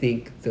me, I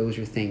think those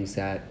are things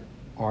that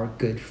are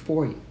good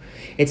for you.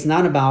 It's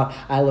not about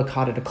I look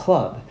hot at a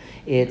club.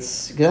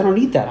 It's because I don't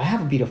need that. I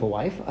have a beautiful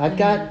wife. I've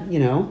got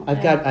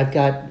I've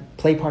got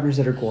play partners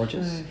that are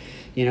gorgeous. Sure.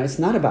 You know, it's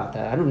not about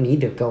that. I don't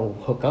need to go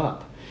hook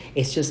up.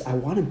 It's just I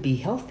want to be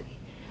healthy.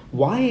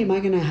 Why am I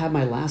going to have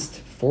my last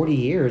 40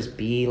 years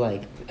be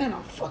like,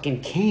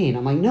 fucking Kane?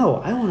 I'm like,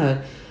 no, I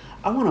want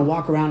to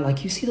walk around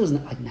like you see those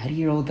like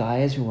 90-year-old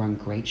guys who are in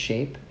great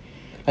shape.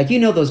 Like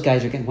those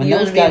guys are getting when You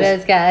those want to be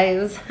guys those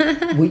guys.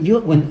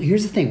 when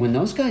here's the thing, when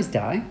those guys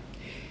die,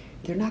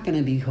 they're not going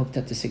to be hooked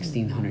up to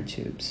 1600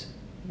 tubes.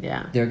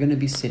 Yeah. They're going to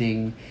be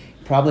sitting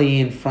probably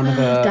in front of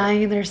a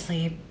dying in their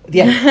sleep.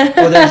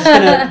 Yeah. Or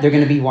they're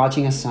gonna be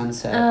watching a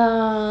sunset.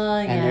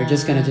 And they're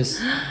just gonna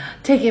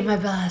taking my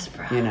last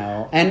breath.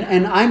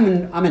 And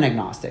I'm an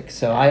agnostic,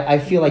 so I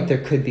feel like there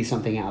could be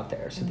something out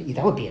there. So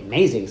that would be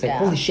amazing. It's like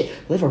holy shit,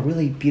 live a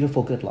really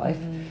beautiful, good life,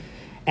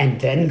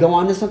 and then go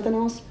on to something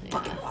else.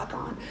 Fucking rock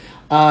on.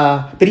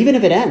 But even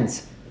if it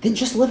ends, then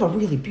just live a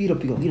really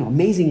beautiful,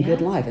 amazing,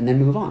 good life, and then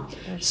move on.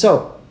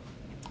 So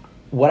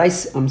what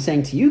I'm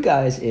saying to you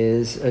guys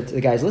is, to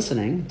the guys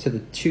listening, to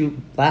the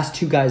last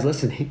two guys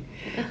listening,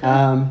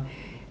 and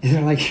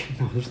they're like,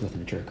 no, there's nothing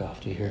to jerk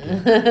off to here.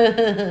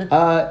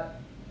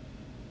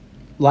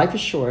 Life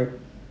is short,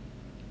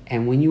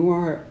 and when you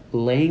are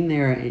laying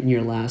there in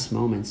your last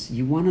moments,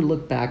 you want to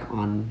look back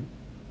on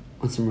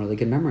some really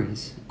good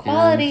memories.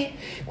 Quality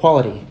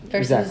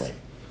Versus... exactly.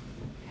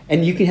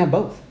 And you can have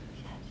both.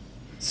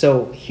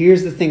 So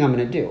here's the thing I'm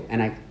going to do,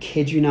 and I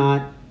kid you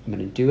not, I'm going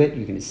to do it,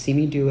 you're going to see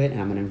me do it, and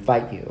I'm going to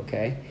invite you,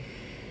 okay?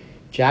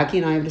 Jackie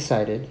and I have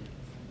decided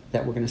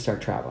that we're going to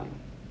start traveling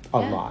a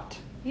lot.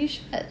 You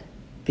should.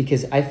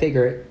 Because I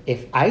figure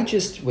if I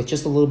with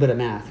just a little bit of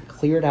math,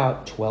 cleared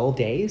out 12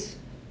 days,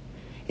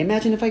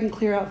 imagine if I can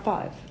clear out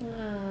 5.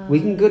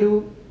 We can go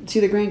to see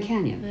the Grand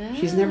Canyon. Yeah.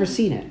 She's never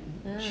seen it.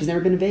 Yeah. She's never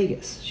been to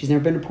Vegas. She's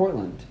never been to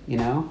Portland, We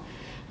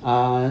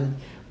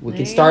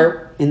can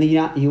start in the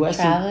U.S.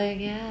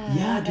 Traveling,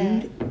 Yeah,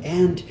 dude.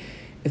 And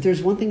if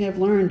there's one thing I've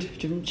learned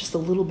from just a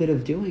little bit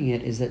of doing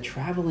it is that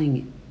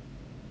traveling,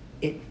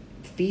 it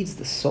feeds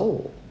the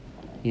soul,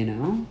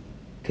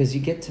 because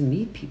you get to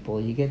meet people,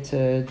 you get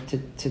to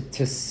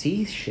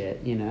see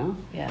shit,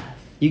 Yeah.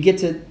 You get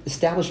to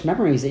establish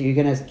memories that you're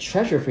going to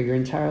treasure for your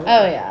entire life.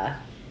 Oh, yeah.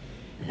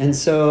 And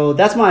so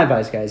that's my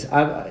advice, guys.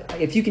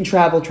 If you can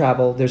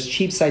travel. There's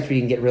cheap sites where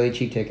you can get really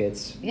cheap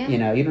tickets. Yeah,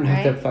 you don't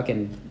have to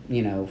fucking,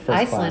 first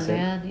Iceland, class it.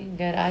 man. You can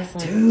go to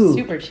Iceland. Dude,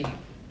 super cheap.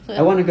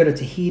 I want to go to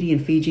Tahiti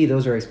and Fiji.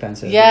 Those are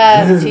expensive.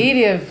 Yeah,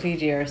 Tahiti and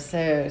Fiji are so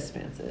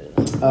expensive.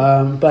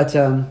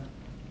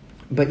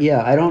 But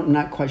yeah, I'm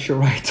not quite sure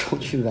why I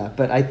told you that.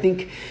 But I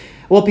think,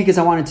 because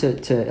I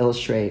wanted to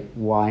illustrate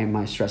why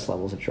my stress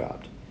levels have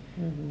dropped.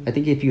 Mm-hmm. I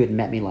think if you had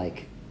met me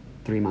like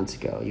 3 months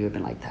ago, you would have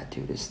been like, that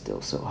dude is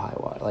still so high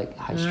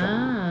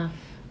strung.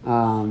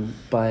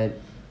 But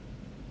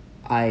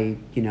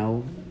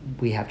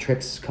we have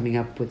trips coming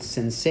up with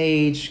Sin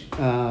Sage.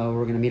 We're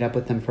going to meet up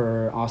with them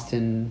for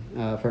Austin,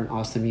 for an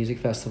Austin Music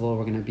Festival.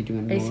 We're going to be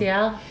doing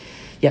ACL?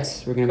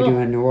 Yes, we're going to be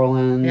doing New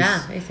Orleans. Yeah,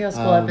 ACL's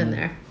cool. I've been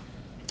there.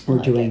 We're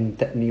doing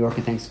New York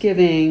and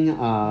Thanksgiving.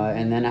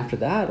 And then after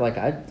that,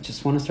 I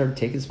just want to start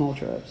taking small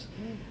trips.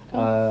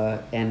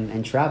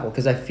 And travel,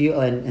 because I feel,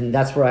 and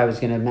that's where I was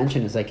going to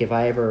mention is like, if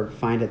I ever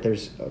find that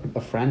there's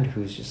a friend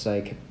who's just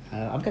like,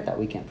 I've got that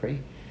weekend free,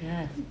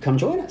 come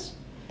join us.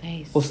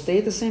 Nice. We'll stay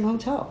at the same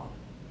hotel.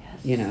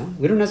 Yes.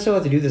 We don't necessarily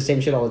have to do the same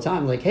shit all the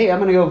time. Like, hey, I'm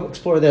going to go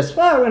explore this.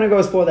 Well, we're going to go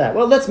explore that.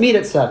 Well, let's meet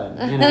at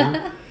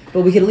 7,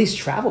 but we can at least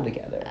travel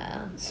together.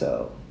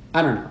 So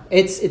I don't know.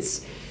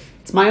 It's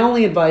my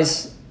only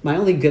advice, my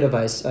only good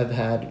advice I've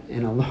had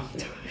in a long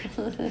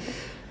time.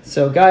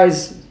 So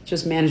guys,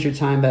 just manage your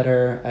time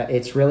better.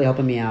 It's really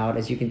helping me out.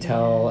 As you can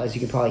tell, as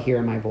you can probably hear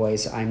in my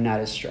voice, I'm not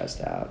as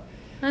stressed out.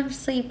 I'm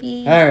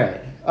sleepy. All right.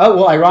 Oh,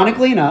 well,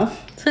 ironically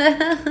enough,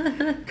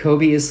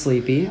 Kobe is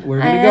sleepy.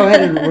 We're going to go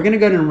ahead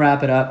and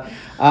wrap it up.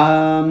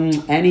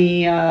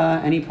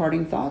 Any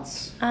parting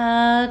thoughts?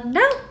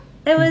 No.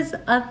 It was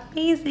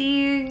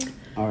amazing.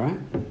 All right.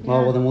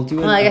 Well, then we'll do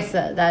it. Well, I guess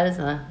that is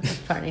a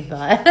parting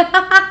thought.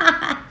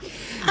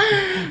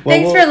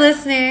 Thanks for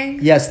listening.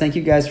 Yes, thank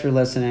you guys for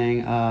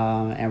listening.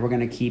 And we're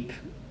going to keep,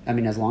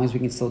 as long as we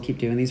can still keep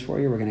doing these for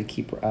you, we're going to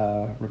keep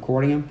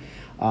recording them.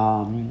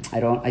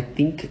 I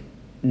think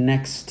the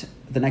next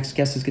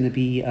guest is going to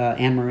be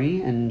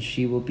Anne-Marie, and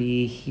she will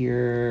be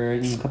here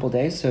in a couple of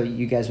days, so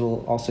you guys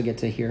will also get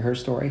to hear her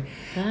story.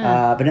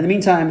 But in the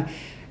meantime,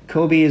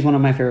 Kobe is one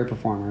of my favorite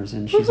performers,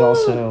 and she's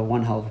also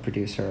one hell of a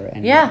producer.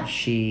 And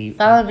she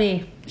follow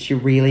me. She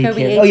really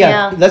Kobe cares. ATL. Oh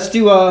yeah, let's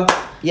do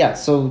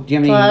so do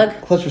you have any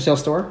close for sale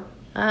store?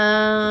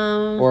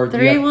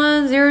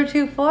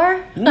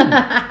 31024.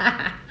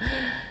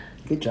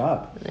 Good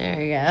job.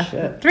 There you go.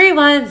 Shit.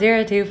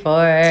 31024. Do you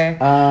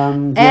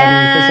have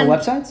any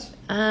official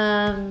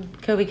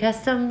websites? Kobe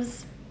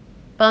Customs.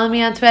 Follow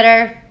me on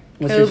Twitter.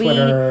 What's your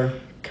Twitter?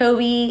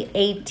 Kobe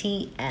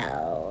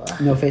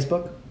ATL. No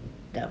Facebook?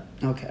 No.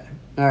 Okay.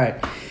 All right.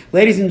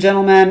 Ladies and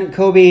gentlemen,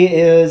 Kobe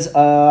is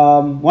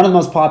one of the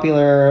most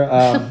popular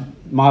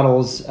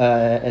models,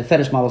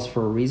 fetish models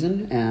for a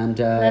reason. And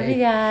Love you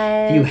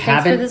guys. If you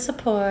Thanks for the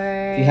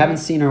support. If you haven't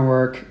seen her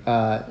work,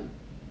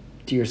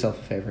 do yourself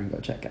a favor and go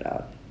check it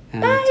out.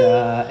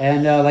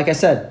 And like I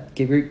said,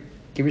 give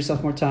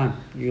yourself more time.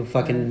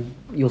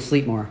 You'll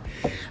sleep more.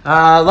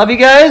 Love you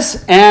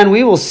guys, and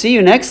we will see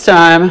you next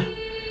time.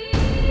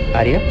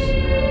 Adios.